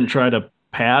it didn't try to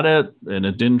pad it, and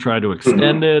it didn't try to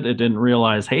extend it. It didn't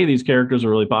realize, hey, these characters are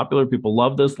really popular. People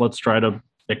love this. Let's try to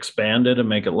expand it and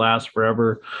make it last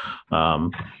forever. You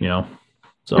know,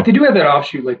 so. But they do have that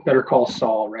offshoot, like Better Call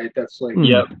Saul, right? That's like,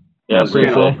 yeah,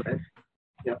 pretty cool. Right?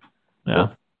 Yep. Yeah,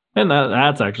 and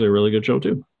that's actually a really good show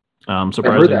too.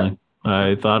 Surprisingly,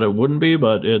 I thought it wouldn't be,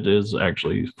 but it is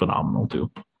actually phenomenal too.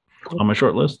 Cool. On my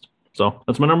short list. So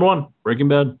that's my number 1, Breaking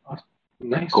Bad. Awesome.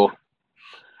 Nice, cool.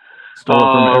 Stole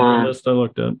it from every list I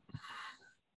looked at.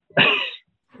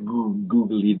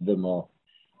 Googled them all.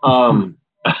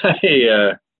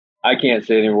 I can't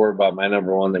say any more about my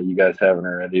number 1 that you guys haven't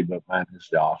already, but mine is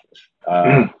The Office.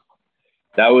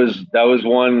 That was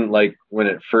one, like, when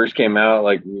it first came out,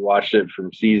 like, we watched it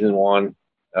from season 1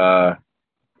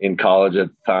 in college at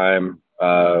the time.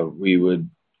 We would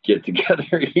get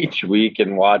together each week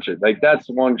and watch it. Like, that's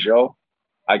one show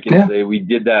I can say we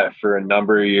did that for a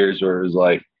number of years where it was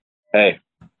like, hey,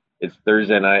 it's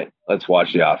Thursday night, let's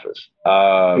watch The Office.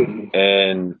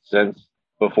 And since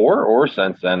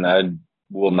then, I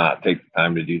will not take the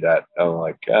time to do that. I'm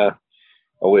like, I'll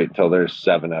wait till there's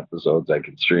 7 episodes I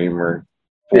can stream, or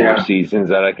 4 seasons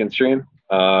that I can stream.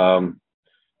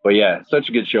 But yeah, such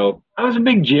a good show. I was a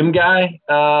big Jim guy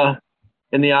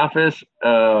in The Office.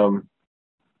 I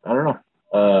don't know.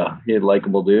 He had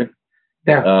likable dude.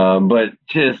 Yeah. But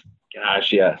just,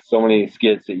 gosh, yeah, so many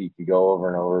skits that you could go over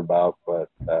and over about. But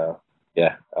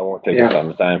yeah, I won't take a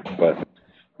ton of time. But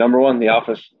number 1, The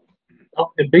Office.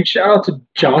 Oh, a big shout out to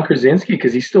John Krasinski,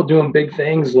 because he's still doing big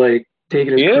things, like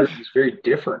taking his career. He's very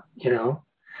different, you know.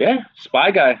 Yeah,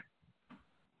 Spy Guy.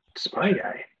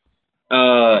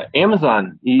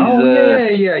 Amazon. He's,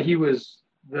 yeah. He was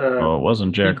the. Oh, it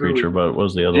wasn't Jack Reacher, but it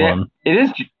was the other one. It is.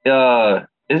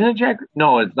 Isn't it Jack?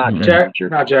 No, it's not Jack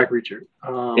Reacher. Not Jack Reacher.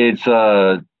 It's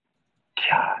God.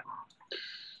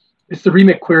 It's the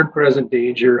remake Clear and Present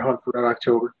Danger, Hunt for Red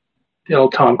October. The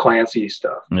old Tom Clancy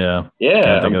stuff. Yeah.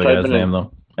 Yeah. I think of the guy's name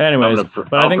though. Anyways,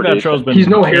 but I think that show's been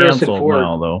canceled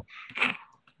now, though.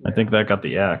 I think that got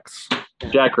the X.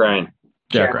 Jack Ryan.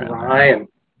 Jack Ryan.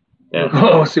 Yeah.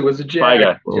 Close. It was a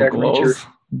Jack Reacher.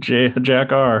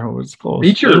 Jack R. was close.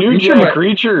 Reacher is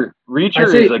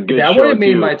a good show. That would have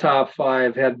made my top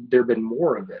 5 had there been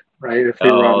more of it, right? If they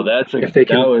if they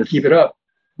can keep it up.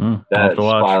 That's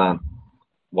spot on.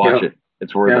 Watch it.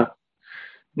 It's worth it.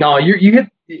 No, you hit,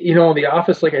 you know, The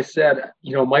Office, like I said,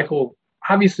 you know, Michael,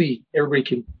 obviously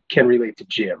everybody can relate to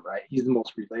Jim, right? He's the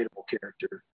most relatable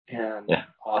character and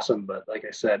awesome. But like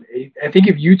I said, I think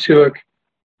if you took,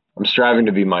 I'm striving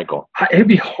to be Michael. It'd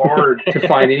be hard to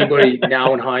find anybody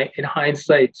now in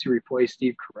hindsight to replace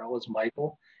Steve Carell as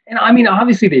Michael. And I mean,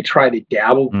 obviously they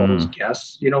dabbled with all those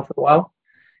guests, you know, for a while.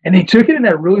 And they took it in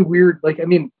that really weird, like, I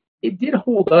mean, it did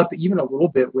hold up even a little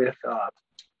bit with,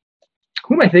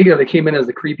 who am I thinking of that came in as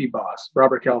the creepy boss?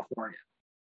 Robert California.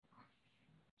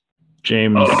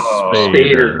 James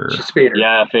Spader. Spader.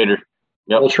 Yeah, Fader.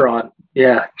 Yep. Ultron.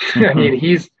 Yeah. I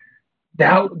mean,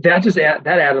 that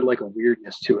added like a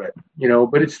weirdness to it, you know,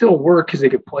 but it still worked because they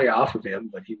could play off of him,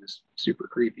 but he was super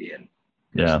creepy and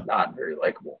not very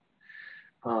likable.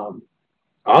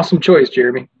 Awesome choice,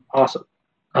 Jeremy. Awesome.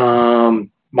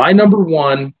 My number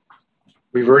 1,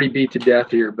 we've already beat to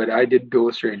death here, but I did go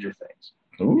with Stranger Things.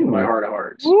 In my heart of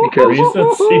hearts, because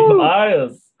recency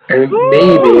bias.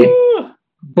 Maybe,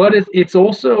 but it's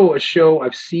also a show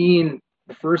I've seen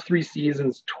the first 3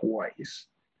 seasons twice.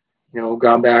 You know,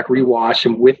 gone back, rewatched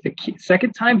them with the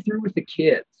second time through with the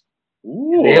kids.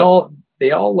 They all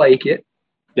like it.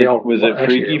 Was it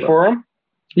freaky for them?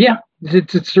 Yeah,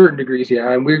 to certain degrees.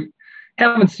 Yeah, and we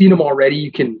haven't seen them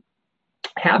already.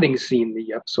 Having seen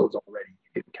the episodes already,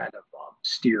 you can kind of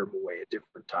steer them away at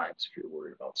different times if you're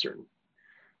worried about certain,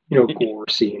 you know, gore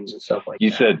scenes and stuff like that.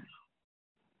 You said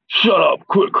shut up,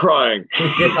 quit crying.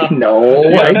 No,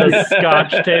 Yeah, the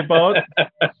Scotch tape out.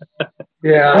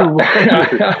 Yeah,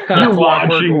 You're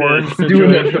watching this.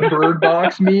 Doing the Bird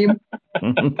Box meme.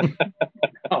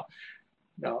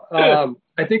 No,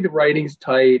 I think the writing's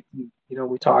tight. You know,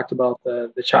 we talked about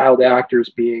the child actors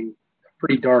being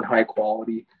pretty darn high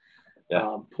quality.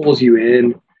 Yeah. Pulls you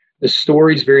in. The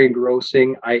story's very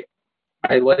engrossing. I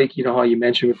like, you know, how you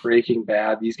mentioned with Breaking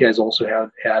Bad. These guys also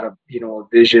have had a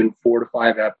vision, 4 to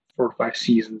 5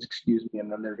 seasons,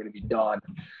 and then they're going to be done.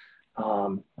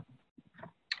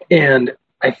 And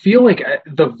I feel like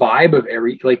the vibe of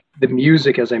the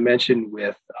music, as I mentioned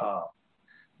with,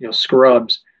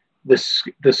 Scrubs, the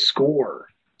score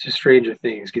to Stranger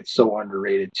Things gets so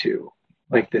underrated too.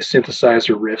 Like the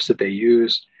synthesizer riffs that they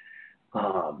use,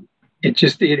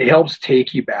 it helps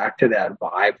take you back to that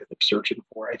vibe that they're searching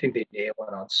for. I think they nail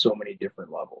it on so many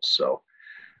different levels. So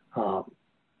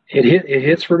it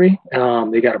hits for me.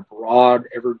 They got a broad,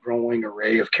 ever-growing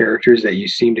array of characters that you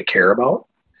seem to care about,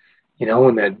 you know,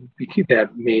 and that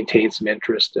maintains some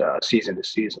interest season to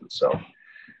season. So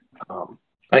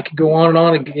I could go on and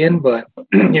on again, but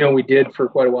you know, we did for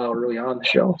quite a while early on the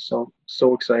show. So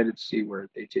excited to see where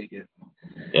they take it.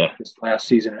 Yeah, this last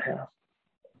season and a half.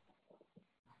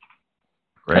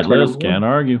 Great list. Can't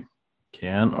argue.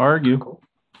 Cool.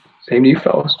 Same to you,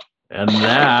 fellas. And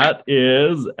that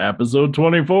is episode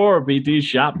 24 of PT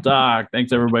Shop Talk.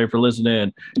 Thanks, everybody, for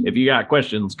listening. If you got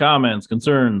questions, comments,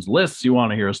 concerns, lists you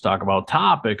want to hear us talk about,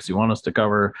 topics you want us to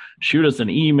cover, shoot us an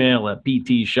email at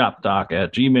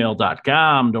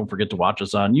ptshoptalk@gmail.com. Don't forget to watch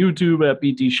us on YouTube at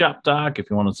PT Shop Talk if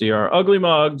you want to see our ugly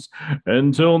mugs.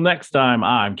 Until next time,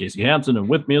 I'm Casey Hansen, and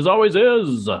with me, as always,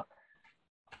 is...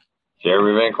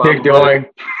 Jeremy Van Cloud. Big doing.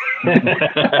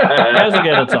 Guys will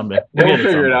get it someday. We'll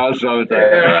figure it out sometime.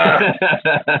 Yeah.